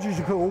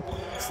pedagogical,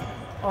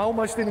 I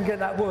almost didn't get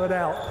that word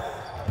out,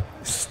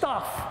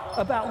 stuff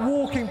about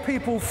walking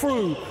people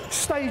through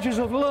stages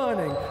of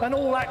learning and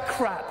all that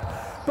crap.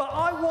 But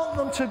I want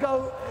them to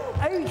go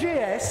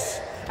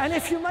AGS, and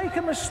if you make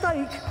a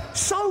mistake,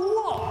 so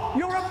what?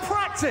 You're at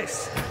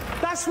practice.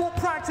 That's what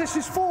practice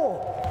is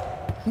for.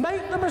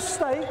 Make the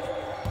mistake,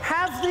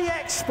 have the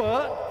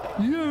expert,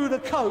 you, the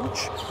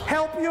coach,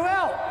 help you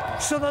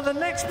out so that the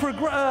next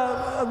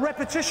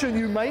repetition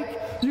you make,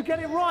 you get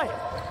it right.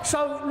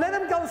 So let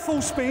them go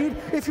full speed.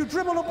 If you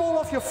dribble the ball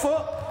off your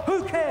foot,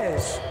 who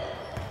cares?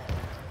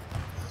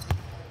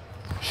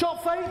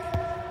 Shot fake.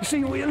 You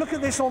see, look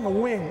at this on the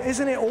wing.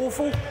 Isn't it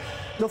awful?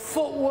 The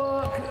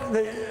footwork,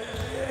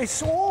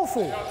 it's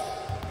awful.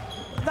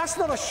 That's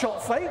not a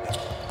shot fake.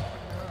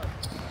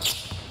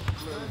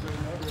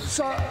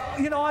 So,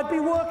 you know, I'd be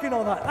working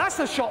on that. That's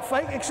a shot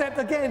fake, except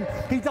again,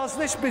 he does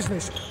this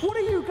business. What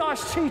are you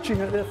guys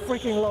teaching at the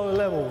freaking lower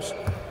levels?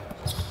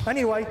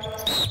 Anyway,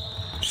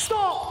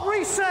 stop,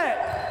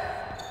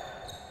 reset.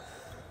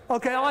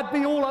 Okay, I'd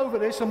be all over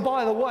this, and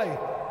by the way,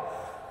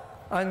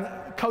 and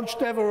Coach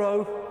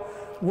Devereaux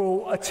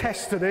will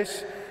attest to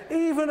this,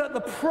 even at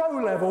the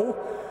pro level,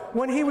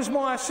 when he was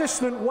my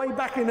assistant way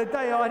back in the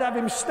day, I'd have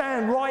him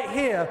stand right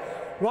here,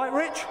 right,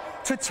 Rich,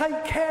 to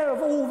take care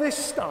of all this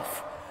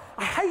stuff.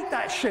 I hate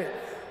that shit.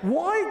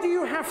 Why do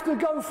you have to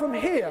go from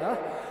here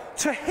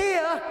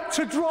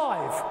to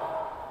drive?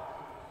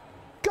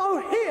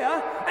 Go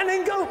here and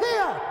then go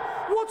here.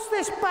 What's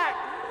this back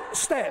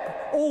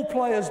step? All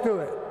players do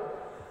it.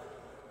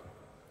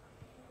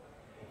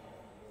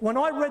 When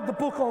I read the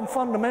book on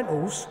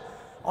fundamentals,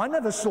 I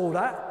never saw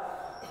that.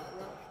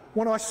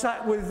 When I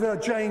sat with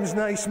James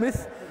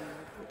Naismith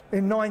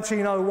in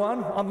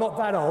 1901, I'm not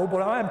that old,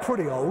 but I am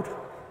pretty old.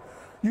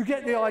 You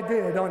get the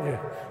idea, don't you?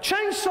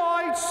 Change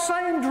sides,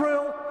 same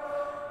drill,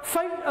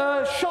 fake,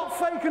 shot,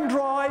 fake and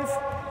drive.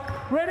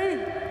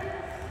 Ready?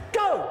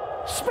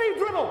 Go! Speed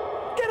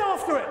dribble, get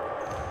after it.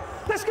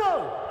 Let's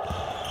go.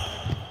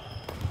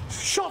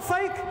 Shot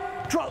fake,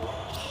 drop.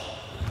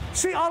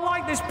 See, I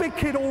like this big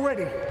kid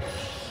already.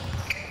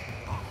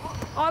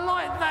 I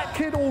like that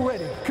kid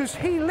already because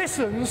he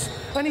listens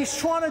and he's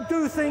trying to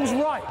do things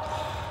right,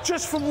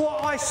 just from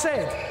what I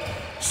said.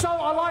 So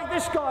I like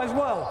this guy as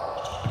well.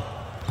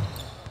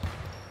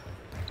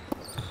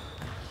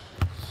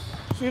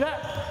 See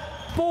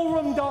that?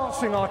 Ballroom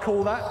dancing, I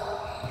call that.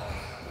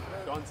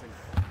 Dancing.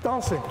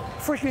 Dancing.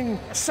 Freaking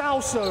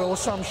salsa or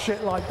some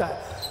shit like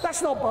that.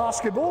 That's not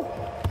basketball.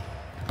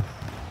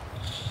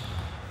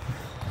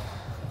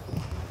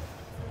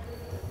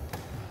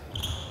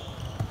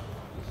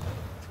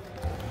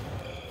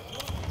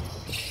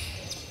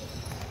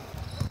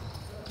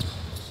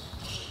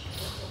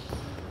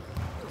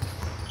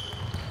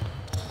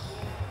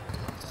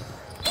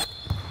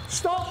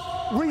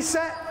 Stop,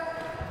 reset,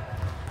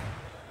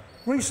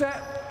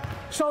 reset.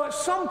 So at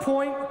some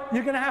point,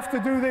 you're going to have to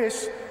do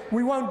this.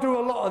 We won't do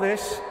a lot of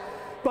this,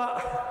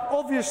 but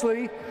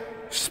obviously,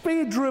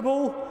 speed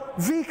dribble,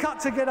 V-cut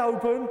to get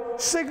open,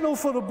 signal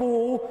for the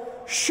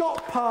ball,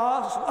 shot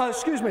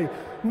pass,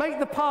 make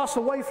the pass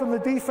away from the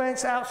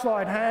defense,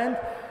 outside hand.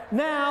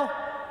 Now,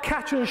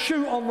 catch and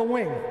shoot on the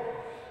wing.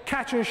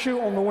 Catch and shoot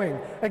on the wing.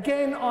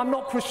 Again, I'm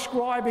not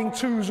prescribing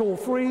 2s or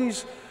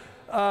 3s.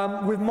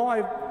 With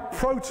my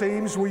pro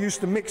teams, we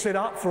used to mix it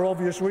up for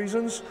obvious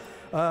reasons,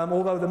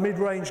 although the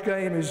mid-range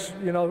game is,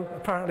 you know,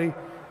 apparently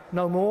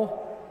no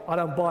more. I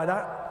don't buy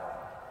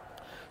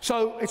that.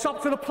 So it's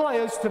up to the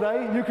players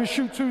today. You can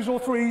shoot 2s or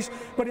 3s,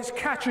 but it's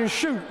catch and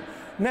shoot.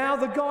 Now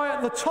the guy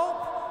at the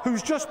top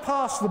who's just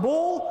passed the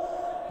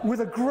ball with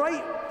a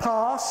great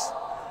pass,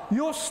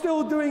 you're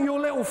still doing your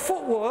little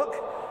footwork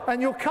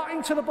and you're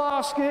cutting to the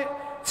basket,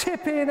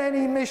 tip in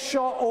any missed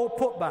shot or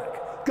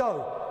putback.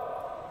 Go.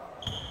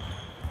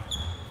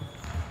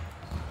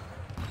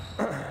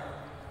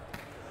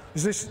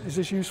 Is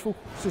this useful?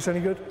 Is this any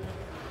good?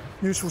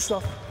 Useful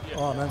stuff? Yeah.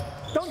 Oh, man.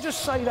 Don't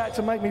just say that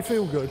to make me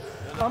feel good.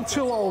 I'm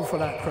too old for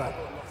that crap.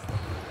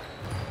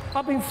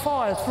 I've been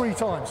fired 3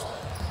 times.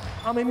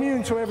 I'm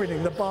immune to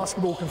everything that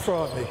basketball can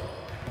throw at me.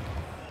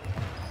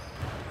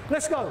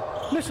 Let's go.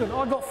 Listen,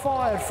 I got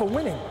fired for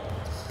winning.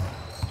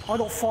 I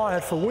got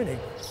fired for winning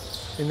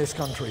in this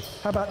country.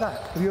 How about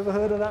that? Have you ever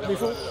heard of that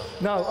before?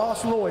 No,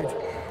 ask Lloyd.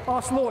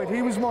 Ask Lloyd,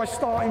 he was my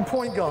starting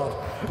point guard.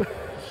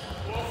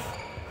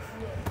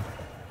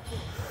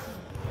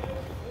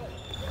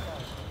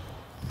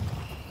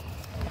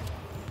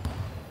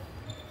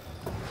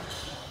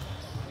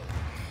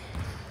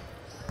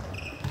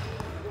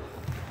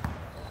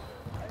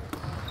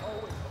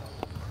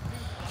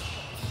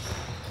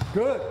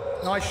 Good,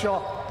 nice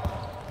shot.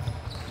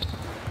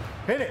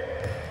 Hit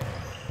it.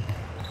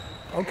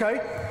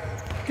 Okay.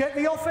 Get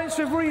the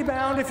offensive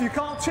rebound if you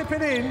can't tip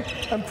it in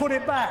and put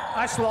it back.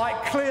 That's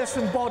like clear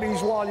some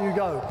bodies while you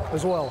go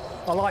as well.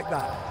 I like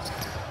that.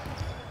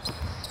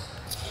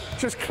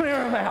 Just clear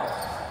them out.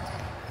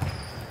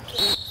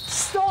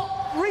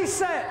 Stop,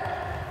 reset.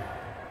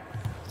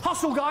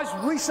 Hustle, guys,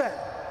 reset.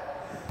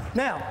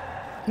 Now,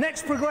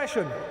 next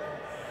progression.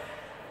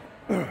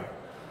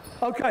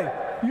 Okay,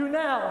 you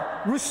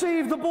now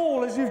receive the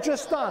ball as you've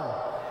just done.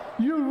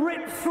 You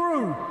rip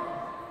through.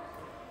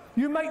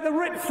 You make the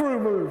rip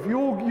through move.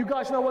 You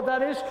guys know what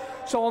that is?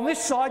 So on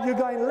this side, you're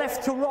going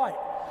left to right.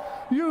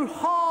 You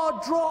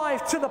hard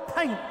drive to the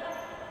paint.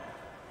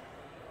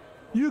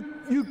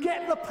 You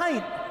get the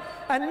paint.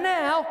 And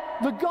now,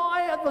 the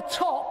guy at the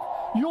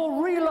top, you're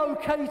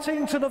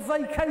relocating to the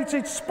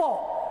vacated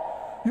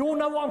spot. You all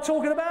know what I'm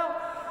talking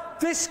about?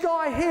 This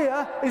guy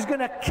here is going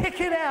to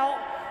kick it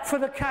out for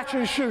the catch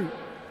and shoot.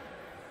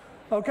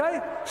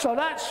 Okay? So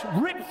that's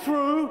rip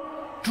through,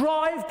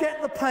 drive,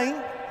 get the paint.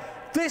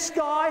 This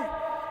guy,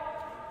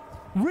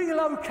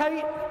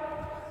 relocate,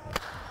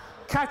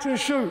 catch and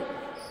shoot.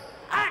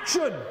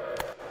 Action!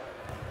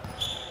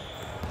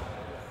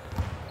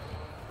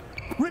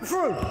 Rip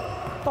through.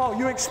 Oh,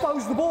 you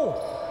expose the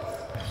ball.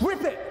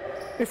 Rip it.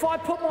 If I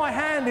put my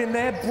hand in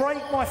there,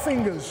 break my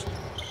fingers.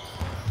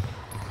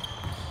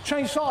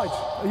 Change sides.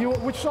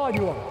 Which side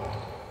are you on?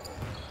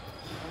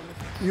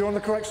 You're on the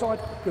correct side?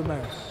 Good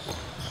man.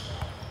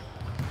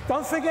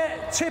 Don't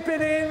forget, tip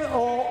it in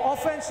or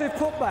offensive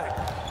putback.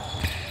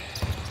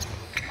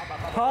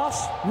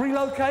 Pass,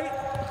 relocate,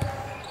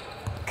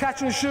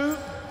 catch and shoot.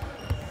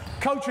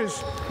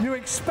 Coaches, you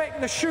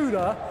expect the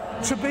shooter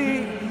to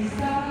be,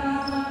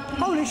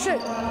 holy shit,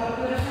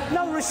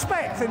 no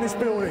respect in this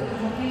building.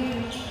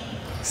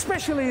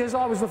 Especially as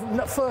I was the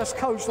first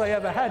coach they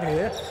ever had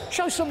here.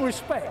 Show some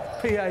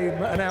respect, PA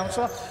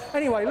announcer.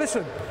 Anyway,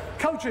 listen,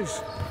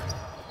 coaches,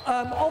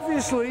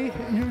 obviously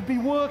you'd be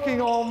working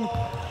on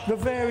the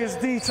various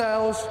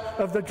details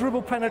of the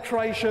dribble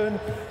penetration,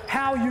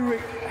 how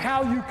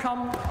you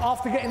come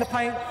after getting the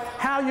paint,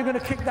 how you're going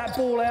to kick that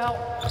ball out.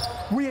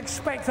 We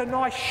expect a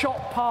nice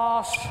shot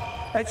pass,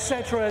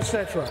 etc.,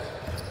 etc.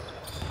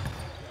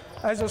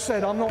 As I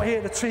said, I'm not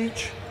here to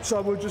teach, so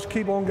we'll just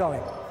keep on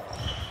going.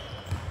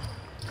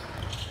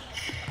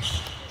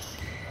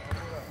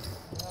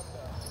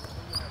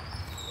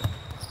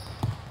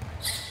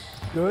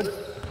 Good.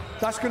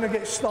 That's going to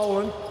get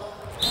stolen.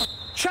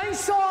 Change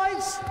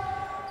sides.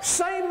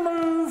 Same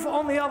move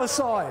on the other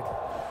side.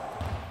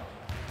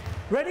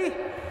 Ready?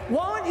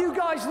 Why aren't you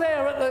guys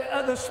there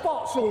at the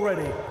spots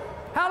already?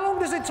 How long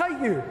does it take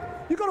you?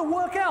 You've got to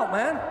work out,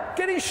 man.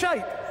 Get in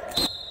shape.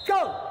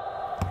 Go.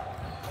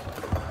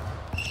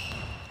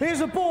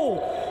 Here's a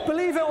ball.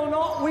 Believe it or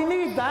not, we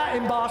need that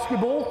in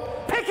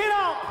basketball. Pick it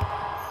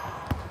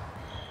up.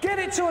 Get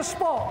it to a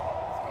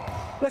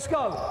spot. Let's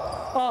go.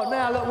 Oh,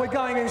 now look, we're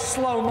going in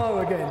slow-mo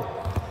again.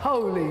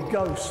 Holy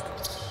ghost.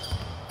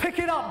 Pick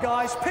it up,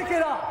 guys, pick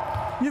it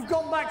up. You've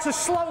gone back to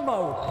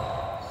slow-mo.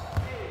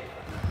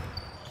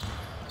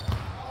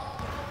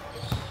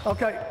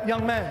 Okay,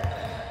 young man.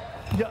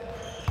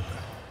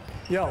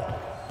 Yo,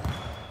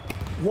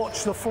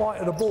 watch the flight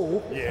of the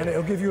ball, and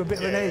it'll give you a bit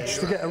of an edge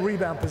to get a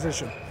rebound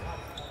position.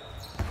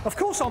 Of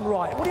course I'm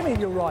right. What do you mean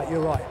you're right?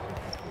 You're right.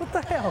 What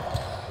the hell?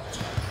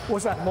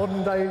 What's that,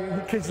 modern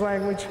day kids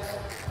language?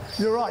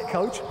 You're right,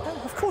 coach.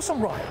 Of course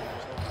I'm right.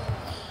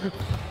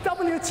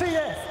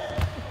 WTF.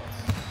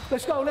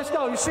 Let's go, let's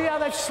go. You see how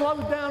they've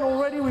slowed down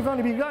already? We've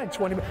only been going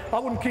 20 minutes. I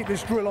wouldn't keep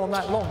this drill on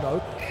that long,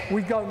 though.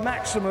 We go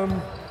maximum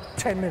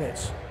 10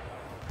 minutes.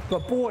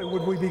 But boy,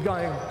 would we be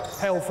going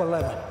hell for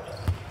leather.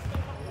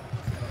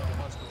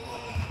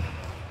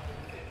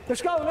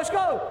 Let's go, let's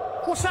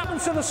go. What's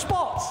happened to the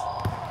spots?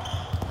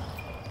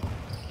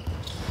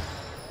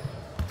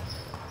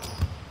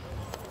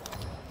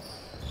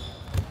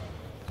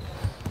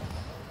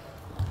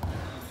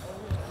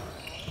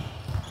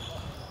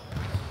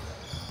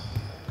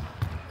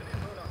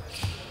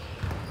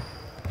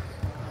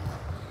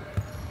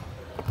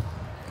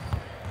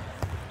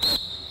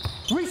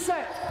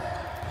 Reset.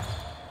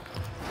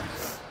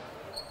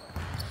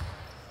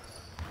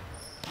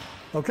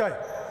 Okay,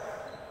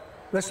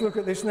 let's look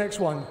at this next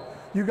one.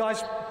 You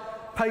guys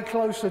pay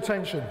close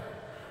attention.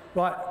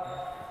 Right.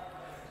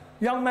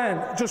 Young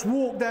man, just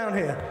walk down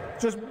here.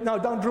 No,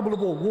 don't dribble the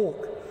ball,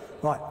 walk.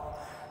 Right.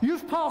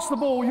 You've passed the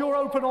ball, you're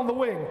open on the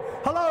wing.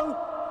 Hello?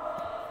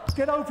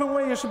 Get open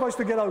where you're supposed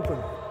to get open.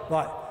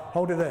 Right,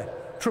 hold it there.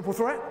 Triple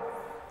threat.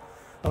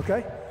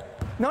 Okay.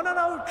 No,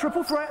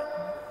 triple threat.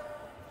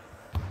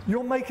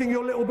 You're making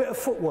your little bit of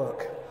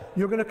footwork.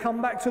 You're going to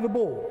come back to the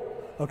ball.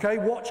 Okay,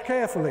 watch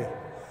carefully.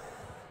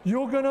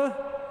 You're going to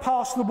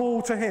pass the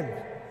ball to him.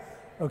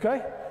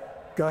 Okay?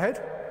 Go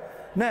ahead.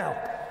 Now,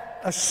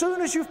 as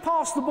soon as you've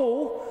passed the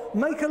ball,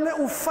 make a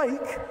little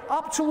fake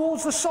up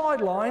towards the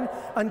sideline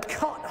and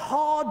cut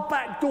hard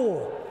back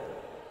door.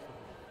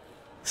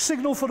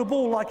 Signal for the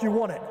ball like you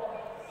want it.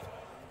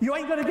 You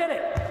ain't going to get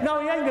it.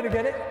 No, he ain't going to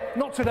get it.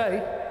 Not today.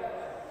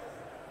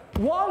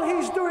 While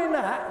he's doing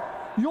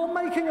that, you're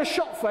making a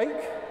shot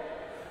fake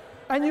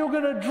and you're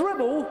going to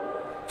dribble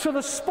to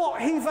the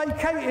spot he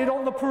vacated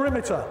on the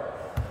perimeter.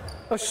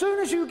 As soon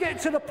as you get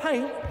to the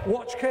paint,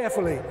 watch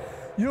carefully.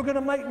 You're going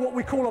to make what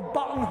we call a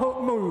button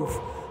hook move.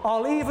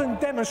 I'll even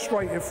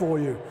demonstrate it for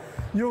you.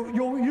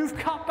 You've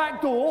cut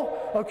back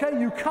door, okay?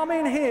 You come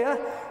in here,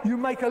 you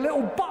make a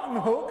little button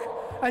hook,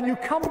 and you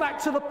come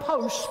back to the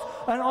post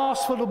and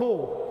ask for the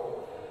ball.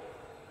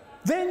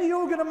 Then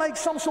you're going to make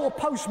some sort of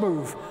post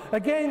move.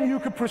 Again, you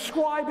could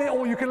prescribe it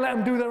or you can let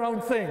them do their own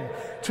thing.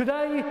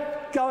 Today,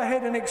 go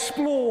ahead and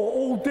explore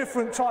all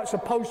different types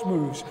of post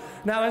moves.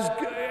 Now, as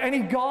any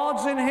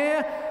guards in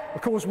here,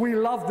 of course, we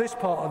love this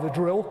part of the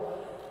drill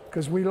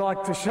because we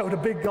like to show the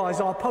big guys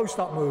our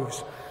post-up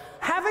moves.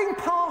 Having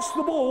passed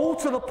the ball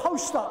to the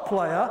post-up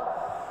player,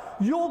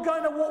 you're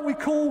going to what we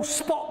call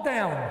spot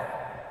down.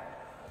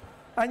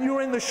 And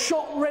you're in the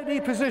shot-ready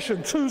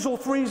position, 2s or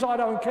 3s, I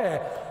don't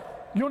care.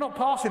 You're not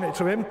passing it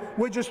to him,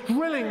 we're just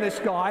drilling this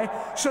guy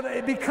so that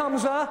it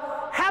becomes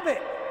a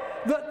habit.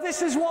 That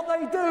this is what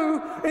they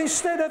do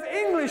instead of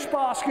English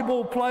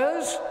basketball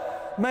players,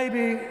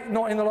 maybe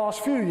not in the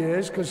last few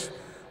years, because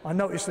I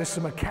noticed there's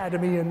some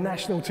academy and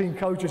national team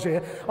coaches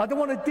here. I don't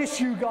want to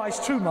diss you guys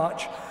too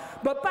much,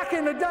 but back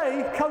in the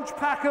day, Coach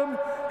Packham,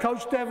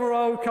 Coach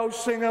Devereaux, Coach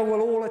Singer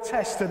will all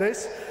attest to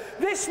this.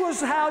 This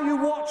was how you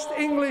watched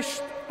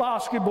English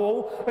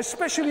basketball,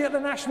 especially at the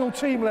national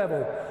team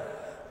level.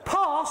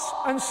 Pass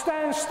and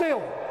stand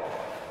still.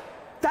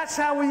 That's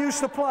how we used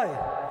to play.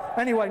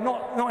 Anyway,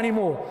 not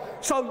anymore.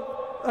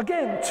 So,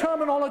 again,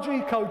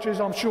 terminology,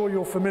 coaches, I'm sure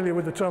you're familiar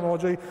with the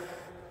terminology.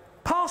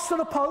 Pass to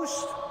the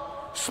post,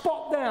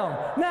 spot down.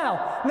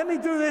 Now, let me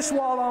do this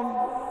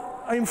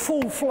while I'm in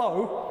full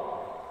flow.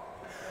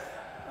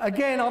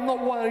 Again, I'm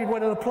not worried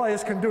whether the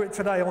players can do it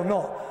today or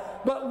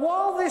not. But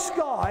while this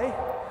guy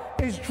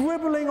is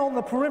dribbling on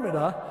the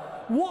perimeter,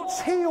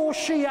 what's he or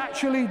she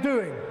actually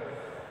doing?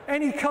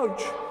 Any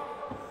coach,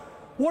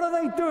 what are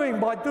they doing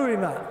by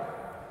doing that?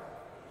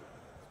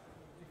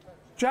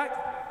 Jack?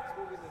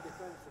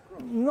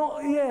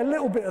 Not, yeah, a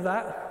little bit of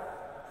that.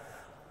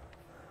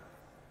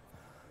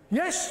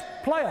 Yes,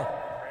 player.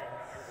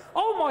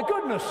 Oh my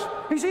goodness,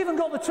 he's even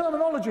got the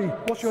terminology.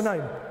 What's your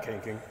name?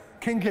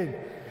 King.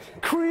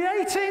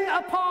 Creating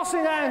a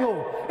passing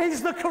angle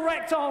is the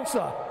correct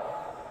answer.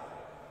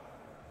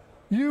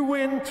 You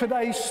win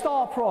today's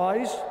star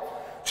prize,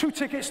 2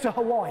 tickets to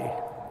Hawaii.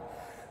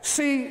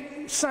 See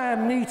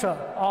Sam Nita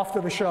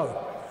after the show.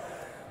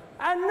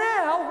 And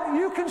now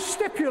you can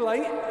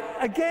stipulate,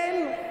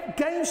 again,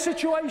 game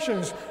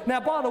situations.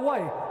 Now, by the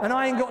way, and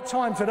I ain't got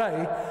time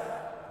today,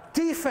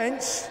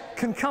 defense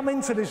can come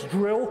into this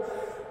drill.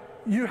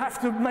 You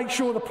have to make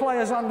sure the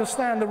players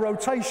understand the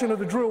rotation of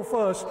the drill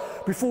first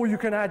before you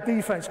can add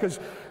defense, because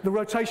the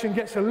rotation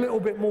gets a little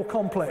bit more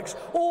complex.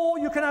 Or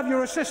you can have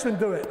your assistant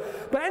do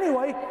it. But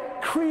anyway,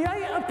 create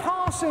a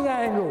passing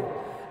angle.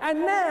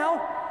 And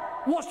now,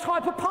 what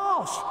type of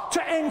pass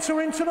to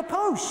enter into the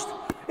post?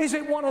 Is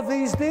it one of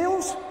these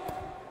deals?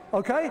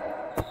 Okay.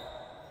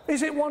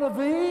 Is it one of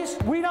these?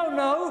 We don't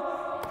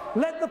know.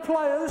 Let the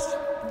players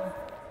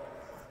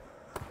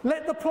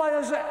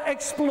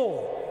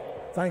explore.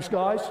 Thanks,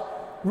 guys.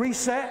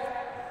 Reset.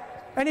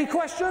 Any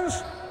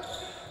questions?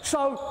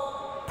 So,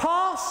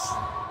 pass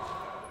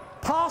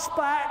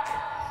back,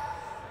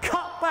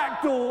 cut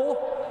back door,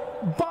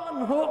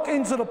 button hook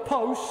into the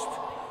post,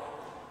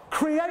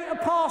 create a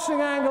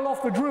passing angle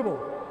off the dribble.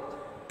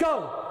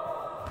 Go.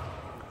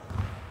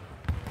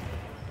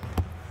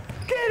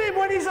 Get him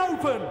when he's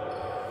open.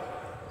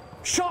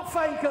 Shot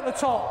fake at the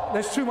top.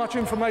 There's too much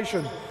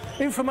information.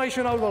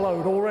 Information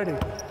overload already.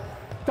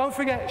 Don't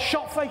forget,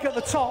 shot fake at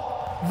the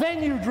top,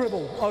 then you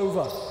dribble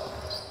over.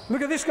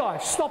 Look at this guy.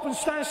 Stop and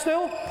stand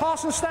still.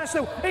 Pass and stand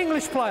still.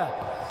 English player.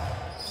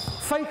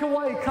 Fake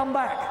away, come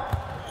back.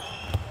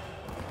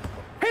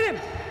 Hit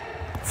him.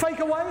 Fake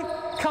away,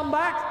 come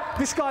back.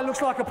 This guy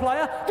looks like a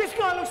player. This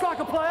guy looks like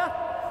a player.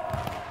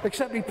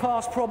 Except he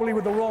passed probably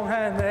with the wrong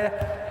hand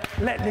there.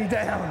 Let me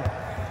down.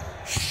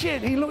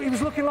 Shit, he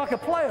was looking like a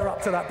player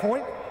up to that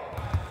point.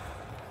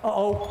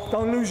 Uh-oh,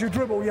 don't lose your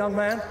dribble, young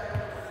man.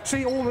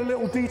 See all the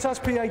little details,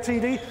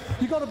 PATD.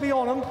 You've got to be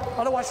on them,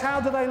 otherwise how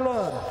do they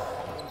learn?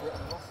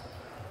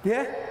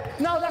 Yeah?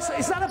 No,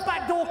 is that a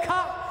backdoor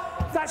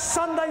cut? That's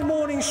Sunday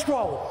morning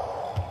stroll.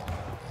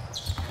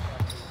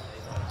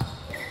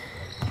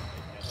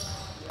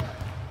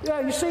 Yeah,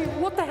 you see,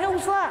 what the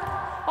hell's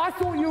that? I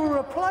thought you were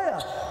a player.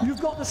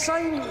 You've got the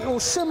same or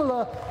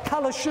similar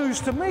colour shoes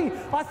to me.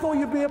 I thought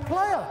you'd be a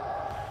player.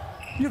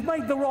 You've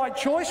made the right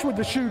choice with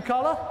the shoe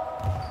colour.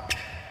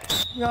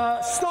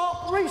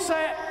 Stop,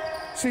 reset.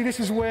 See, this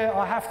is where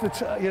I have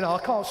to, I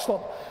can't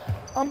stop.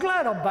 I'm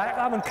glad I'm back.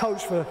 I haven't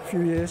coached for a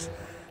few years.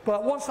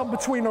 But once I'm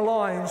between the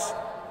lines,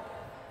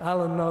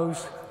 Alan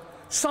knows,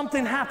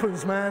 something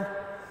happens, man.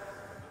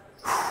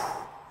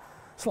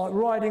 It's like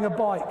riding a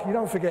bike. You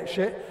don't forget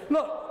shit.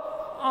 Look,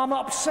 I'm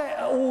upset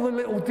at all the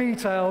little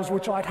details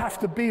which I'd have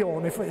to be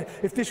on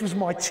if this was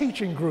my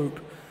teaching group,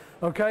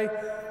 okay?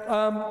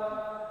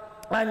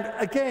 And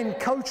again,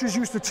 coaches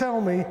used to tell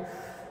me,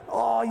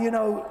 oh, you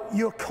know,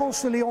 you're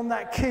constantly on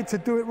that kid to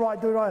do it right,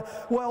 do it right.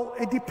 Well,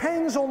 it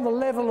depends on the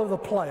level of the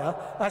player,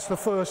 that's the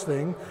first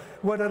thing,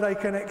 whether they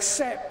can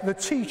accept the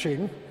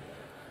teaching,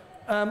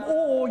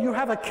 or you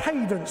have a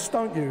cadence,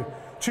 don't you,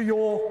 to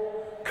your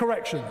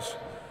corrections.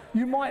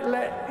 You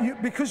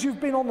might because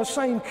you've been on the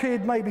same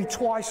kid maybe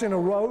twice in a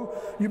row,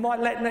 you might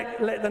let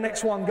the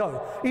next one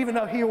go, even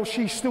though he or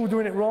she's still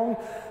doing it wrong.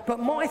 But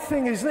my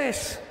thing is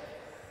this,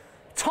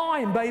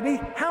 time,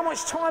 baby. How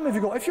much time have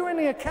you got? If you're in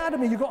the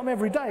academy, you've got them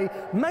every day,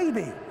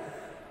 maybe.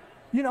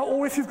 You know,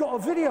 or if you've got a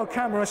video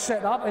camera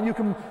set up and you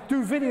can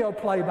do video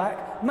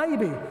playback,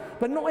 maybe.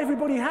 But not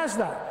everybody has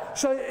that.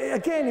 So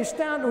again, it's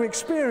down to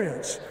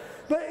experience.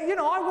 But, you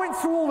know, I went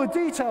through all the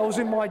details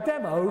in my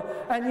demo,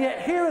 and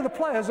yet here are the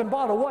players. And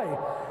by the way,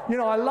 you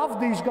know, I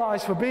love these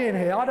guys for being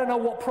here. I don't know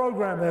what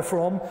program they're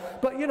from,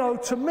 but, you know,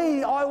 to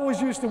me, I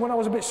always used to, when I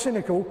was a bit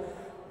cynical,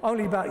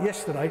 only about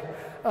yesterday,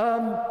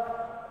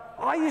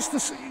 I used to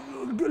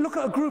look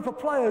at a group of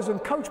players, and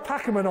Coach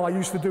Packham and I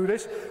used to do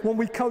this when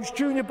we coached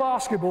junior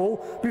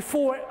basketball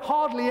before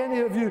hardly any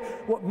of you,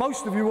 well,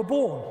 most of you were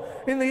born.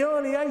 In the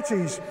early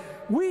 80s,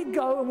 we'd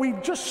go and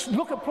we'd just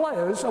look at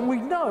players and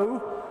we'd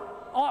know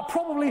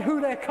probably who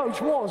their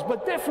coach was,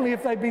 but definitely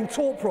if they'd been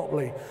taught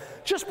properly.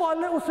 Just by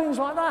little things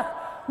like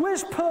that.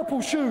 Where's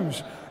Purple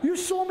Shoes? You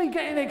saw me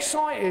getting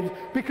excited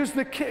because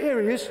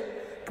here he is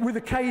with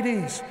the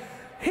KDs.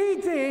 He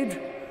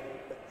did,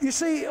 you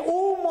see,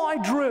 all my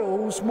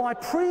drills, my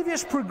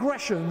previous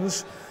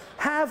progressions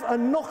have a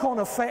knock-on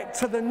effect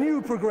to the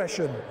new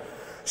progression.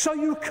 So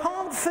you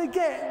can't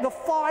forget the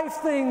 5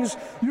 things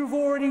you've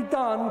already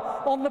done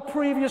on the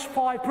previous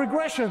 5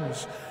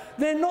 progressions.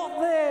 They're not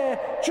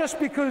there just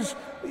because,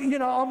 you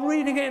know, I'm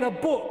reading it in a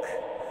book.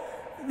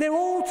 They're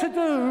all to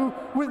do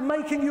with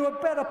making you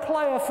a better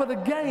player for the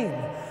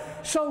game.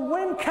 So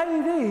when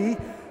KD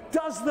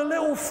does the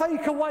little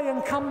fake away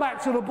and come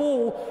back to the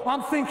ball,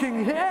 I'm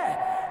thinking,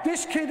 yeah,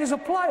 this kid is a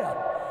player.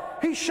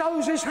 He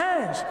shows his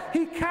hands,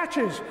 he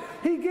catches,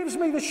 he gives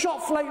me the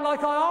shot flake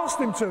like I asked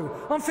him to.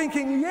 I'm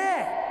thinking,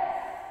 yeah.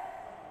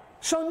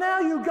 So now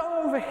you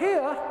go over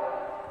here,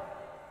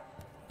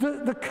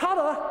 the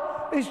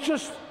cutter is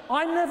just,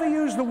 I never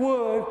use the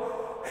word,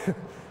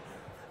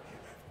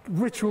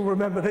 Rich will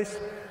remember this,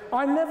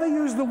 I never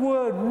use the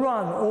word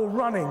run or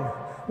running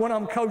when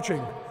I'm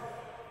coaching.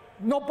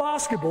 Not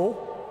basketball,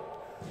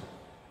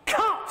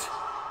 cut!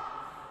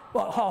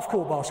 Well,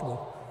 half-court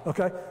basketball,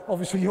 okay?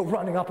 Obviously you're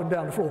running up and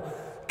down the floor.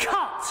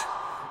 Cut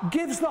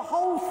gives the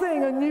whole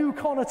thing a new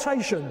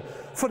connotation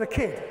for the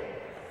kid.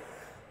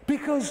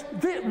 Because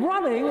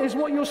running is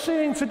what you're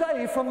seeing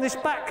today from this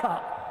back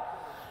cut.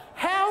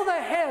 How the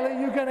hell are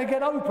you going to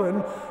get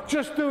open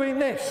just doing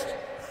this?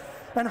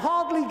 And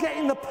hardly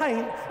getting the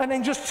paint and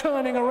then just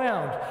turning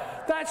around.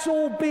 That's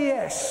all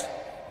BS.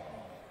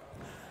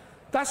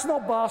 That's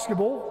not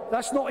basketball.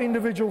 That's not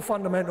individual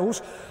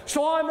fundamentals.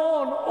 So I'm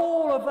on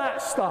all of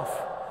that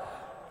stuff.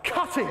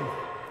 Cutting,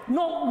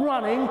 not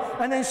running,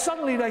 and then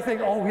suddenly they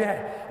think, oh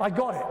yeah, I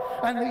got it.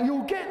 And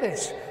you'll get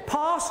this.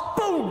 Pass,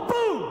 boom,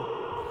 boom.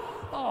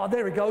 Oh,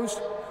 there it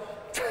goes.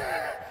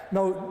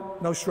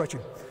 No stretching.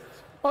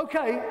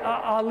 Okay,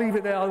 I'll leave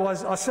it there.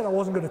 Otherwise, I said I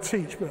wasn't going to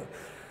teach, but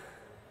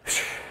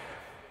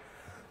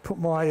put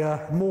my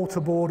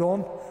mortarboard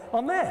on.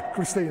 I'm there,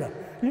 Christina.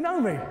 You know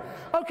me.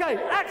 Okay,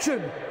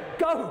 action.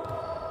 Go.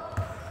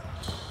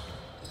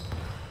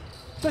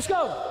 Let's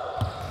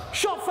go.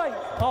 Shot fake.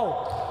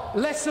 Oh,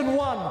 lesson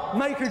 1.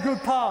 Make a good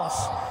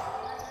pass.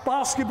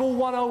 Basketball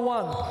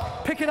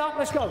 101. Pick it up.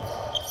 Let's go.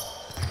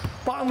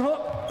 Button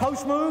hook.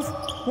 Post move.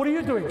 What are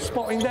you doing?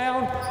 Spotting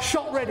down.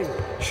 Shot ready.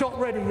 Shot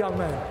ready, young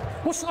man.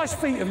 What size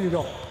feet have you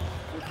got?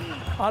 14.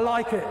 I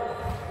like it.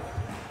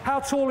 How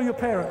tall are your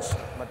parents?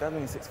 My dad's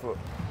only 6 foot.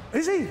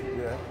 Is he?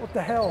 Yeah. What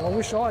the hell? I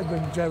wish I'd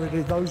been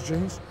inherited those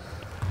genes.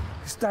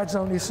 His dad's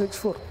only 6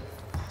 foot.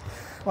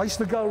 I used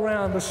to go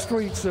around the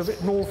streets of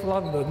North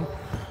London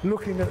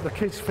looking at the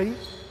kids' feet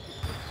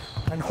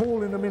and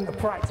hauling them into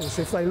practice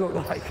if they look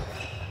like.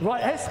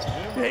 Right, S?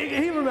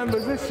 He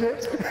remembers this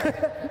shit.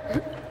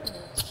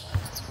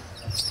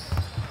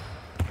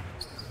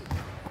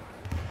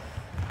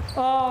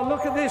 Oh,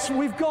 look at this.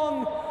 We've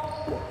gone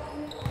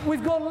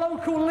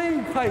local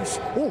league pace.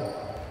 Oh,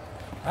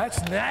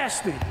 that's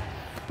nasty.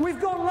 We've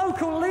got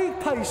local league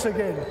pace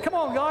again. Come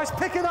on, guys,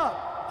 pick it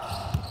up.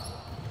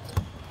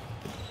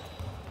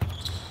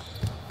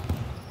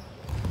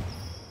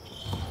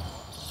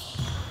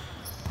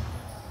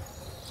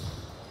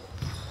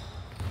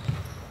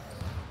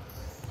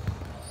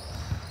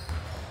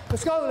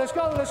 Let's go, let's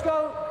go, let's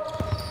go.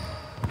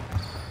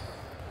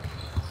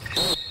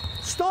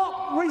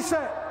 Stop,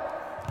 reset.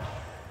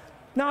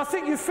 Now, I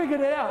think you figured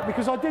it out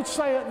because I did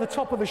say at the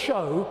top of the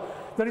show,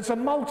 that it's a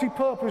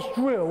multi-purpose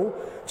drill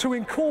to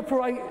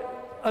incorporate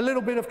a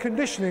little bit of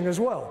conditioning as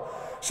well.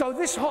 So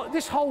this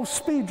whole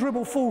speed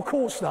dribble full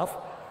court stuff,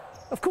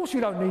 of course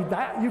you don't need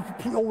that,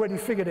 you've already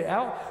figured it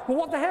out. Well,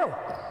 what the hell?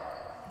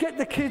 Get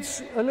the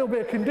kids a little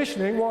bit of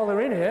conditioning while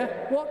they're in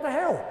here, what the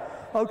hell?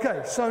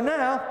 Okay, so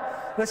now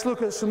let's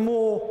look at some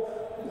more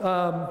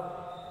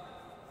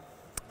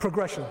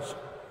progressions.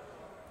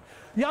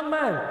 Young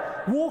man,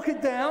 walk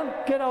it down,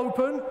 get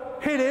open,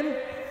 hit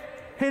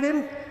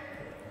him.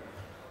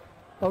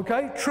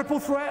 Okay, triple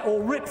threat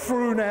or rip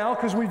through now,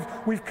 because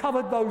we've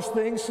covered those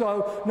things.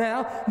 So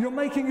now you're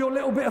making your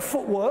little bit of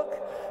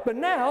footwork, but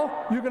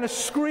now you're going to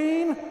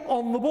screen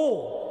on the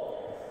ball.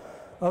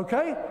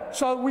 Okay,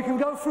 so we can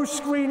go through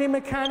screening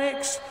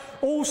mechanics.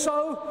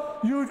 Also,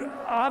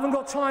 I haven't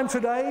got time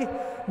today.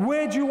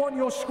 Where do you want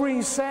your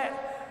screen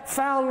set?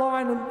 Foul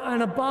line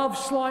and above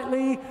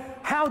slightly.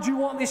 How do you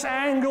want this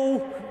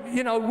angle?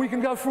 You know, we can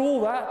go through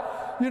all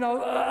that. You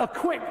know, a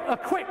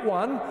quick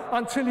one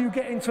until you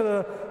get into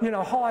the, you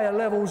know, higher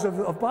levels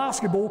of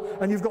basketball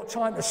and you've got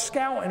time to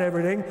scout and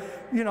everything.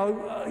 You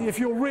know, if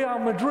you're Real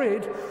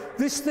Madrid,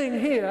 this thing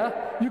here,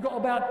 you've got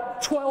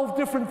about 12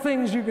 different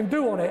things you can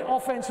do on it,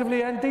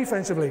 offensively and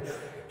defensively.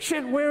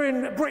 Shit, we're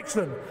in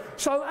Brixton.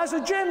 So as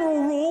a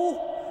general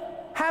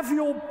rule, have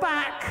your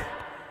back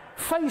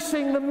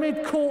facing the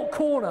mid-court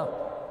corner.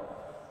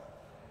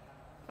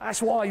 That's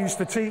what I used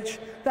to teach.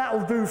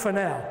 That'll do for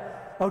now,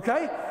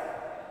 okay?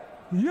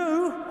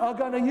 You are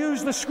going to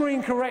use the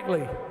screen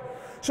correctly.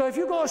 So if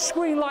you've got a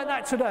screen like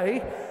that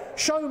today,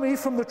 show me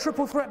from the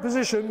triple threat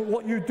position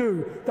what you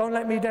do. Don't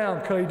let me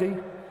down,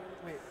 KD.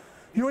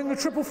 You're in the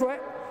triple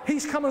threat.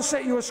 He's come and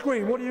set you a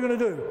screen. What are you going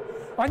to do?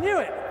 I knew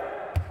it.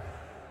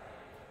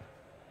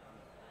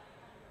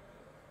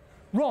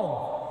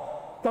 Wrong.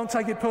 Don't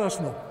take it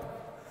personal.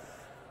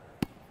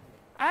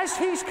 As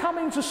he's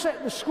coming to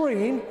set the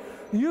screen,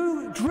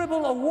 you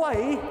dribble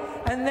away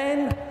and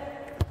then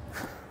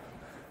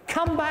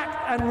come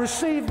back and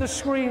receive the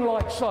screen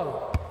like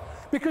so.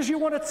 Because you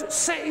want to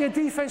set your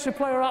defensive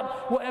player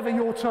up, whatever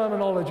your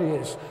terminology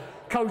is.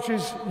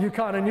 Coaches, you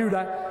kind of knew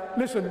that.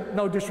 Listen,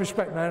 no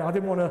disrespect, man, I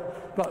didn't want to,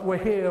 but we're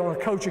here on a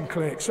coaching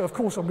clinic, so of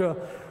course I'm going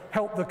to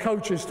help the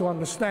coaches to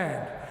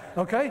understand.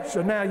 Okay,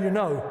 so now you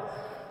know.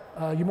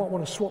 You might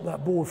want to swap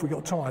that ball if we've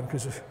got time,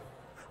 because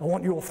I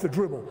want you off the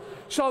dribble.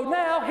 So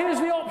now, here's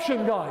the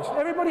option, guys.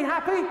 Everybody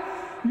happy?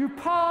 You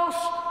pass,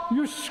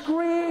 you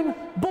screen,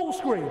 ball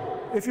screen,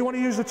 if you want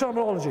to use the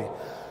terminology.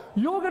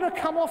 You're going to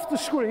come off the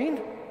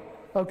screen,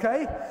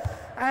 okay,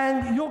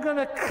 and you're going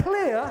to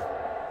clear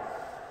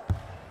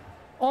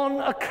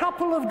on a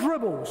couple of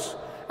dribbles,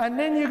 and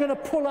then you're going to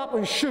pull up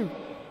and shoot.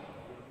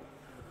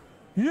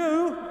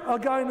 You are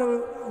going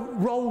to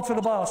roll to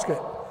the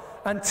basket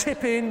and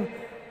tip in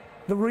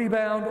the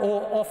rebound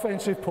or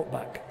offensive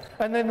putback.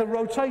 And then the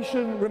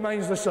rotation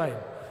remains the same.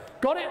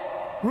 Got it?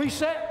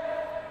 Reset.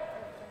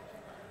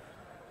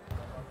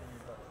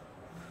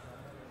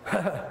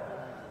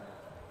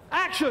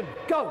 Action,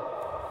 go.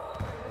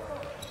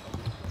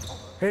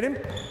 Hit him.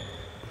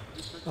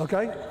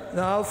 Okay,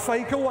 now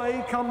fake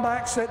away, come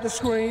back, set the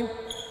screen.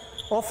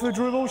 Off the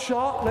dribble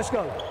shot, let's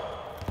go.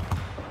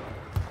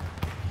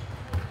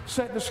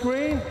 Set the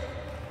screen.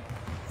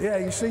 Yeah,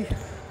 you see.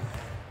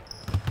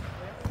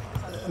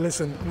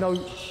 Listen, no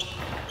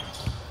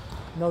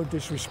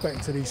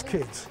disrespect to these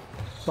kids,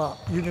 but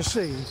you can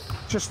see,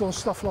 just on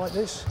stuff like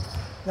this,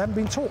 they haven't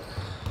been taught.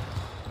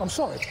 I'm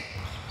sorry.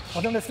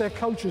 I don't know if their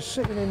coaches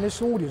sitting in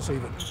this audience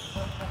even.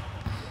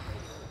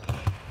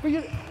 But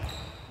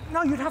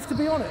you'd have to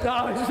be on it.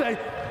 No, say,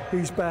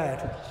 he's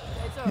bad.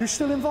 You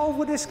still involved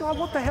with this guy?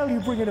 What the hell are you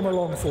bringing him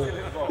along for?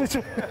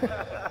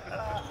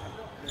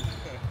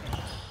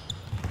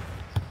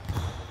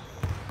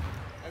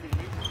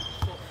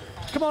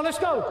 Come on, let's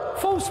go.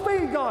 Full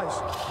speed, guys.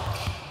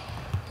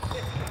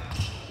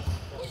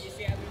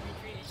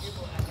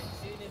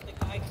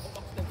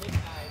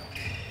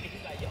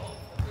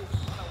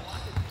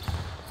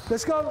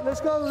 Let's go,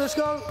 let's go, let's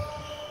go.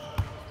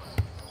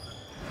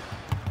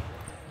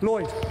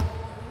 Lloyd.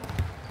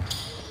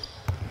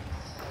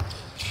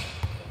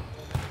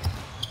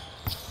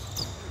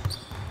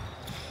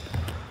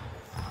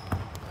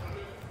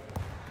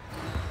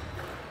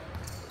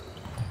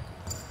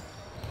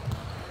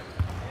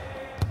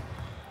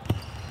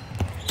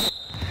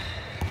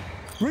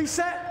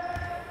 Reset.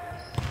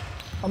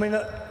 I mean,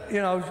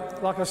 you know,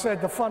 like I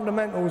said, the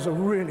fundamentals are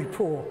really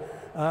poor,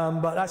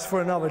 but that's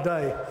for another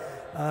day.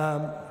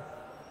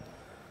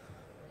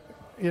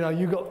 You know,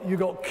 you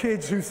got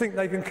kids who think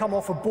they can come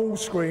off a ball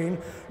screen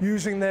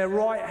using their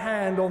right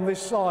hand on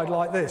this side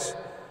like this.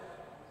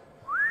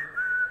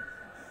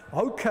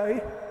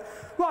 Okay.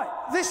 Right,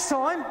 this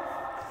time,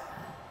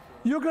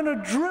 you're going to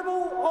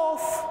dribble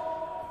off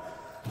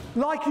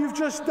like you've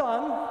just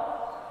done,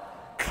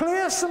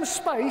 clear some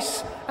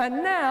space,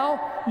 and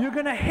now you're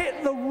going to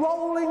hit the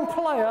rolling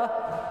player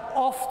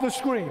off the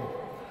screen.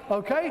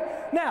 Okay?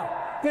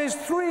 Now, there's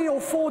 3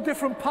 or 4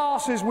 different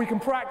passes we can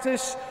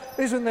practice,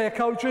 isn't there,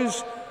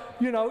 coaches?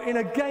 You know, in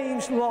a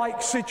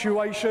games-like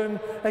situation.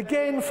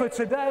 Again, for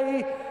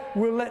today,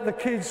 we'll let the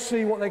kids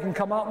see what they can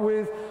come up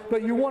with.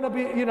 But you want to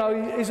be, you know,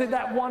 is it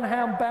that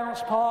one-hand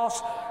bounce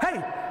pass?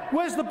 Hey,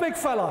 where's the big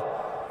fella?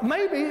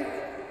 Maybe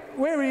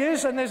where he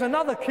is, and there's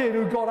another kid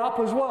who got up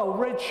as well,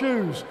 red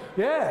shoes.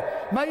 Yeah,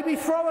 maybe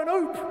throw an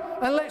hoop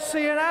and let's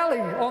see an alley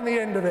on the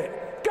end of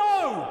it.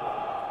 Go!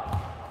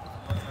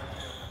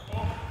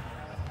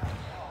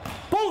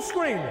 Ball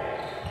screen,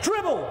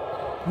 dribble,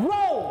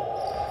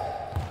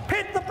 roll,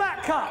 hit the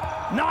back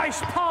cut.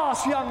 Nice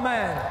pass, young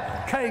man.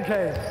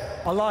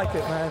 KK, I like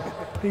it, man.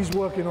 He's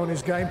working on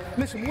his game.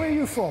 Listen, where are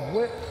you from?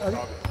 Where,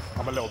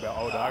 I'm a little bit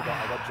older. I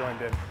got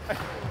joined in.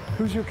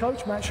 Who's your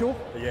coach, Matt Shaw?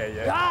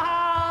 Yeah.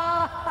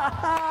 Ah!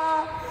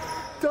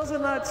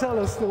 Doesn't that tell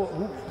us that?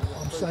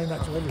 I'm saying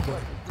that to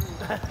everybody.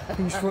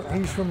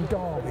 He's from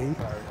Derby,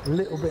 a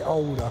little bit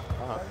older.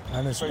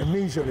 And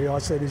immediately I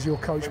said, is your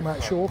coach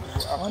Matt Shaw?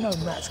 I know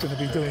Matt's going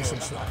to be doing some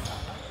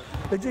stuff.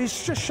 It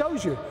just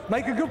shows you.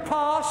 Make a good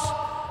pass.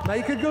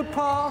 Make a good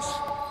pass.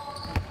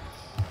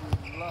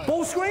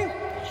 Ball screen.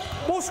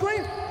 Ball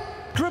screen.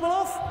 Dribble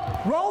off.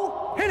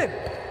 Roll. Hit him.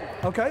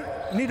 Okay.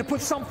 You need to put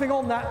something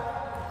on that.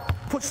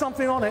 Put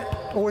something on it.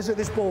 Or is it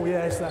this ball?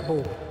 Yeah, it's that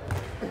ball.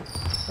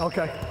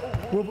 Okay.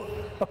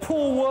 A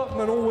poor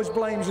workman always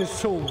blames his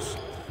tools.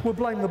 We'll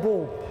blame the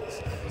ball.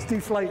 It's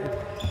deflated.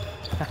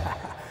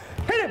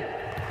 Hit him!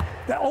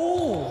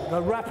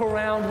 The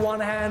wraparound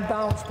one-hand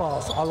bounce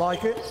pass. I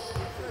like it.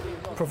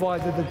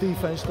 Provided the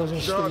defense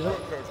doesn't steal it.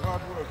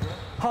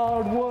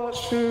 Hard work.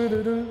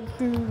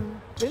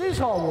 It is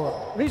hard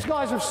work. These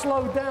guys have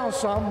slowed down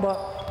some,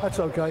 but that's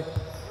okay.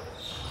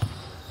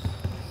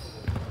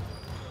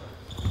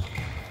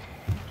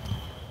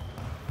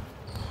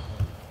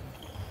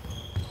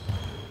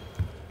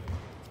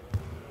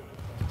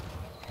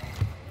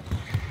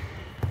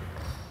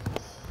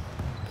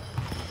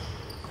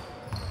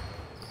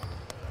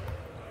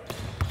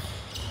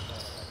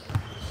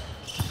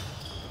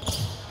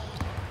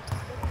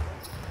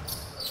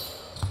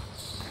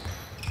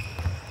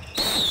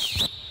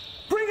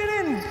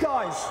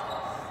 Guys,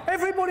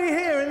 everybody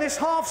here in this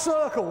half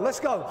circle, let's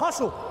go,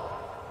 hustle.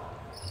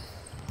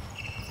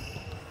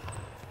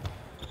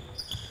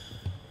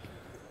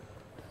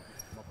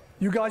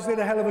 You guys did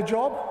a hell of a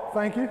job,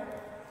 thank you.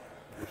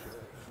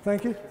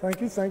 Thank you.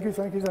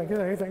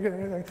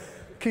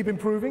 Keep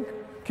improving,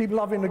 keep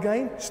loving the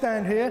game,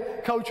 stand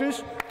here,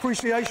 coaches,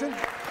 appreciation.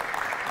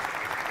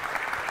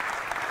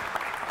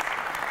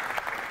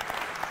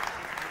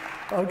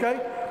 Okay.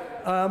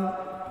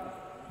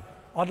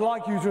 I'd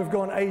like you to have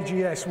gone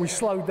AGS. We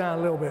slowed down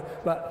a little bit,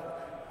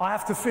 but I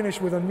have to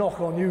finish with a knock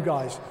on you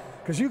guys,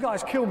 because you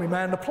guys kill me,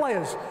 man. The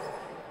players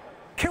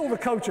kill the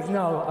coaches.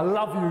 No, I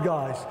love you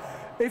guys.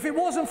 If it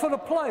wasn't for the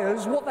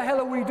players, what the hell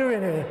are we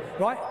doing here,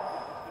 right?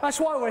 That's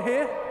why we're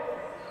here.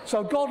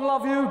 So God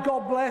love you,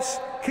 God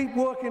bless. Keep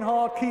working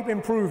hard, keep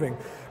improving.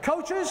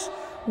 Coaches,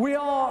 we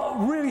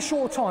are really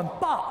short time,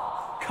 but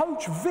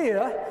Coach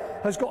Veer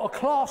has got a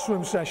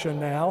classroom session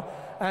now,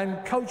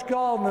 and Coach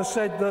Gardner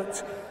said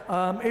that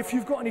if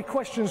you've got any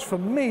questions for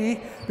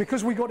me,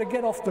 because we've got to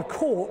get off the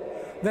court,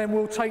 then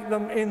we'll take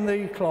them in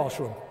the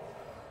classroom.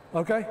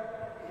 Okay?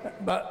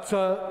 But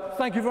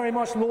thank you very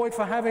much, Lloyd,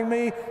 for having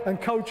me,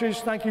 and coaches,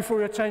 thank you for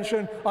your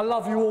attention. I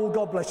love you all.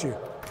 God bless you.